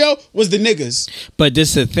scenario was the niggas. But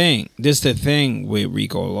this the thing. This the thing with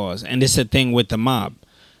RICO laws, and this the thing with the mob.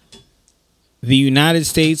 The United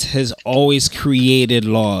States has always created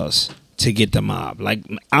laws to get the mob. Like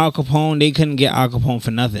Al Capone, they couldn't get Al Capone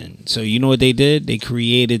for nothing. So you know what they did? They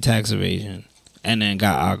created tax evasion and then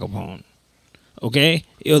got Al Capone. Okay?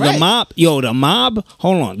 The mob,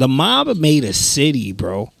 hold on. The mob made a city,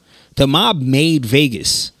 bro. The mob made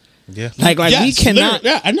Vegas. Yeah. Like Yes, we cannot.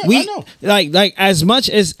 literally. Yeah, I know. Like as much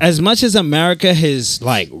as America has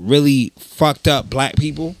like really fucked up black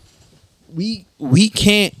people, we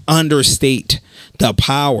can't understate the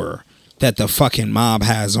power that the fucking mob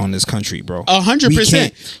has on this country, bro.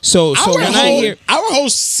 100%. So when I hear our whole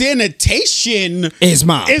sanitation is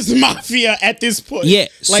mob, is mafia at this point. Yeah,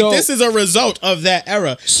 like so- this is a result of that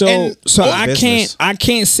era. So And- I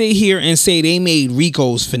can't sit here and say they made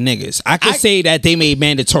RICOs for niggas. I could say that they made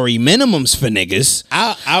mandatory minimums for niggas.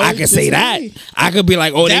 I could say that. I could be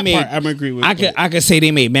like, oh, That they made. part I'm agree with. I could say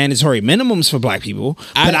they made mandatory minimums for black people,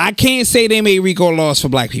 but I can't say they made RICO laws for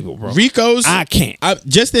black people, bro. RICOs. I can't.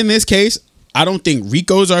 Just in this case, I don't think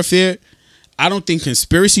RICOs are fair. I don't think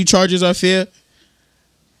conspiracy charges are fair.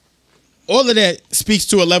 All of that speaks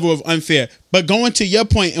to a level of unfair. But going to your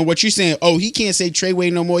point and what you're saying, he can't say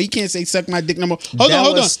Treyway no more. He can't say suck my dick no more. Hold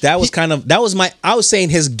on. I was saying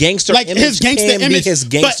his gangster Like image his gangster can image. be his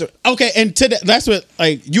gangster. But, okay, and that's what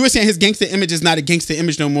like you were saying. His gangster image is not a gangster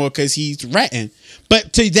image no more because he's ratting.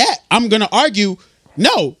 But to that, I'm gonna argue.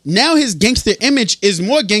 No, now his gangster image is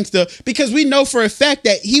more gangster because we know for a fact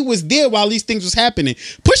that he was there while these things was happening.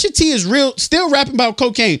 Pusha T is still rapping about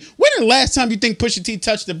cocaine. When the last time you think Pusha T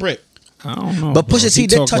touched a brick? I don't know. But bro. Pusha T He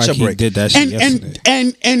did talked touch a he brick. did that shit yesterday.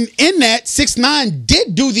 And in that 6ix9ine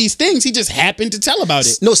did do these things. He just happened to tell about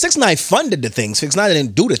it. No, 6ix9ine funded the things. 6ix9ine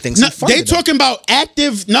didn't do the things. No, He funded they them. talking about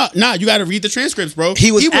active. No, you got to read the transcripts, bro.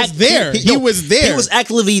 He was there. He was there. He was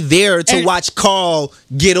actively there to watch Carl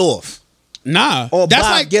get off. Nah, Or that's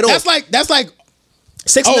Bob like get that's off. like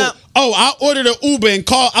 6ix9ine. I ordered an Uber and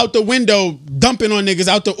Carl out the window dumping on niggas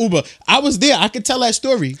out the Uber. I was there. I could tell that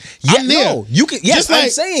story. Yeah, I'm there. no, you can. Yes, Just like- I'm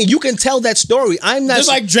saying you can tell that story. I'm not Just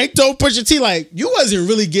like Drake told Pusha T, like you wasn't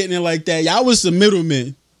really getting it like that. Y'all was some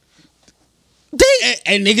middlemen.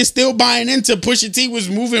 And niggas still buying into Pusha T was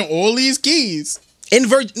moving all these keys.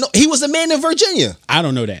 No, he was a man in Virginia. I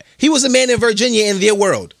don't know that. He was a man in Virginia in their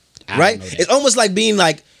world, right? know that. It's almost like being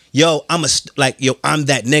like, yo, I'm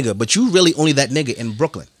that nigga, but you really only that nigga in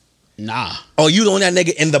Brooklyn. Nah. Or you the only that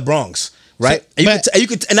nigga in the Bronx, right? So-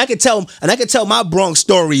 And I could tell my Bronx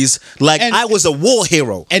stories like I was a war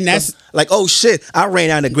hero. And that's like, oh shit, I ran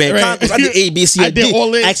out of Grand Right. Concourse. I did A, B, C, I and did D.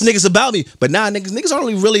 all this. Ask niggas about me. But now niggas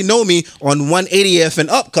only really know me on 180th and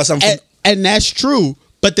up because I'm from and that's true.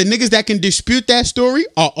 But the niggas that can dispute that story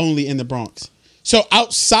are only in the Bronx. So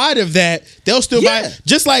outside of that, they'll still buy.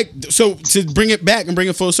 Just like, so to bring it back and bring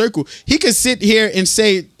it full circle, he could sit here and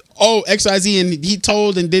say, oh, XYZ, and he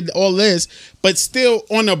told and did all this, but still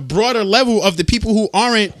on a broader level of the people who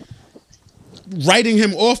aren't writing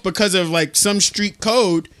him off because of like some street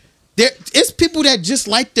code, it's people that just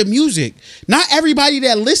like the music. Not everybody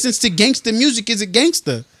that listens to gangster music is a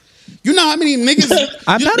gangster. You know how many niggas?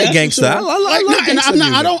 I'm not a gangster. I like gangster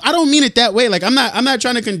music. I don't mean it that way. Like I'm not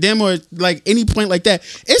trying to condemn or like any point like that.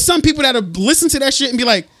 It's some people that'll listen to that shit and be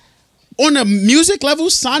like, on the music level,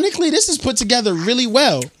 sonically, this is put together really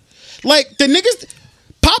well. Like the niggas.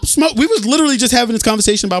 Pop Smoke, we was literally just having this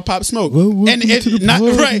conversation about Pop Smoke. And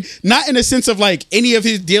not in a sense of like any of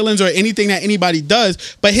his dealings or anything that anybody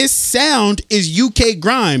does, but his sound is UK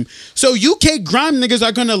grime. So UK grime niggas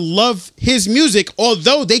are gonna love his music,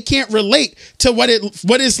 although they can't relate to what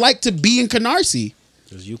it's like to be in Canarsie.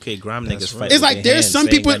 Those UK grime niggas fight. It's like there's some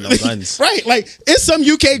people, no guns. right? Like it's some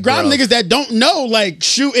UK grime niggas that don't know like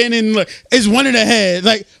shooting and like, is one in the head.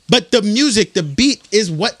 Like, but the music, the beat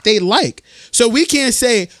is what they like. So we can't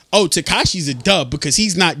say, oh, Tekashi's a dub because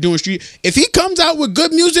he's not doing street. If he comes out with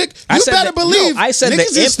good music, you better believe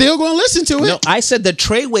niggas is still gonna listen to it. No, I said the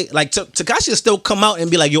Treyway, like Tekashi will still come out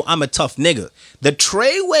and be like, yo, I'm a tough nigga. The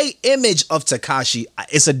Treyway image of Tekashi,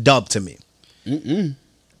 it's a dub to me. You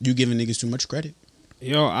giving niggas too much credit.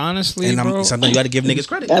 Yo, honestly, bro. Sometimes you got to give niggas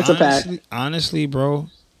credit. That's a fact. Honestly, bro,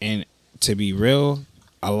 and to be real,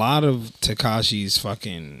 a lot of Tekashi's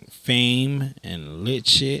fucking fame and lit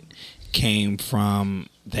shit came from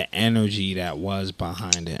the energy that was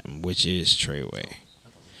behind him, which is Treyway.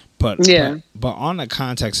 But on the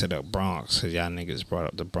context of the Bronx, because y'all niggas brought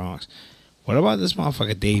up the Bronx, what about this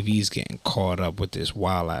motherfucker Dave East getting caught up with this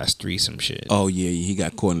wild ass threesome shit? Oh yeah, he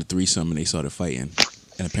got caught in the threesome and they started fighting.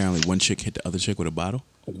 And apparently one chick hit the other chick with a bottle.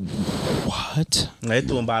 What? They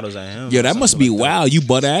throwing bottles at him. Yeah, that must be wild. You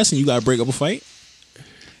butt ass and you gotta break up a fight?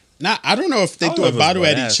 Nah, I don't know if they threw a bottle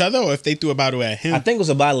at each other or if they threw a bottle at him. I think it was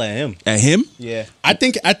a bottle at him. At him? Yeah. I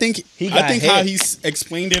think hit. how he's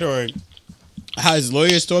explained it or how his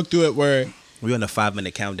lawyers talked through it where we on the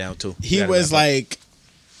 5-minute countdown too. He was like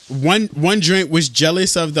one joint was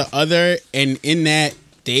jealous of the other and in that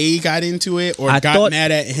they got into it or got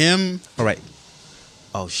mad at him. All right.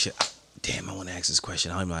 Oh shit. Damn, I want to ask this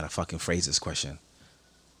question. I don't even know how to fucking phrase this question.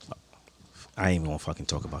 I ain't even gonna fucking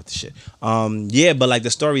talk about this shit. Yeah, but like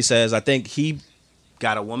the story says, I think he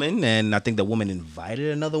got a woman, and I think the woman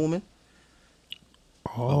invited another woman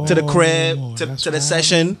to the crib, to the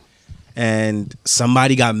session, and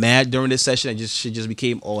somebody got mad during this session, and shit just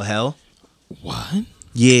became all hell. What?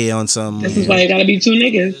 Yeah, on some. This is why you gotta be two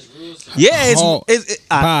niggas. Yeah,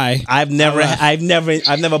 bye. I've never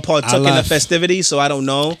partook in the festivities, so I don't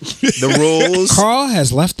know the rules. Carl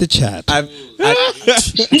has left the chat.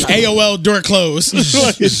 AOL door closed.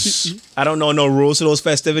 I don't know no rules to those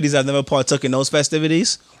festivities. I've never partook in those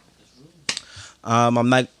festivities. I'm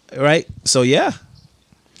not right. So yeah,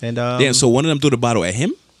 and damn. So one of them threw the bottle at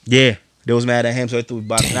him. Yeah, they was mad at him, so they threw the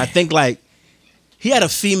bottle. And I think like he had a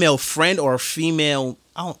female friend or another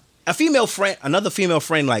female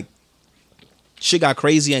friend like. Shit got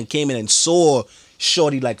crazy and came in and saw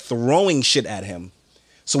Shorty like throwing shit at him.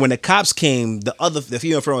 So when the cops came, the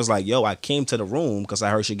female friend was like, "Yo, I came to the room because I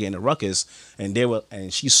heard she getting a ruckus," and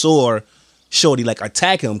she saw Shorty like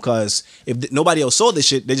attack him because if nobody else saw this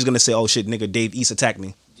shit, they're just gonna say, "Oh shit, nigga, Dave East attacked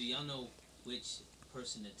me." Do y'all know which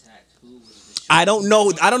person attacked who? I don't know.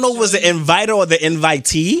 If it was the inviter or the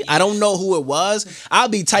invitee. I don't know who it was. I'll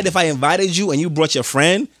be tight if I invited you and you brought your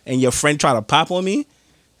friend and your friend tried to pop on me.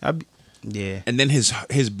 Yeah. And then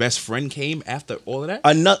his best friend came after all of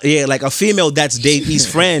that? Like a female that's Dave East's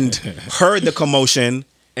friend heard the commotion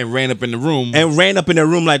and ran up in the room.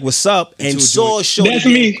 Like, what's up? And saw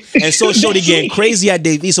Shorty getting crazy at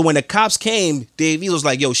Dave East. So when the cops came, Dave East was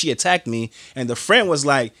like, yo, she attacked me. And the friend was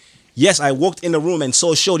like, yes, I walked in the room and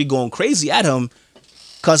saw Shorty going crazy at him.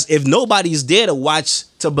 Cause if nobody's there to watch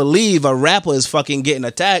to believe a rapper is fucking getting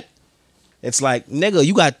attacked, it's like, nigga,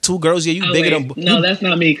 you got two girls here, you bigger than... No, that's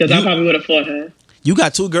not me, because I probably would have fought her. You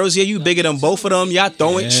got two girls here, you bigger than both of them. Y'all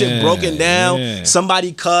throwing shit broken down. Yeah.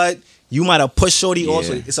 Somebody cut. You might have pushed Shorty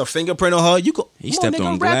also. It's a fingerprint on her. He stepped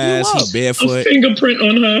on glass. He barefoot. A fingerprint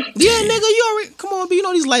on her. Yeah, nigga, you already... Come on, B. You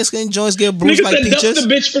know these light-skinned joints get bruised like peaches. Dump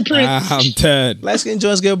the bitch for print. I'm dead. Light-skinned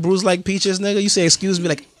joints get bruised like peaches, nigga. You say, excuse me,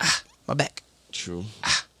 like, my back. True.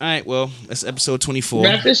 All right, well, that's episode 24.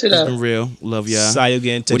 Wrap this shit up. It's been real. Love y'all. Sayo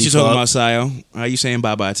getting titty What you talking about, Sayo? How you saying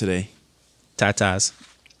bye-bye today? Tatas.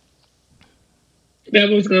 That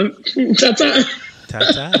was good. Ta-ta.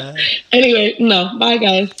 Ta-ta. Anyway, no. Bye,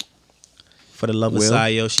 guys. For the love of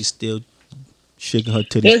Sayo, she's still shaking her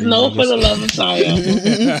titties. There's no for the love of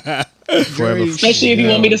Sayo. Forever. Especially if you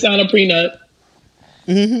want me to sign a prenup.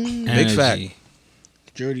 Big fact.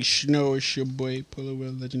 Jordy Snow, it's your boy, Puller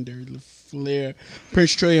Will, Legendary LaFlair,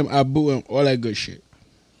 Prince Trillium, Abu, and all that good shit.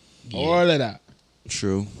 Yeah. All of that.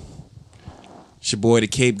 True. It's your boy, the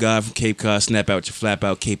Cape God from Cape Cod. Snap out your flap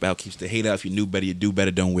out. Cape out keeps the hate out. If you knew better, you do better.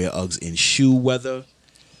 Don't wear Uggs in shoe weather.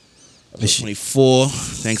 Episode 24.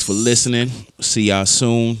 Thanks for listening. See y'all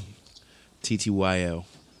soon. TTYL.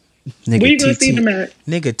 Nigga, Where you gonna see them at?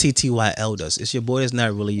 Nigga, TTYL does. It's your boy. It's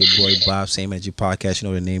not really your boy Bob. Same as your podcast. You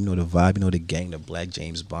know the name, you know the vibe, you know the gang, the Black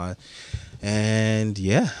James Bond. And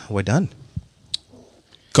yeah, we're done.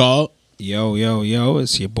 Call. Yo, yo, yo,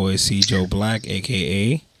 it's your boy C. Joe Black,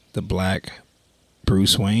 a.k.a. the Black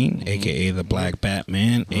Bruce Wayne, a.k.a. the Black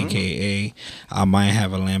Batman, a.k.a. I might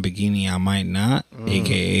have a Lamborghini, I might not,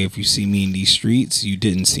 a.k.a. if you see me in these streets, you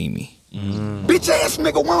didn't see me. Bitch ass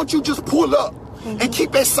nigga, why don't you just pull up and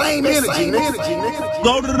keep that same energy, nigga?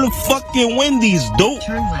 Go to the fucking Wendy's, dope.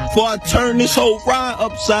 Before I turn this whole ride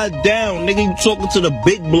upside down, nigga. You talking to the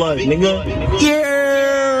big blood, nigga.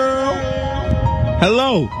 Yeah.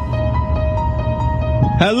 Hello.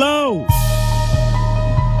 Hello.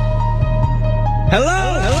 Hello.